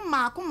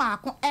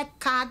maako e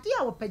kaade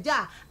a wo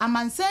pagya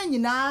amansan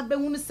nyina be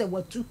hunu se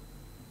watu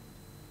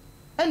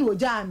ene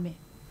ogya me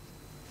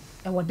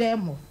e wo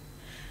demo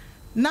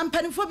na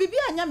mpanifo bibi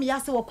anya me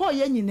yase wo ko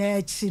ye nyina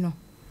achi no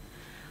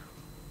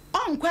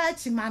onkwa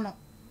achi ma no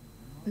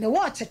ne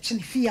wo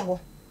chechene fie ho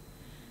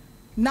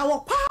na wo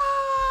kwa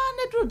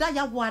ne duru da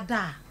ya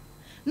wada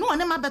no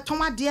one ma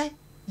beton ade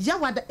ya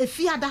wada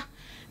efiada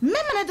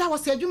memene da wo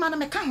se adwuma no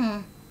meka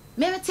ho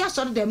me ti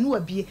asori dem no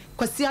abie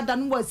kwasi ada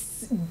no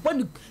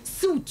body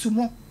suit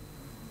mo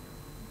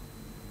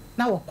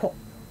na wo ko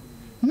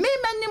me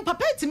manim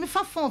papa ti me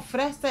fa fon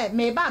frɛ sɛ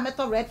me ba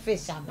meto red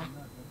fish aba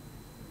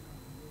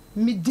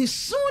me di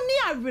suni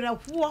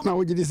awerawo na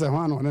wo gidi sɛ ho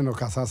ano ne no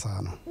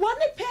kasasa no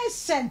one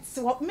patient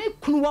wo me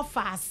kunu wo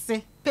fa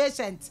ase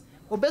patient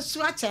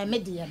obesu a che me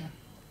de no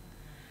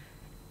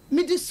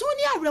me di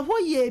suni awerawo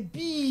ye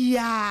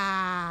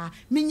bia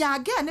me nya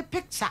aga ne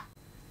picture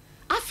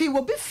afi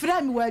wo bi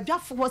fra mi wa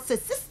adwafo wo se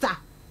sister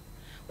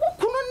wo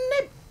kunu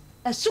ne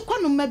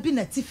asukwa no ma bi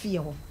na tifie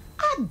ho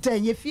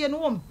adan ye fie no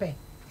wo mpe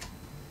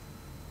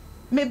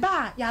me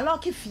ba ya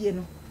loki fie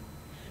no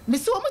me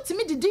se wo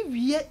mutimi didi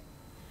wie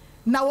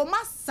na wo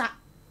masa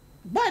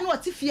boy no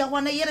tifie ho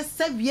na yere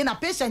sa wie na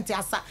patient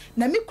asa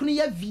na me kunu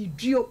ya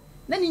video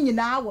na ni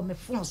nyina wo me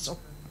fon so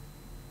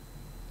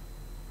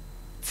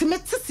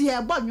timetisi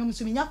e bo nwom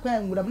so nya kwa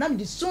nwuram na me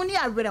di suni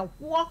awere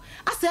ho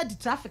asa di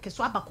traffic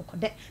so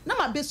abakokode na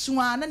ma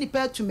besuwa na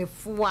nipa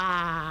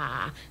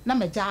atumefoa na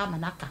magya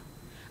manaka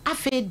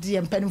afa di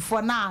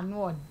empanifo na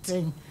anu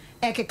oden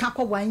ekeka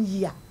ko 1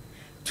 year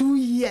 2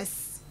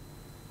 years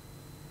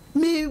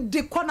me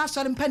de kona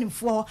sori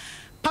empanifo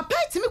papa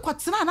itimi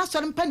kwotena na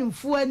sori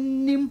empanifo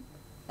anim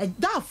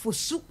edafo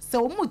su se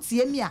wo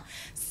mutie mi a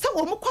se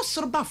wo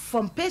mukosoro ba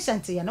from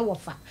patient ye na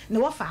wofa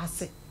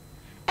ase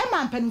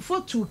ema mpanifo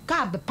tu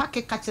ka be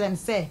pake ka kire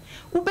mse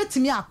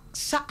ubetimi a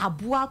sha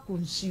aboa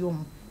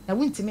konsuom na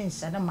wuntimi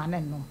nsa na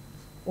manenno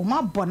o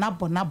ma bona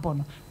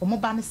o mo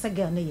ba ne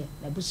sega ne ye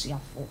na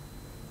busuafo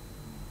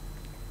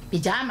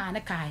bijama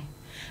ne kai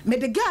me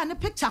de ga ne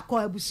picture ko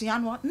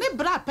abusuan no ne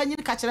bra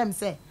panyin ka kire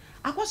mse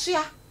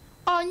akosua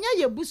onya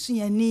ye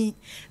busuani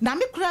na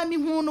me kura mi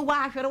hu no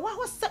wa ahwere wa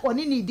ho se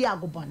oni ni di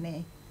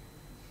agobone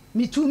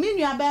mi tu mi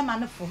nua ba ma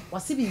ne fo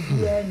wose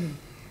bibia ni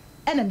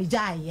ena mi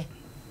jaaye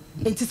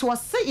enti so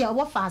wose ye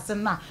wo faase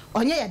na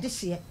onye ye de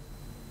hye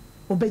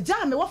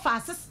obegya me wo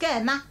faase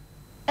scare na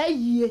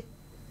ayie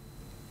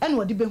ena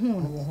wode be hu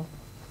no wo ho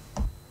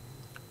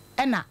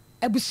ena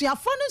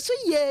abusuafo no so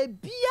ye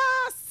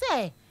bia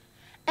se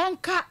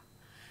enka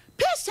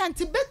patient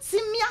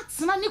betimi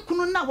atena ne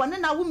kunu na wone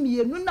na wo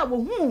mienu na wo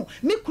hu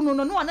me kunu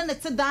no wone ne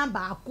te dan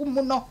ba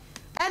akumu no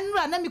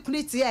enura na me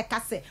kunu tie e ka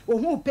se wo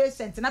hu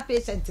patient na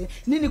patient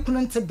ni ne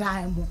kunu te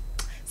dan mu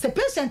se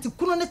patient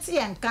kunu ne tie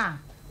enka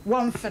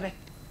won fere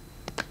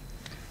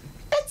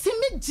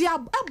etimi dia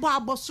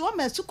abo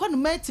ma su kono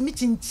ma etimi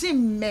chinchin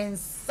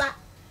mensa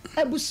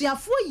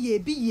abusuafo ye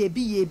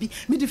bi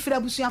me di fira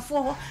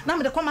abusuafo ho na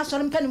me de koma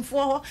sori mpanimfo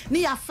ho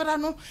ni ya fira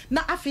no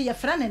na afi ya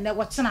fira ne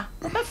wo kyena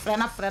wo be fira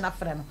na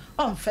no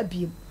on fa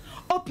biem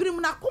opirim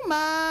na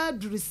koma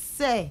duru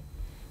se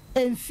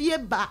enfie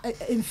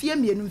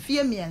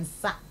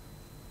miensa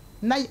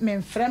na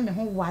me fira me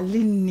ho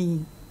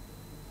waleni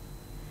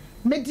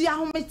me di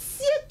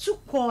ahometie tu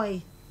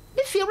koi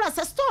me fie wura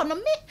se store no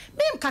me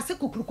nkase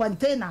kukuru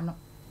container no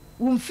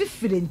wo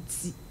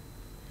mfifirenti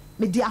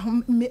me di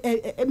ahom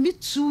me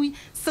tui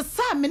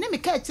sesa me ne me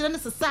ka kire ne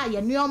sesa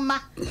ye nuoma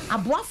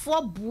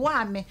aboafo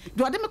boa me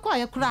de ode me kwa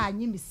ye kura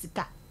anyi me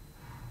sika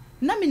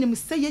na me nim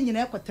se ye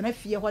nyina ekotena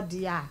fie ho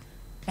de a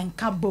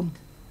enka bom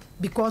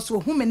because wo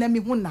hu me na me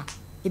hu na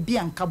e bi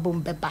enka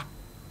bom beba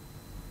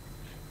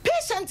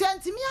patient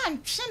antimi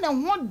antwe ne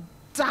ho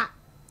da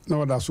na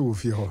wada so wo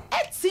fie ho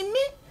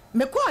etimi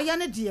me kwa ye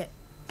ne de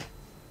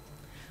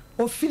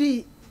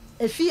ofiri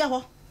efie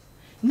ho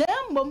na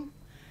mbom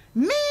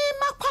me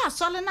makwa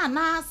asole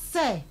na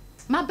se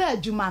ma ba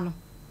adwuma no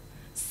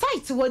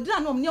site wodira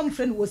no omni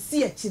omfre no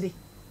wosi akire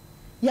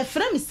ye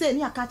frɛ me se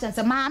ni aka chan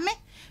se maame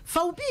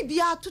fa wo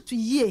bibia tutu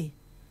yie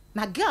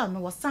na girl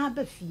no wosan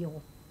ba fie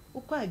wo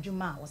ukwa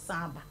adwuma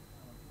wosan ba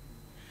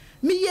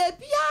me ye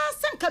bia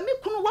se nka me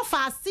kunu wo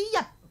fa ase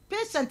ya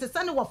patient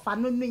se ne wo fa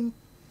no nyin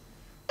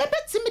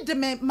ebetimi de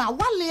me ma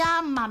wale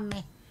ama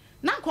me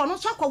na nko no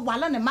so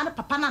akwa ne ma ne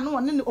papa na no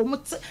ne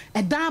omuti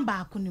edan ba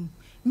akonim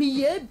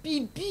mi ye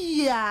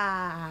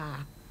bibia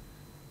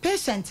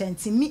patient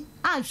antimi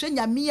anhwe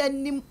nyame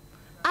anim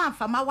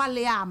amfa ma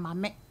wale ama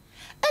me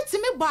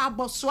etimi bo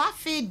aboso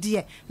afi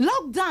de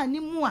lockdown ni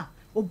mu a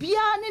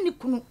obia ne ne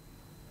kunu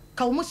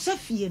ka wo mo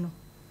hafie no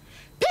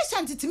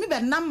patient timi be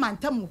nam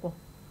mantam ko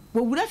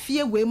wo wura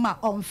fie we ma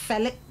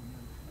onfele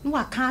no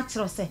aka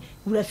akiro se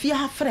wura fie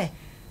ha frɛ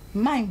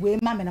mind we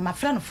mama na my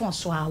friend phone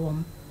so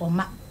awom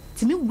oma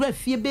timi wura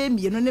fie be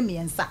mienu ne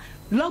miensa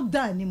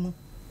lockdown ni mu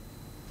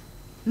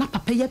na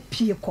papa ya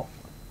pie ko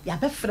ya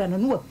be friend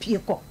no wa pie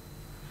ko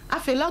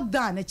afi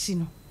lockdown na chi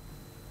no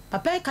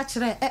papa ka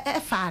kire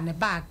fa ne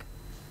bag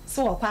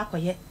so wo kwa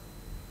akoye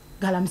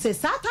galamse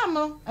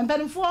satamo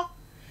empanfo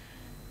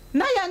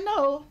na ya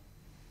no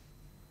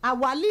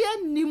awale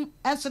anim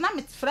enso na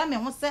me frɛ me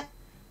ho sɛ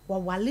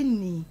wawale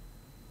ni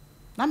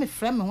na me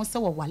frɛ me ho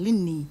sɛ wawale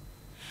ni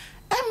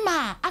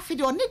Emma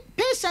afide oni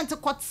patient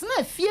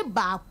kotena fie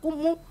ba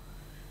akumu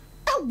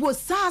ewo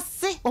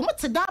sase o mo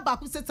te da ba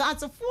ku se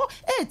tansefo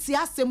eti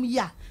asem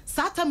ya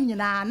satam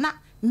nyina na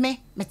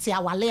mete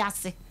awale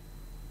ase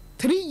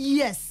 3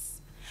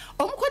 years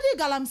o mo kodi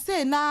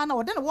galamse na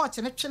ode ne watch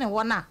ne twene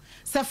wo na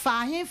se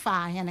fa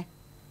ahene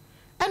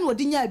ene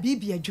odi nya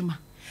bibi adwuma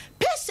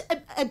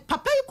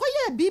papa yi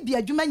koye bibi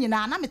adwuma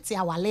nyina na mete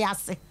awale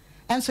ase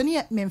enso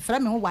ne me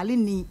mfra me ho wale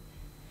ni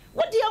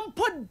wodi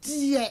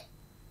empodie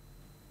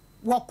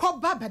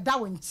wakoba beda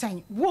wo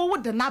nkyɛn wo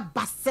de na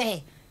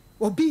base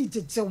obi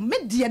jeje me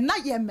de na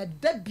ye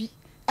medabi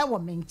e wo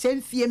me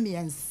nkyɛn fie me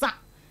ensa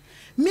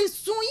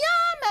misuya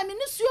ma me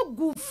nisuo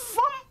gu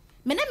fom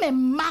me ne me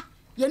ma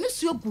ye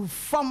nisuo gu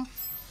fom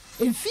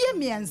enfie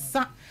me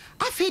ensa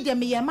afi de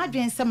me ye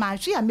madwen sɛ ma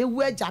hwe a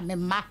mewu agya me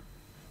ma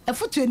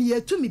efutu ni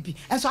yetu me bi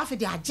enso afi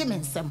de agye me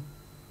nsɛm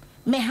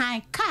me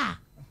han ka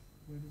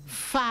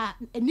fa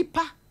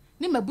nipa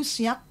ne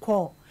mabusua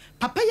kɔ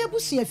papa ya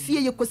busua fie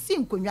ye kosi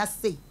nkonwa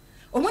sei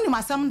omuni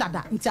masam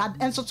dada nti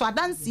enso to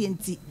adanse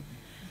enti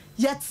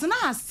yetena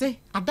ase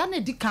adane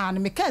di kan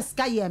me ka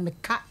ska ye me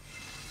ka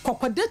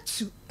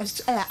kokodetu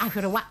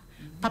ahwerewa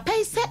papa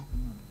yi se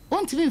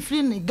wonti bi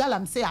mfiri ni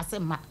galam se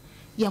asema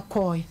ye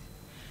koy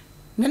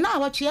ne na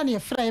awatwe ne ye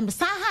frɛ me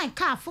san han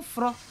ka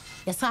foforo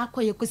ye sa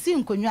akoye kosi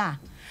nkonwa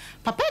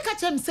papa yi ka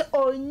chem se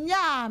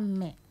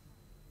onyame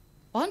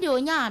onde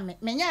onyame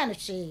menya ne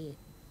hwe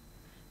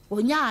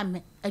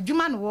onyame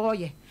adwuma no wo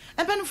ye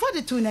empenfo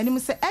de tu nanim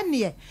se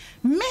ene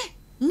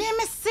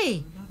me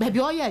se baby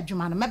oye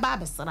adwuma no me ba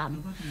besra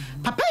no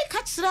papa yi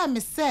ka kire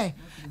me se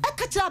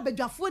ka kire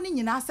abadwafo ni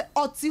nyina se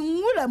oti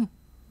nwuram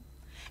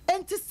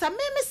enti se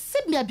me se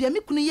bia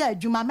me kunu ye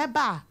adwuma me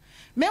ba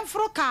me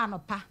mforo ka no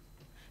pa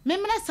me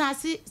mena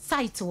sansi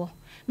site wo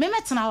me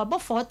metena wo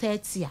bofo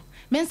 30 a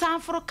me nsan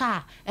mforo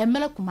ka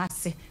emele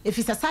kumase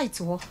efisa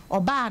site wo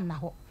oba na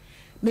ho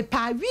me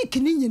pa week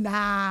ni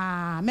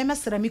nyina me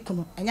mesra me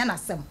kunu enya na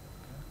sem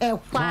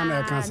kwa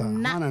na kansa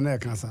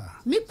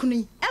me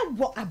kunu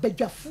ewo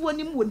abadwafo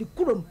ni mo ni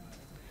kurom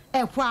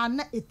kwa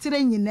na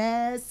etire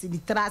nyina si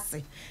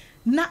litrase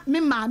na me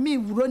ma me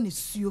wuro ni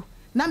suo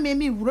na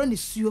me wuro ni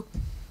suo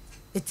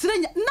etire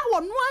na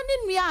wono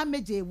ani nua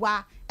ameje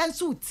wa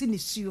enso uti ni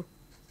suo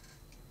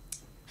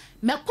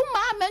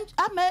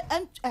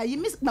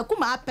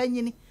makuma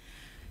apanyini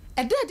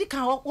ededi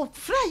kan o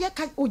fra ye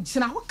ka o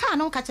gina ho ka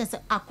na ka chense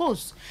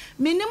akos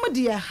minim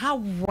de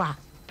hawa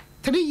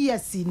 3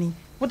 years ni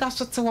woda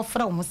so te wo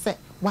fra wo se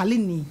wale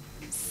ni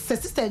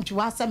assistant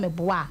wa se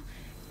meboa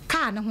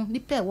ka ne ho ni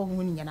pe wo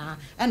ho nyina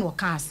ene wo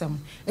ka asem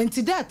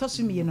enti da to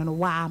so mi no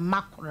wa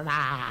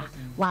makora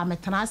wa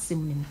metana asem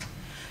ni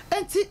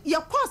enti ye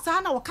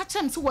kosa na wo ka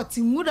chem se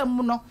woti nwura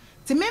mu no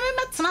ti me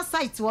metena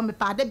site wo me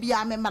pa da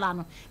bia me mara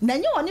no na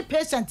nye woni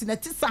patient na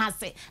ti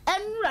sanse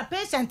enura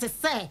patient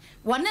say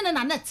woni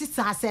na na ti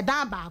sanse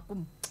da ba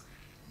akum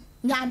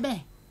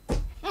nyame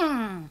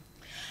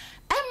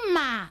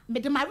emma me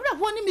de mawura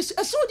ho ni misu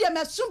esu de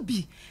mesu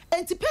bi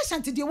enti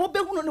patient de wo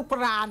behunu no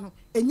kora no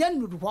enya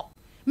nuru ho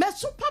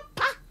mesu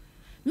papa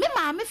me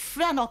ma me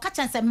frɛ na o ka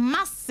chense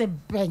massive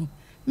ben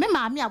me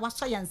maami a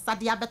waso ye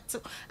nsade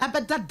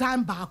abeda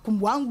dan ba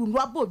akum wanru no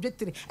aba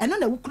odwetire eno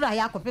na wukura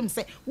ya akopem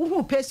se wo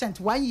hu patient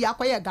wan yi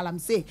akoye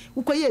galamse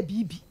wukoye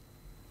bibi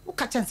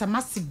wuka chense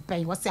massive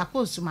ben wose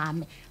akosu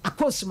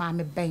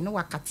maami ben no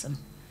wakatem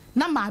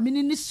na maami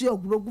ni su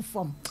ogurogu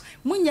fom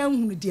munya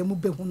nhunu de mu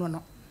behunu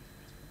no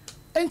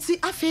enti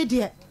afi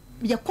de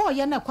ye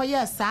koye na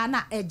koye saa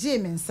na eje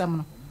me nsem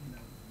no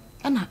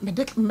ana me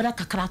de mra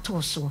kakra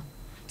to so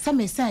se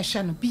me san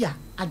hwe no bia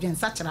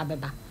adwensa kyera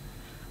beba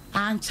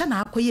ancha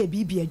na akoye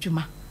bibi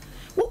adwuma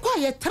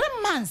wokoye 3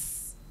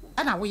 months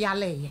ana wo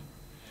yale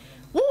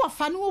wo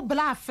wafa no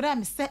bla afra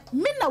me se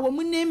me na wo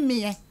mu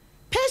nemmie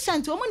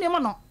patient wo mu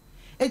nem no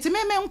eti me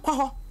nkɔ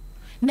hɔ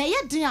na ye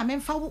din a me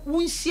mfa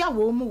wo nhia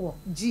wo mu wo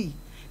gi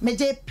me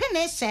je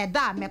pene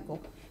sheda meko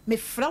me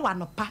fra wa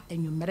no pa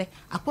anwumere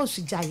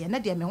akosu gyaye na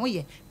de me ho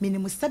ye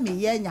minimu se me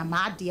ye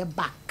nyama ade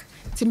back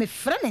ti me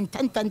fra ne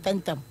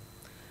tantantantam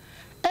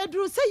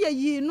edru se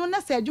ye no na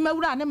se adwuma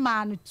wura ne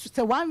ma no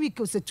se 1 week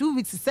or se 2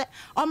 weeks se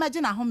o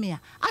maje na home a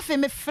afi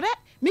me frɛ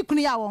me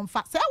kunu ya wo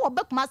mfa se wo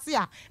bekuma se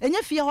a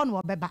enye fie ho no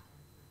wo beba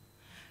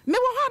me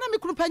wo ho na me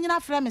kunu panyina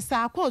frɛ me se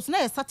akos na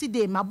ye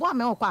Saturday ma bo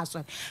me wo kwa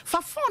aso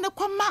fa phone ne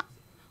koma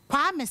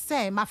kwa me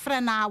se ma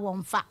frɛ na wo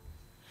mfa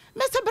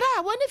me se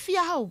bra wo ne fie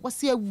ha wo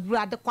se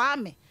awura de kwa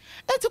me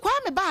enti kwa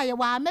me ba ye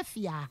wa ma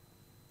fie a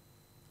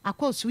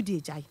akos wo de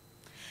jai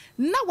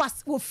na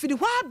wo firi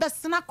ho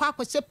abesena kwa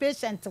akɔhye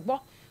patient wo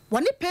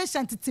woni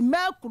patient ti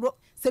makuro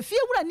se fie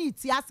wura ni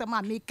ti asem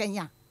a me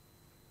kanya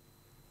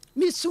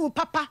me su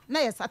papa na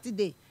ye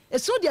Saturday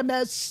esu de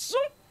me su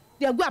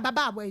de agu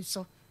ababa aboy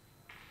so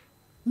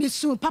me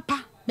su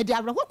papa me de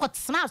awro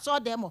kwotena so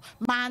de mo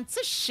man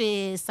te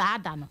hwe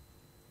saada no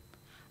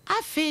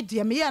afi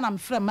de me ya na me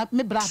frem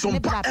me bra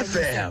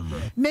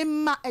me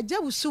ma eja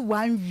wusu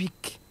 1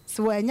 week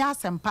so anya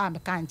Asem pa me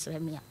kan kire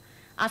me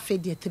afi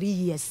de 3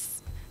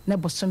 years na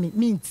boso me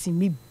minti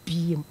me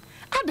biem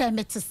ada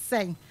me te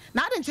sen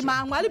na ada nti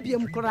ma anwale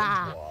biem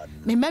kura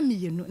me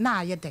mamienu na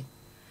ayeden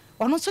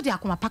ono so de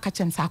akoma paka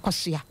chensa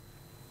akosoa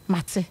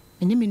mate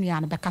eni menu ya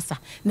na bekasa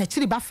na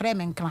chiri ba frɛ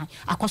me nkran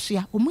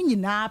akosoa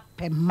omunyina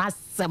pɛ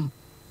masem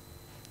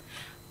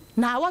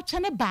na wo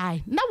twene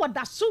bai na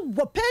woda so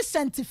wo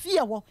patient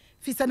fie wo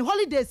fi sene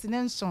holidays ne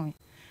nson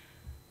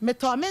me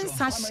to me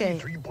nsa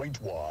hye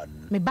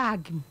me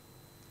bag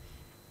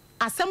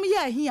asem ye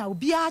ahia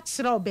obi a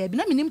kyerɛ obabi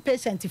na menim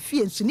patient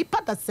fie nso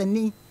nipa da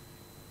sani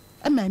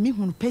e ma me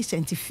hu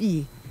patient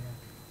fie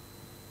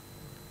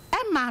e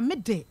ma me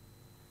de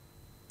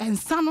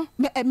ensa no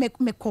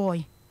me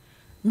koi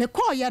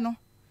ye no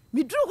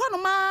me duru ho no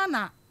ma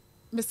na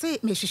me say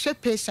me hwehwɛ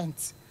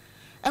patient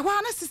e ho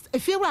ana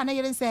efie wura na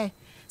yere say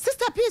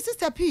sister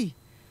P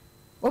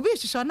obi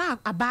hwehwɛ na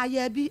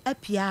abaya bi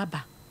apia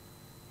aba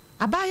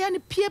abaya ne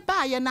pie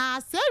ba ye na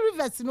say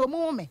rivers no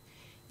mu me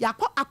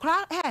yakọ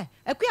akra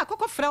ekwe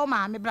akọkọ frɛ o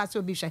ma me bra say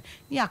obi hwɛ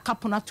ni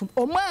akapo na tum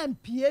o ma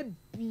pie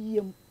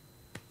biem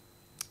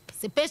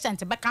se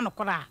patient be ka no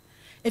kora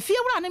efie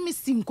wura na me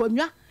si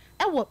nkonwa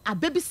e wo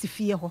ababi si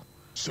fie ho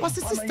what's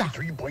the sister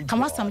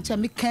come on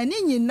some me kan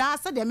ni nyina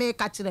say de me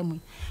ka kire mu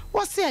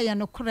wo say ye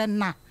no kora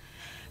na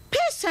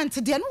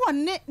patient de no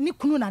wonne ni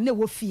kunu na na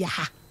wo fie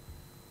ha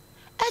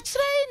e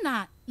kire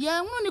na ye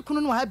hunu ni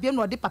kunu no ha biem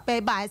no de papa e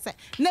ba say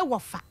na wo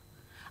fa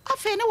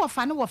afa ne wo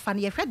fa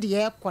ne ye hwɛ de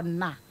ye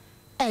konna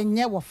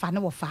enye wo fa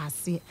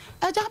ase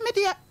aja me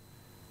de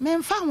me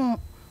mfa ho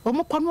o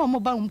mo kɔ no o mo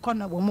ba o mo kɔ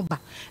na o mo ba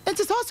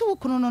enti so wo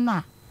kunu no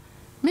na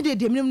me de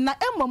dem na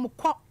emmo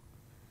kɔ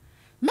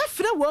me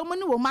frɛ wo mo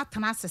ne wo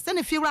matana ase se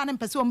ne fie wura ne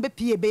mpese wo mbe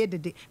pie be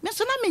dede me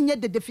so na me nye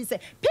dede fi se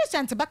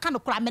patient be ka no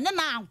kora me ne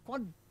na anko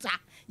da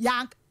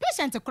ya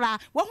patient kora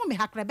wo hu me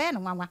hakra be no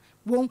nwanwa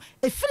wo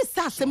efiri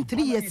sa asem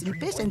 3 years ni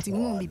patient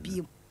hu me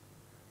biem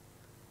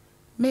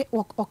me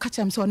o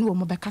kachem se oni wo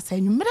mo be kasa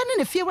enumere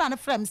ne fie wura ne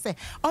frɛ me se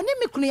oni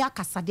me kunu ya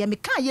kasa de me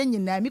ka ye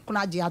nyina me kunu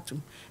age atum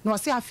na o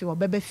se afi wo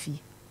bebe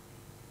fie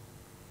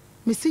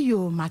me si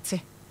yo mate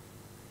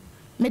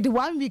me de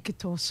 1 week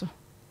to so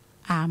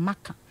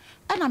maka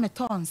ana me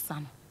tonsa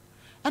no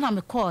ana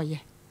me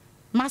koye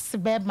mas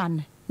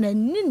beman na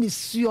nini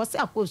suo se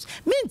akos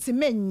minti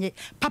menye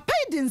papa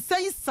di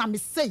nsai same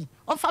sei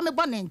o fa me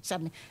bone nche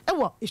me e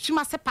wo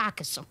ehwuma se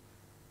park so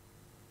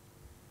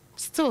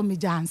still me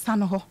jansa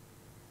no ho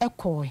e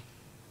koye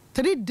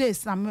 3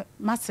 days na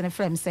masene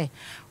frem say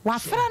wa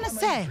fra ne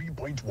say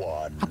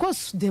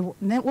akos de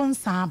ne won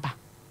saba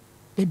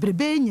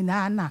bebrebe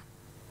nyina na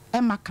e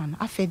maka no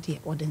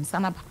afede o de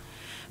nsana ba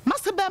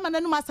mase be man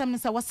nanu asem ne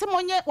se wo se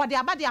monye wo de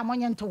abade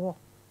amonye nto wo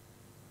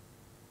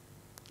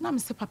na me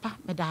se papa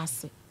me da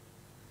ase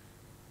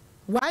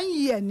 1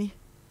 year ni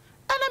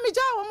ana me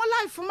ja wo mo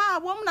life ma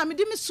wo mo na me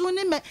di me su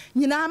ni me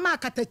nyina ma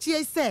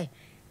akatachie se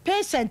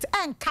patient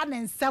enka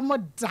ne nsem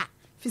da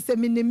fi se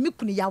me ne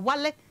mikunu ya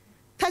wale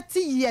 30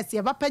 years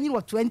ya ba panyin wo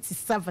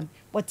 27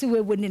 but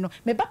we ni no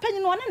me ba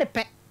panyin wo ne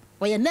pe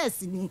wo ye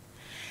nurse ni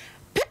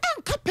pe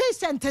enka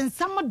patient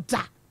nsem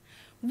da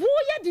wo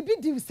ya di bi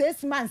di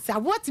 6 months a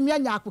what me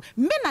anya akọ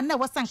me na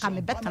wo sanka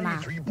me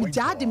betana me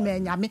jade me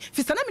anya me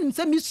fi sana me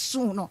se me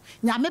su no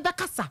nya me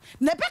bekasa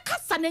na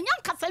bekasa na nya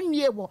nkasa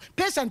mie wo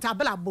patient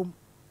abla bom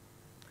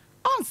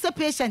on se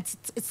patient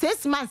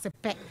 6 months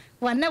pe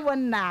wane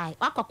wona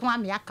akọkọ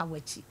ame aka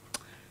wachi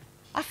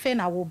afa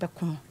na wo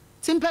beko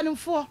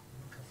timpanimfo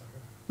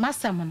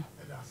masam no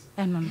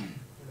eno no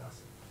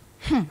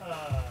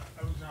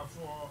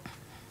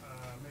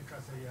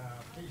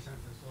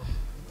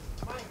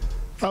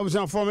I was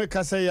informed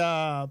that say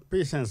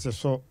patients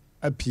so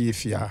apie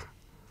fia.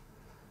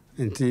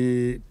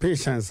 Nti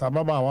patients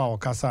ababa wa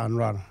okasa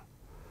anra no.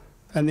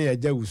 Ene ya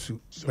jawusu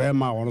we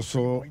ma won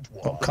so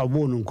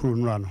kawo no nkuru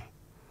nra no.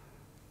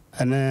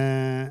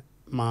 Ene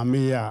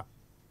maame ya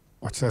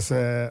o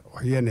chese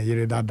oye ne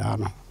yire dada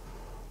no.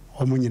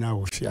 Omu nyina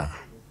wo fia.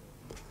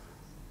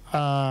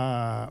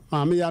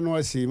 Maame ya no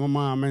asi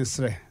mama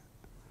mensre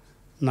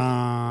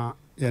na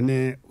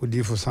yene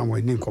odifo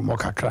Samuel ni nkomo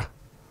kakra.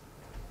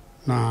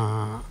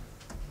 Na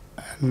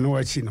no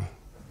achi no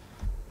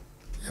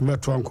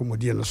ebeto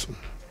ankomodie no so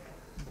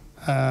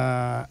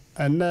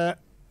and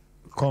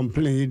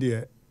complain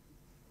de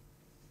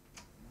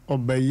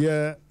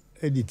obeye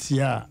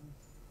editia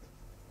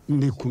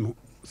nikunu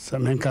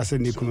samenka se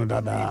nikunu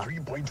dada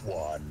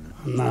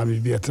na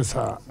bibiete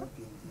sa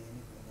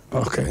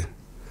okay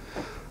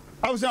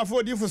I was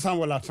afọ di for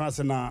Samuel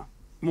atrance na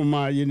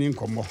mama yeni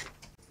nkomo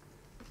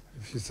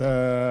if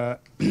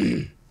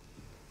you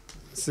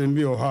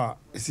Sembi oha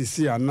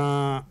sisi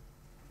ana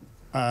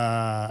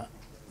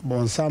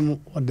bonsam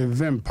o de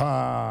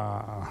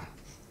vempa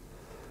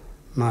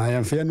na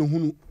yɛmfeɛ no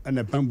hunu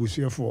ɛna pam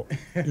busuafoɔ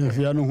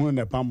yɛmfeɛ no hunu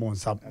na pam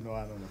bɔnsam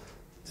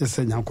te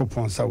sɛ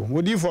nyankopɔn sa wo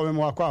wodiifoɔ me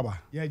wakɔ aba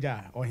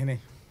yɛgya ɔhene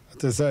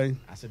te sɛ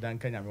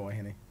asedanka nyame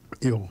ɔhene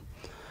yo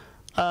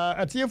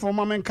atiefoɔ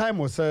ma menkae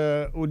mo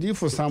sɛ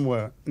odiifo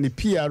Samuel ne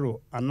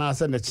PRO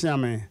anaasɛ ne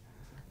kyeame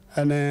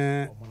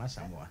ɛne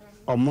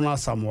ɔmona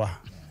Samoa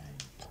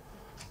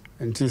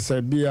nti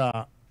sɛ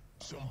bia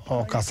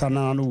ɔkasa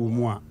na no wɔ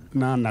mu a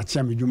na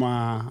nakyeame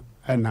dwuma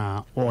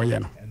ɛna ɔyɛ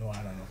no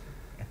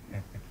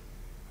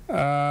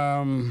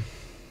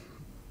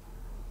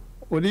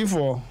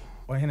odiifo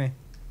ɔhene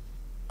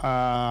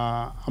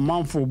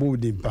amanfo bo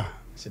dimpa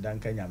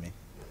asedanka nyame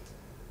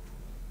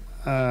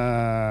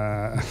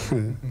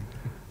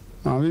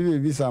na bibi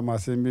bisa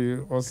masembi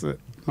ose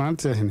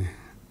Mmrantehene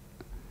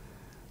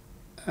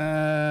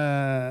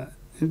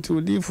nti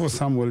odiifo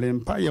Samuel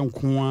mpa yɛ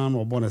nkoa na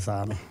ɔbɔ ne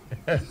saa no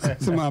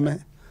so maame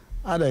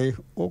adai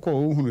wokɔ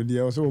ohunu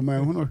deɛ ɔsɛ o ma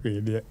hunu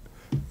hwee deɛ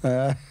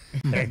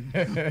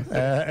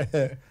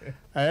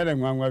ayɛ ne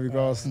nwanwa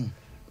because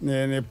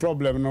ne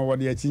problem no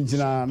wɔde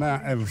akyinkyina na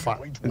ɛmfa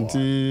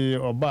nti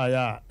ɔbaa yɛ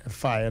a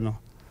ɛfaeɛ no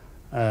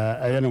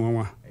ɛyɛ ne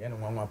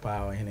nwanwa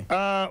paa ɔhene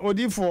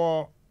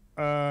odiifo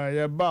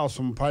yɛba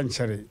Sompa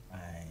nkyɛre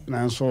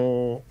nanso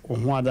wo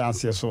ho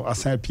adanseɛ so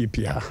asan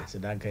piipii ha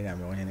asedanka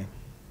nyame ɔhene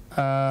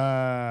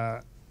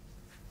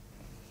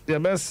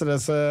yɛbɛserɛ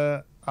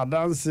sɛ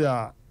adanse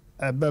a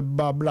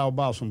ɛbɛba bla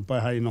woba Sompa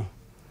ha yi no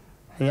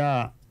yɛ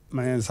a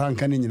ma yɛnsa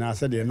nka ne nyinaa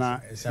sɛdeɛ na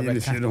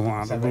yɛne fie no ho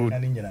ano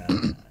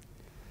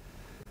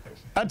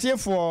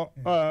atiefoɔ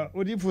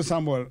odiifo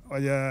Samuel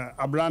ɔyɛ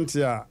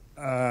aberante a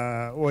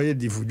wɔyɛ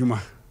difo dwuma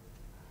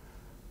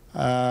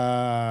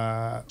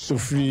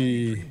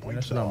Sofri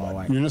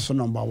Uniso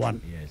number 1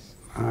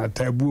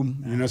 Tabuum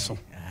Uniso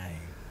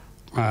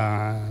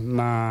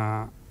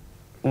na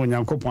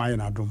onyankopɔn ayɛ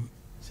n'adom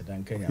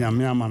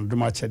nyame ama no dom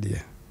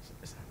akyɛdeɛ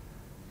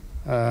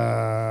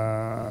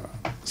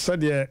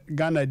sɛdeɛ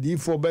Ghana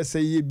diifoɔ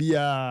bɛsɛ yie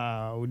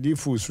bia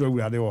odiifo osuro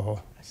awurade wɔ hɔ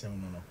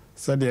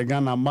sɛdeɛ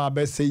Ghana mmaa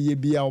bɛsɛ yie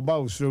bia ɔba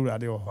osuro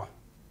awurade wɔ hɔ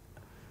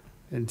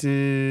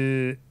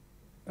nti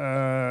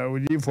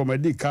odiifo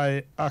madi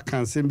kae aka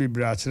nsɛm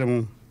bebree akyerɛ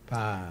mu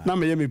na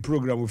meyɛ me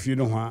program fie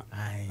no ho a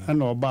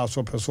ɛna ɔbaa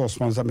so pɛ so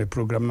ɔsponsor me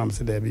program nam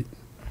sɛ daabi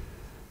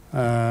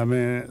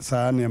me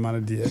saa nneɛma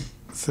no deɛ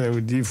sɛ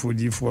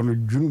odiifo no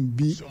dwunum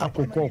bi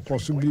akokɔ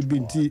so biribi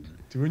nti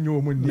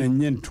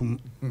menye ntom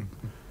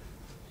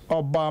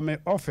ɔbaa me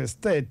office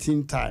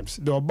 13 times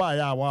deɛ ɔbaa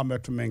yɛ a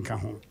wɔamɛto me nka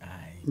ho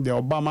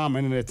deɛ ɔbaa ma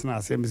amene ne tena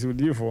asɛm sɛ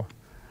odiifo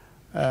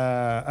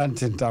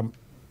antentam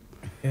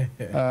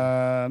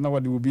na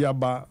wɔde obi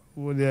aba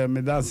wɔde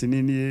medanse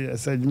ni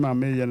ɛsɛ adwuma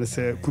meyɛ no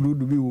sɛ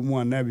kurudu bi wɔ mu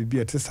anaa biribi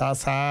ɛte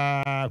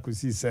saa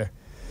kɔsii sɛ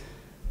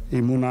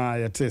ɛmu no a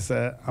yɛte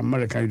sɛ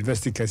American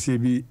University kɛseɛ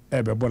bi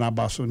ɛbɛbɔ no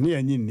aba so ne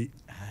yɛnye nni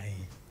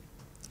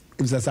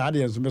sɛ saa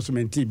deɛ nso bɛso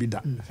mente bi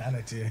da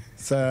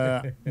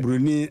sɛ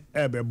buroni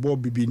ɛbɛbɔ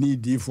bibini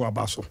diifo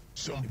aba so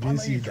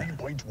kɔsii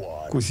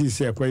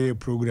sɛ ɛkɔyɛ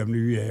program no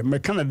wie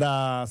mɛka no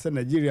daa sɛ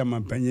Nigeria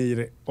mampanyɛ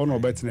yere ɔna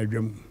ɔbɛtena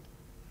adwa mu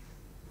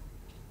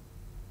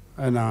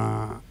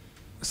ɛna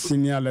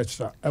senior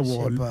lecturer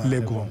ɛwɔ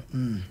Lagos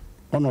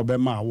ɔna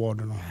ɔbɛma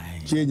award no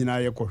kyɛ nyinaa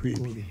yɛ kɔhwɛ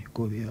bi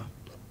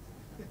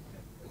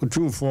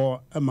otumfoɔ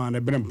ɛma ne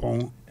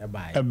berempɔn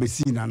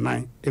ɛbɛsii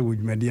nanan ɛwɔ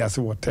dwumadi ase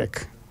wɔ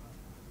tech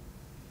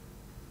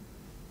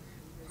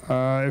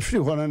ɛfiri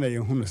hɔ no na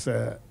yɛhunu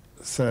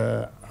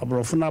sɛ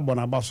aborɔfo no abɔ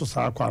n'aba so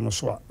saa akwa no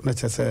so a na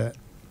kyɛ sɛ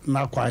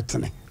na akwa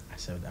atene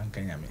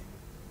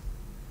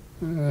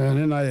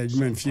ne na yɛ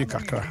adwuma mfie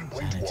kakra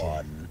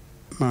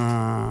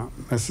na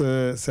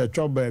sɛ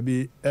twɔ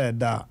baabi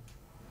ɛɛda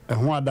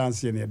ɛho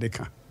adanseɛ ne yɛde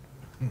ka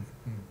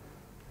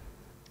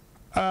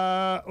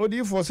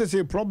odiifoɔ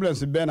sɛ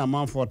problems bɛɛ na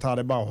amanfoɔ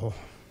tare ba wɔ hɔ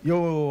yo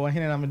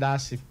ɔhene na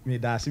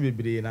medaase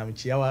bebree na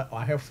mekyia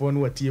wahɛfoɔ no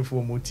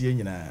watiefoɔ mu tie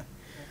nyinaa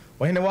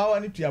ɔhene wawa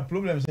ne tua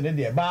problems ne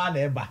deɛ baa na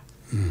ɛba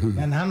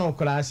na nano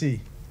koraa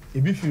sei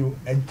ebi firi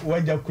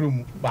wagya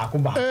kurom baako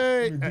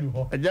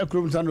agya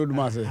kurom sa no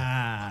oduma ase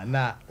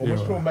na ɔmo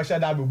so mbɛhyɛ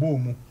da bɛbɔ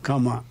mu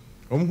kama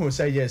ɔmo ho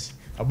sɛ yes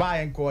ɔbaa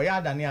yɛn kɔ yɛ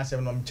adane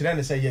asɛm no mekyerɛ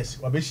ne sɛ yes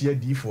wabɛhyia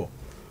diifoɔ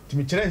nti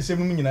mekyerɛ nsɛm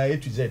no mu nyinaa A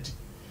to Z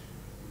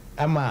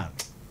ama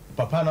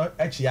papa no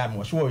akyia me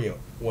wɔso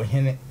wɔ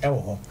hene ɛwɔ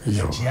hɔ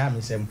akyia me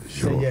nsɛm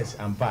sɛ yes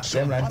ampa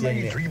sɛ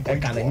Mmrantehene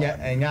ɛka no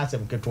ɛnyɛ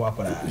asɛm ketewa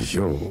koraa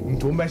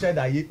nti wombɛhyɛ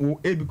da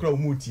ebi kora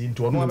ɔmu tie nti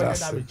ɔno wabɛhyɛ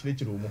da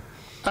bɛkyerɛkyerɛ wɔ mu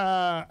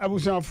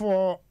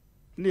abusuafoɔ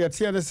ne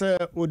yɛteɛ ne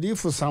sɛ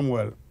odiifo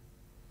Samuel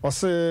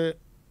ɔse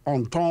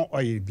ɔntɔn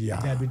ɔyɛ bia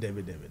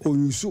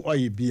ɔnyusu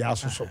ɔyɛ bia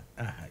soso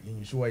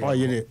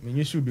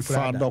ɔyere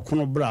fa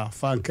dɔkono bra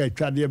fa nka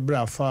atwadeɛ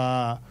bra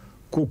fa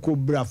koko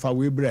bra fa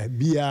wei bra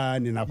bia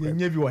ne nakɔ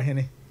yɛnyɛ bi wɔ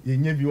hene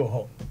yɛnyɛ bi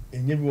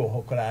wɔ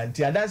hɔ koraa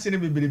nti adanse no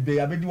bebrebe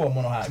abɛdi wɔ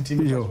mo no ha nti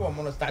mekɔ wɔ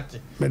mo no start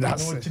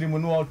ɔkyiri mu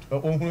no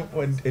ɔhunu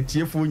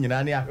atiefoɔ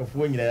nyinaa ne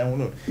ahwɛfoɔ nyinaa ho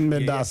no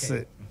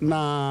medase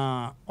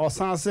na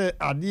ɔsan sɛ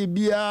adeɛ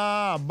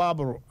biara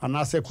Bible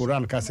anaasɛ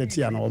Koran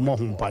kasɛti a na ɔmmɔ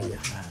ho mpayɛ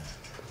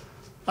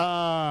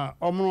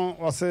Omno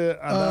wase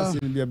adasi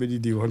bia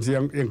bedidi wonti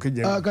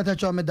yankije. Kata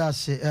cho me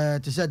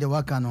dase to say the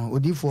waka no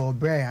odi for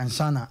bre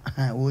ansana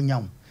wo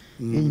nyam.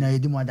 Nyina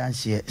yedi mo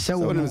adanse. Se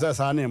wo no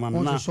sa na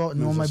man na. So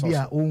no ma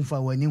bia wo mfa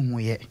wani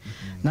huye.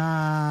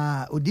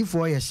 Na odi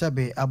for ye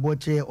sebe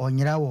abotre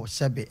onyira wo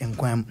sebe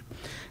enkwam.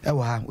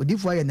 Ewa ha odi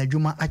for ye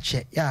nadwuma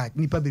ache ya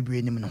nipa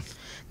bebre nim no.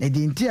 Na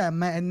di nti a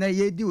na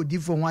yedi odi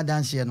for ho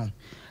adanse no.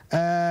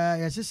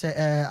 Yesi se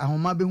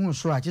ahoma be hu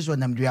so a che so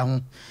nam dua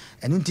ho.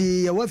 Eno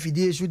nti ye wa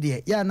fidie so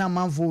de ya na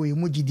manfo we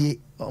mu gidie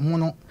mo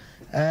no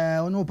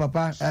ono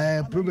papa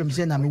problem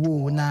say na me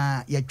wo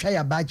na ye twa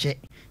ya ba che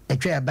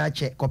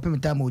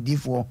kopim ta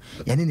modifo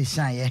ye ne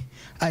san ye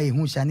ai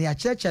hu sa ne ya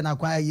cheche na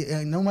kwa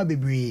no ma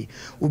bebre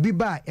obi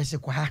ba ese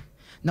kwa ha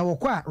na wo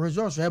kwa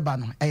resource e ba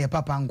no ye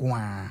papa nko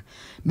a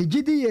me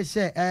gidi ye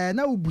se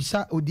na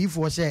obusa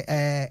odifo se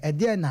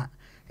de na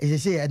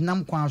say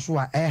nam kwan so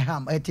a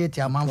ham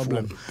etete amanfo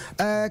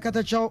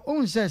katacho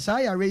on say sa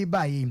ya rei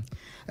ba yi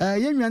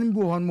ye nwan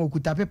bi hon mo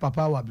kuta pe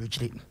papa wa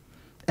blochire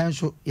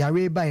enso ya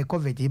rei ba e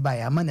covid ba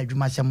ya ma na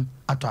dwumasem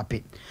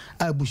atoape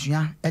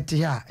abusua ete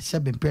ya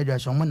sebe mpredwa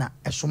so mo na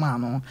esoma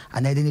no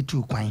anade ne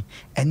tu kwan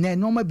ene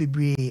no ma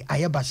bebre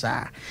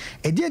ayebasa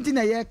edi enti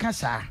na ye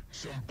kasa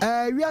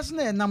wiase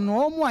na nam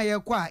no omo aye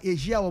kwa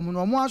ehia wo mo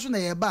no omo aso na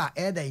ye ba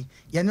edai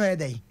ye no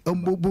edai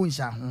ombobu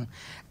nsa ho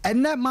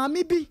ene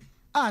maami bi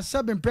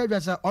seven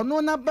previous ono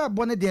na ba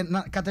bone de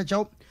na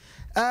katacho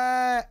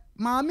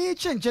maami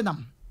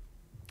chenchenam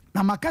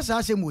na makasa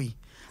asemui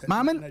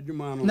maami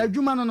na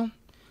dwuma no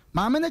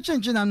maami na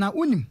chenchenam na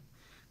unim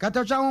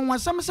katacho won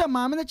wasam se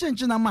maami na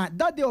chenchenam ma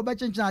dade oba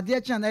chenchenam de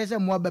chen na ese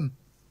moabam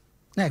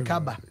na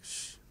kaba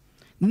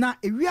na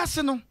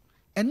ewiase no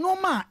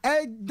enoma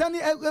dani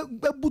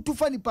butu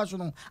fani paso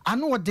no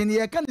ano odene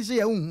ye kan se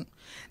ye hu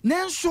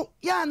nenso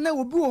ya na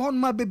obi wo hon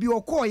ma bebi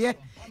okoye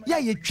ya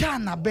ye twa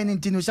na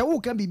benintino se wo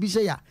kan bibi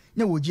se ya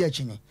na woji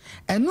akini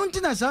enu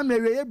ntina sa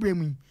mrewe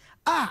ebremu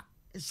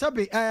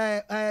sabe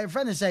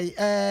friend say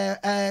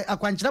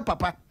akwankyere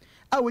papa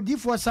wodi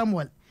for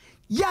Samuel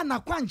ya na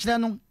kwankyere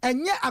no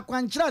enye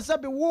akwankyere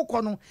sabe wo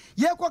kɔ no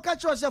ye kɔ ka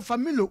kyerɛ se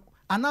familo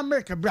ana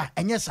America bra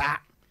enye saa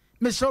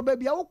Mr.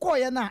 Baby, I will call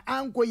you now,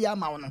 Uncle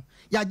Yamano.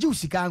 Ya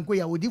Jusika, Uncle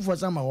Ya would for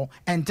some more,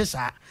 and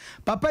Tessa.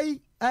 Papa,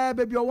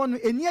 baby, I want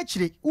any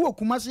actually, who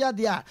Kumasia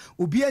dia,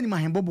 will be any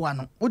my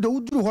Bobuano, or the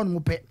Udu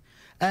Honmupe,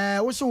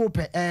 also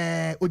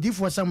Odi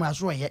for some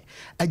as well,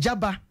 a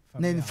Jabba,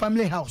 then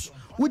family house.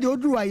 Would you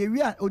do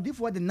a Odi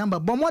for the number,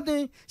 but more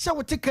than so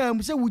we take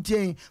say would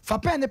say for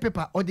pen and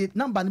paper or the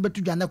number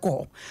to Jana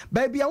call.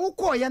 Baby, I will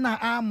call you now,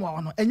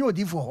 Arm and your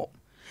D4.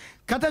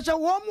 Katacha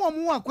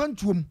one more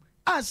quantum.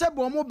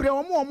 Sebo mo bre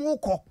omo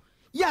kɔ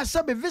ya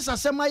sebe visa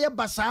sema ye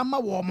basa ma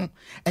wo mo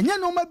enye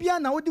no ma bia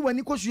na wodi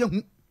wani kosu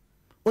ehu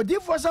odi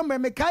for some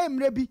me kai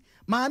mre bi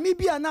maami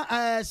bia na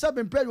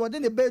sebe mpre wodi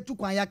ne be tu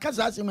kwan ya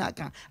kasa asem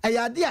aka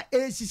ayade a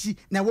esisi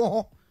na wo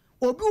ho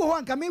obi wo ho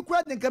anka me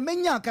kura de nka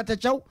menya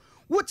katachaw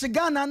wuti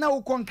Ghana na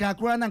wo konka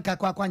kura na nka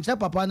kwa kwanche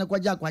papa na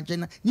kwaja kwanche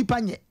na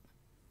nipa nye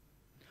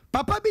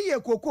papa bi ye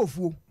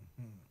kokofuo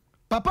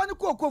papa ni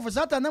kokofu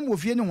sata na mo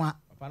fie ni wa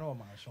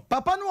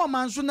Papa no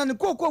manso na ne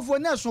kokofo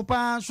na so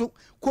pa so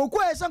koko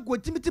esan ko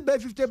timiti ba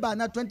 50 ba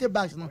na 20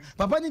 bags no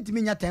papa ni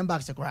timi nya 10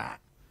 bags kra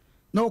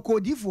na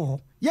okodifo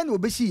ho ye na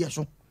obesi ye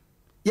so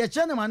ye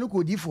che na manu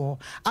kodifo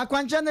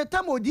akwanche ne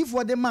tam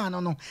odifo de man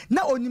no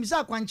na onim se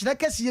akwanche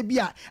kese bi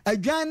a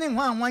adwan ne ho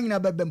anwan nyina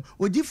babam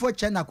odifo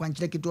che na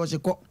akwanche kito se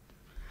ko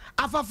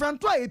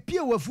afafranto a epie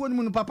wafuo no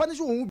mu no papa ne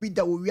so wo bi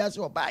da wo wiase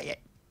obaye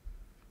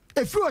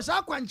efiro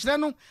sa kwankyere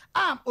no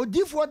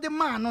odifo de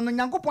man no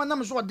nyankopon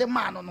nam so de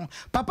man no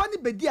papa ni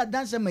bedi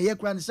adanse ma ye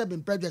kra ne se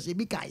ben previous e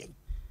bi kaye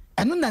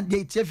eno na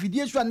de tie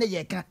fidie so na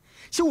ye ka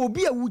se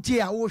obi a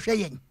wutie a wo hwe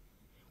yen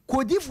ko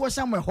odifo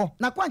Samuel ho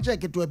na kwankyere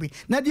keto bi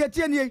na de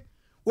tie nie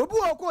obi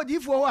wo ko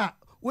odifo ho a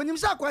wonim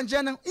sa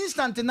kwankyere no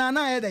instant na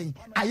na ye den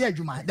aye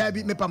adwuma da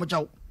bi mepa mo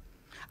chawo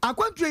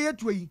akwantu ye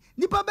tuyi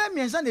nipa ba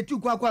miensa na tu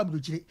kwa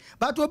abruchire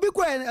but obi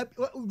ko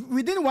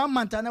within 1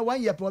 month na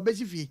 1 year po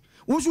besi fie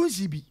wo so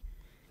nsi bi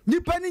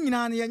nipa ni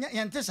nyina na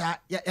yente sa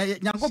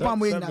nyankopon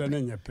mo yina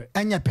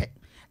enyepe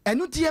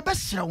enu tie be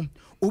serew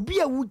obi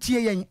a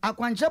wutie yen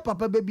akwanche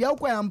papa bebia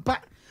akwa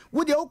ampa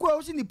wo de okwa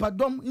wo si nipa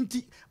dom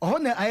nti ho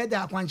na ayede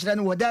akwanche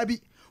ne woda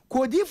bi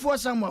kodifo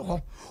Samuel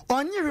ho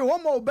onyere wo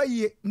ma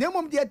obaye na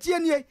emom de tie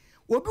nie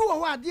obi wo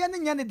ho ade ne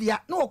nya ne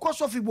dia na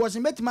okoso fi bo se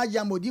metima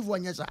gya modifo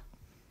nyesa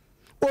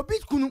obi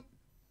kunu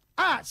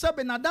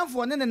sabe na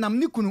danfo ne nam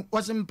ni kunu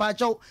wosimpa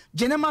chaw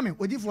jene mame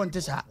odifo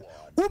ntesa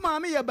wo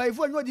maame ye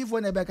baifo nyo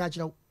odifo na be ka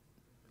chaw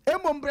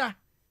emombra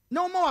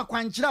na omo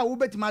akwankyira wo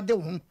betima de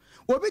wo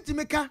obi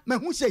timika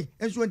mahu sei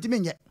enso ntimi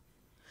nye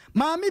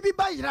maame bi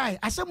ba yirai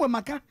asemo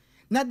maka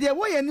na de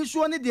wo ye ni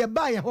so ne de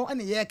ba ye ho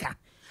ne ye ka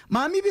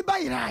maame bi ba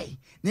yirai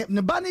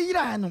ne ba ne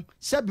yirai no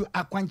sabe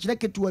akwankyira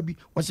ketewa bi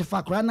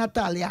wosifa kra na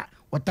talia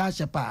wota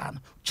shepa no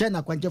che na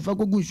akwankyira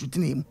gogu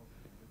sutinem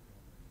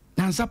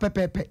nansa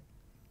pepepe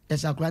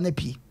esa kra na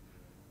pie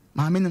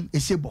maame no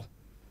esebo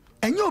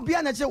enye obi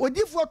a na che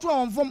odifo to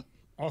onfom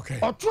Okay.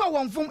 Oto a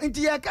wonfom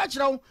nti ye ka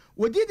kire wo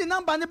odi di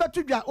number ne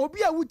beto dwa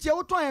obi a wutie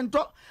wo ton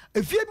ento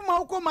efie bi ma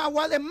wo ko ma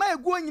wale ma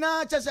egu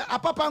nyina chese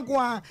apapa nko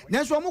a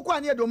nanso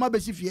omukwa ne do ma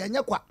besi fie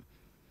enye kwa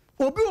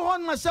obi wo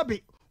hon ma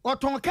sebe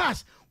oton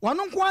cash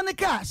wono nko an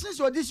ka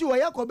since odi si wo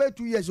yakoba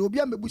 2 years obi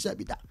a mebusa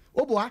bida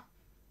oboa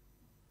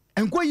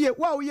enko ye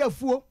wa wo ye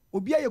fuo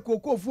obi a ye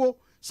kokofuo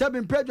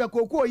 7 predwa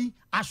koko yi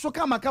aso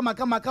kama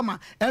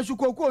enso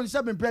koko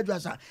 7 predwa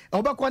sa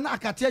obekọ na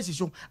akate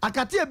asiso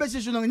akate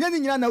ebesiso no nyani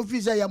nyina na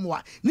ofisa ya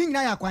moa ni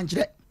nyina ya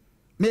kwankire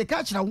me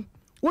ka kira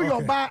wo yo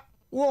ba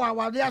wo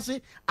awade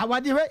ase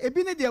awade hwe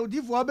ebi ne de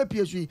odifo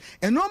obepiesu yi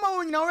enoma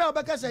wo nyina wo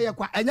obeka se ye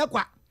kwa enya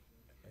kwa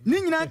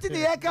ni nyina nti de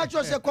ye ka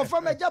cho se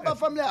confirm ejaba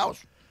family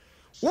house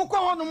wo kwa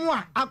hono mu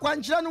a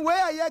akwankire no we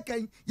ye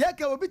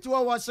kan obi ti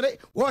wo sere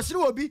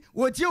obi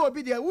wo tie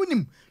obi de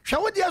wunim hwe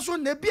wo de so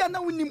na bia na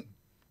wunim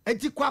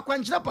eti kwa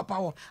kwanchira papa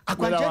wo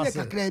akwanchira ne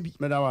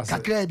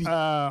kakra bi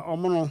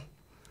omono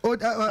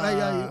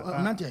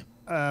nante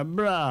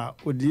bra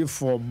odi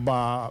for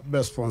ba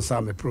be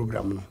sponsor me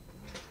program no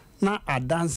na adance